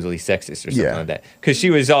supposedly sexist or something Yeah. like that. Because she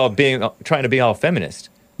was trying to be all feminist.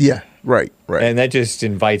 Yeah. Right. Right. And that just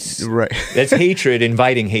invites, Right. that's hatred,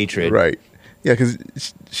 inviting hatred. Right. Yeah, because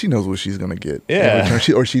she knows what she's going to get. Yeah. In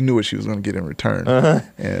return. She knew what she was going to get in return.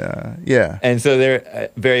 And, yeah. And so they're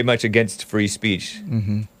very much against free speech,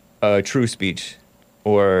 true speech,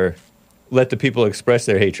 or let the people express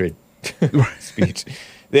their hatred speech.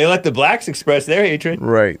 They let the blacks express their hatred.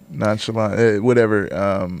 Right. Nonchalant. Whatever.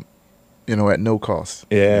 At no cost.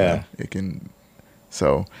 Yeah. It can.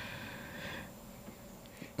 So.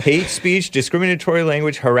 Hate speech, discriminatory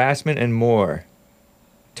language, harassment, and more.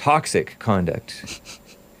 Toxic conduct.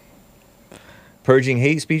 Purging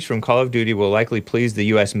hate speech from Call of Duty will likely please the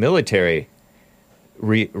U.S. military,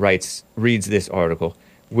 reads this article,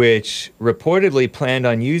 which reportedly planned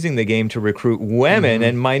on using the game to recruit women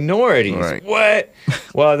and minorities. Right. What?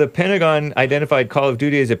 While the Pentagon identified Call of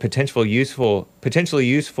Duty as a potentially useful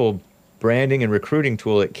branding and recruiting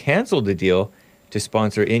tool, it canceled the deal to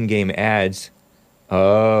sponsor in-game ads.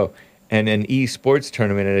 Oh, and an esports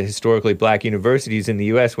tournament at historically black universities in the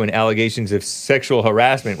U.S. when allegations of sexual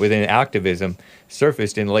harassment within activism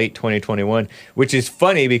surfaced in late 2021, which is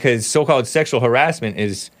funny because so-called sexual harassment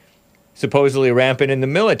is supposedly rampant in the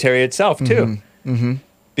military itself, too.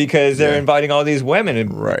 because they're inviting all these women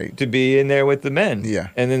Right. to be in there with the men. Yeah.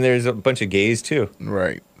 And then there's a bunch of gays too.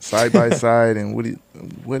 Right. Side by side, and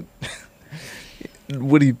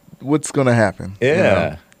what's gonna happen? you Yeah.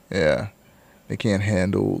 know? Yeah. They can't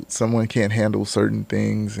handle. Someone can't handle certain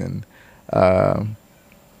things, and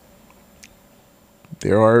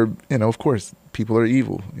there are, of course, people are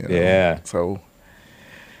evil. Yeah. So.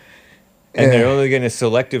 And they're only going to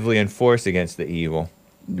selectively enforce against the evil.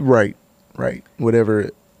 Right. Whatever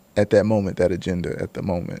at that moment, that agenda at the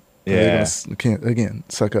moment. Yeah. They're gonna, again,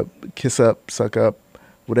 suck up,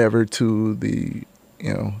 whatever to the,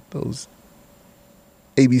 those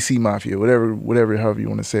ABC mafia, whatever, however you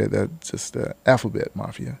want to say it. That's just the alphabet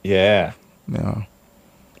mafia. Yeah. No.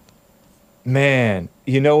 Man,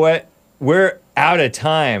 you know what? We're out of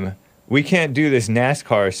time. We can't do this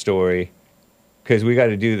NASCAR story because we got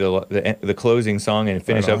to do the closing song and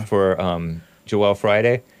finish up for Joel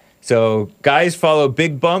Friday. So, guys, follow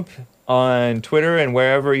Big Bump on Twitter and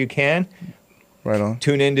wherever you can. Right on.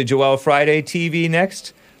 Tune in to Joel Friday TV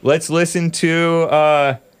next. Let's listen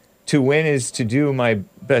to Win Is to Do My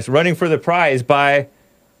Best. Running for the Prize by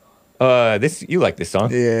this. You like this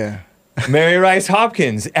song. Yeah. Mary Rice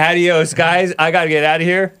Hopkins. Adios, guys. I got to get out of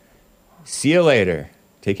here. See you later.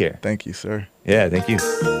 Take care. Thank you, sir. Yeah, thank you.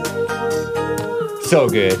 So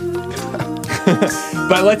good.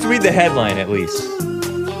 But let's read the headline at least.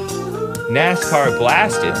 NASCAR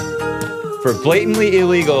blasted for blatantly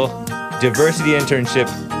illegal diversity internship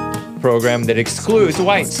program that excludes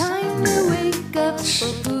whites.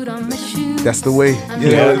 That's the way.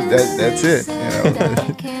 That's it.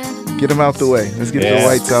 Get them out the way. Let's get the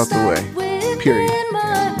whites out the way. Period.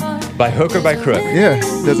 By hook or by crook. Yeah,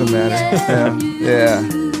 doesn't matter. Yeah.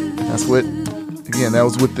 That's what. Again, that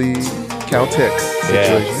was with the Caltech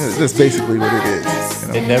situation. Yeah. That's basically what it is.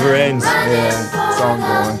 It never ends. Yeah, it's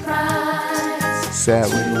ongoing.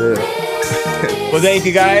 Sadly lived. Well, thank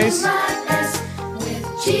you, guys.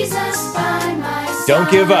 Don't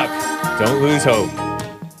give up. Don't lose hope.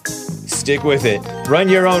 Stick with it. Run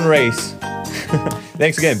your own race.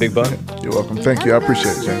 Thanks again, Big Bump. You're welcome. Thank you. I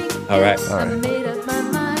appreciate it, Jay. All right.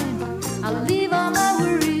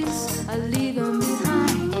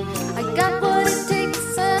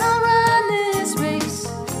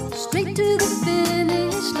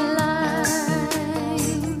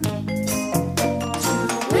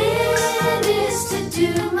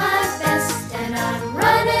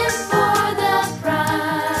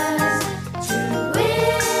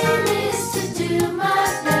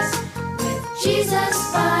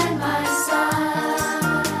 Jesus.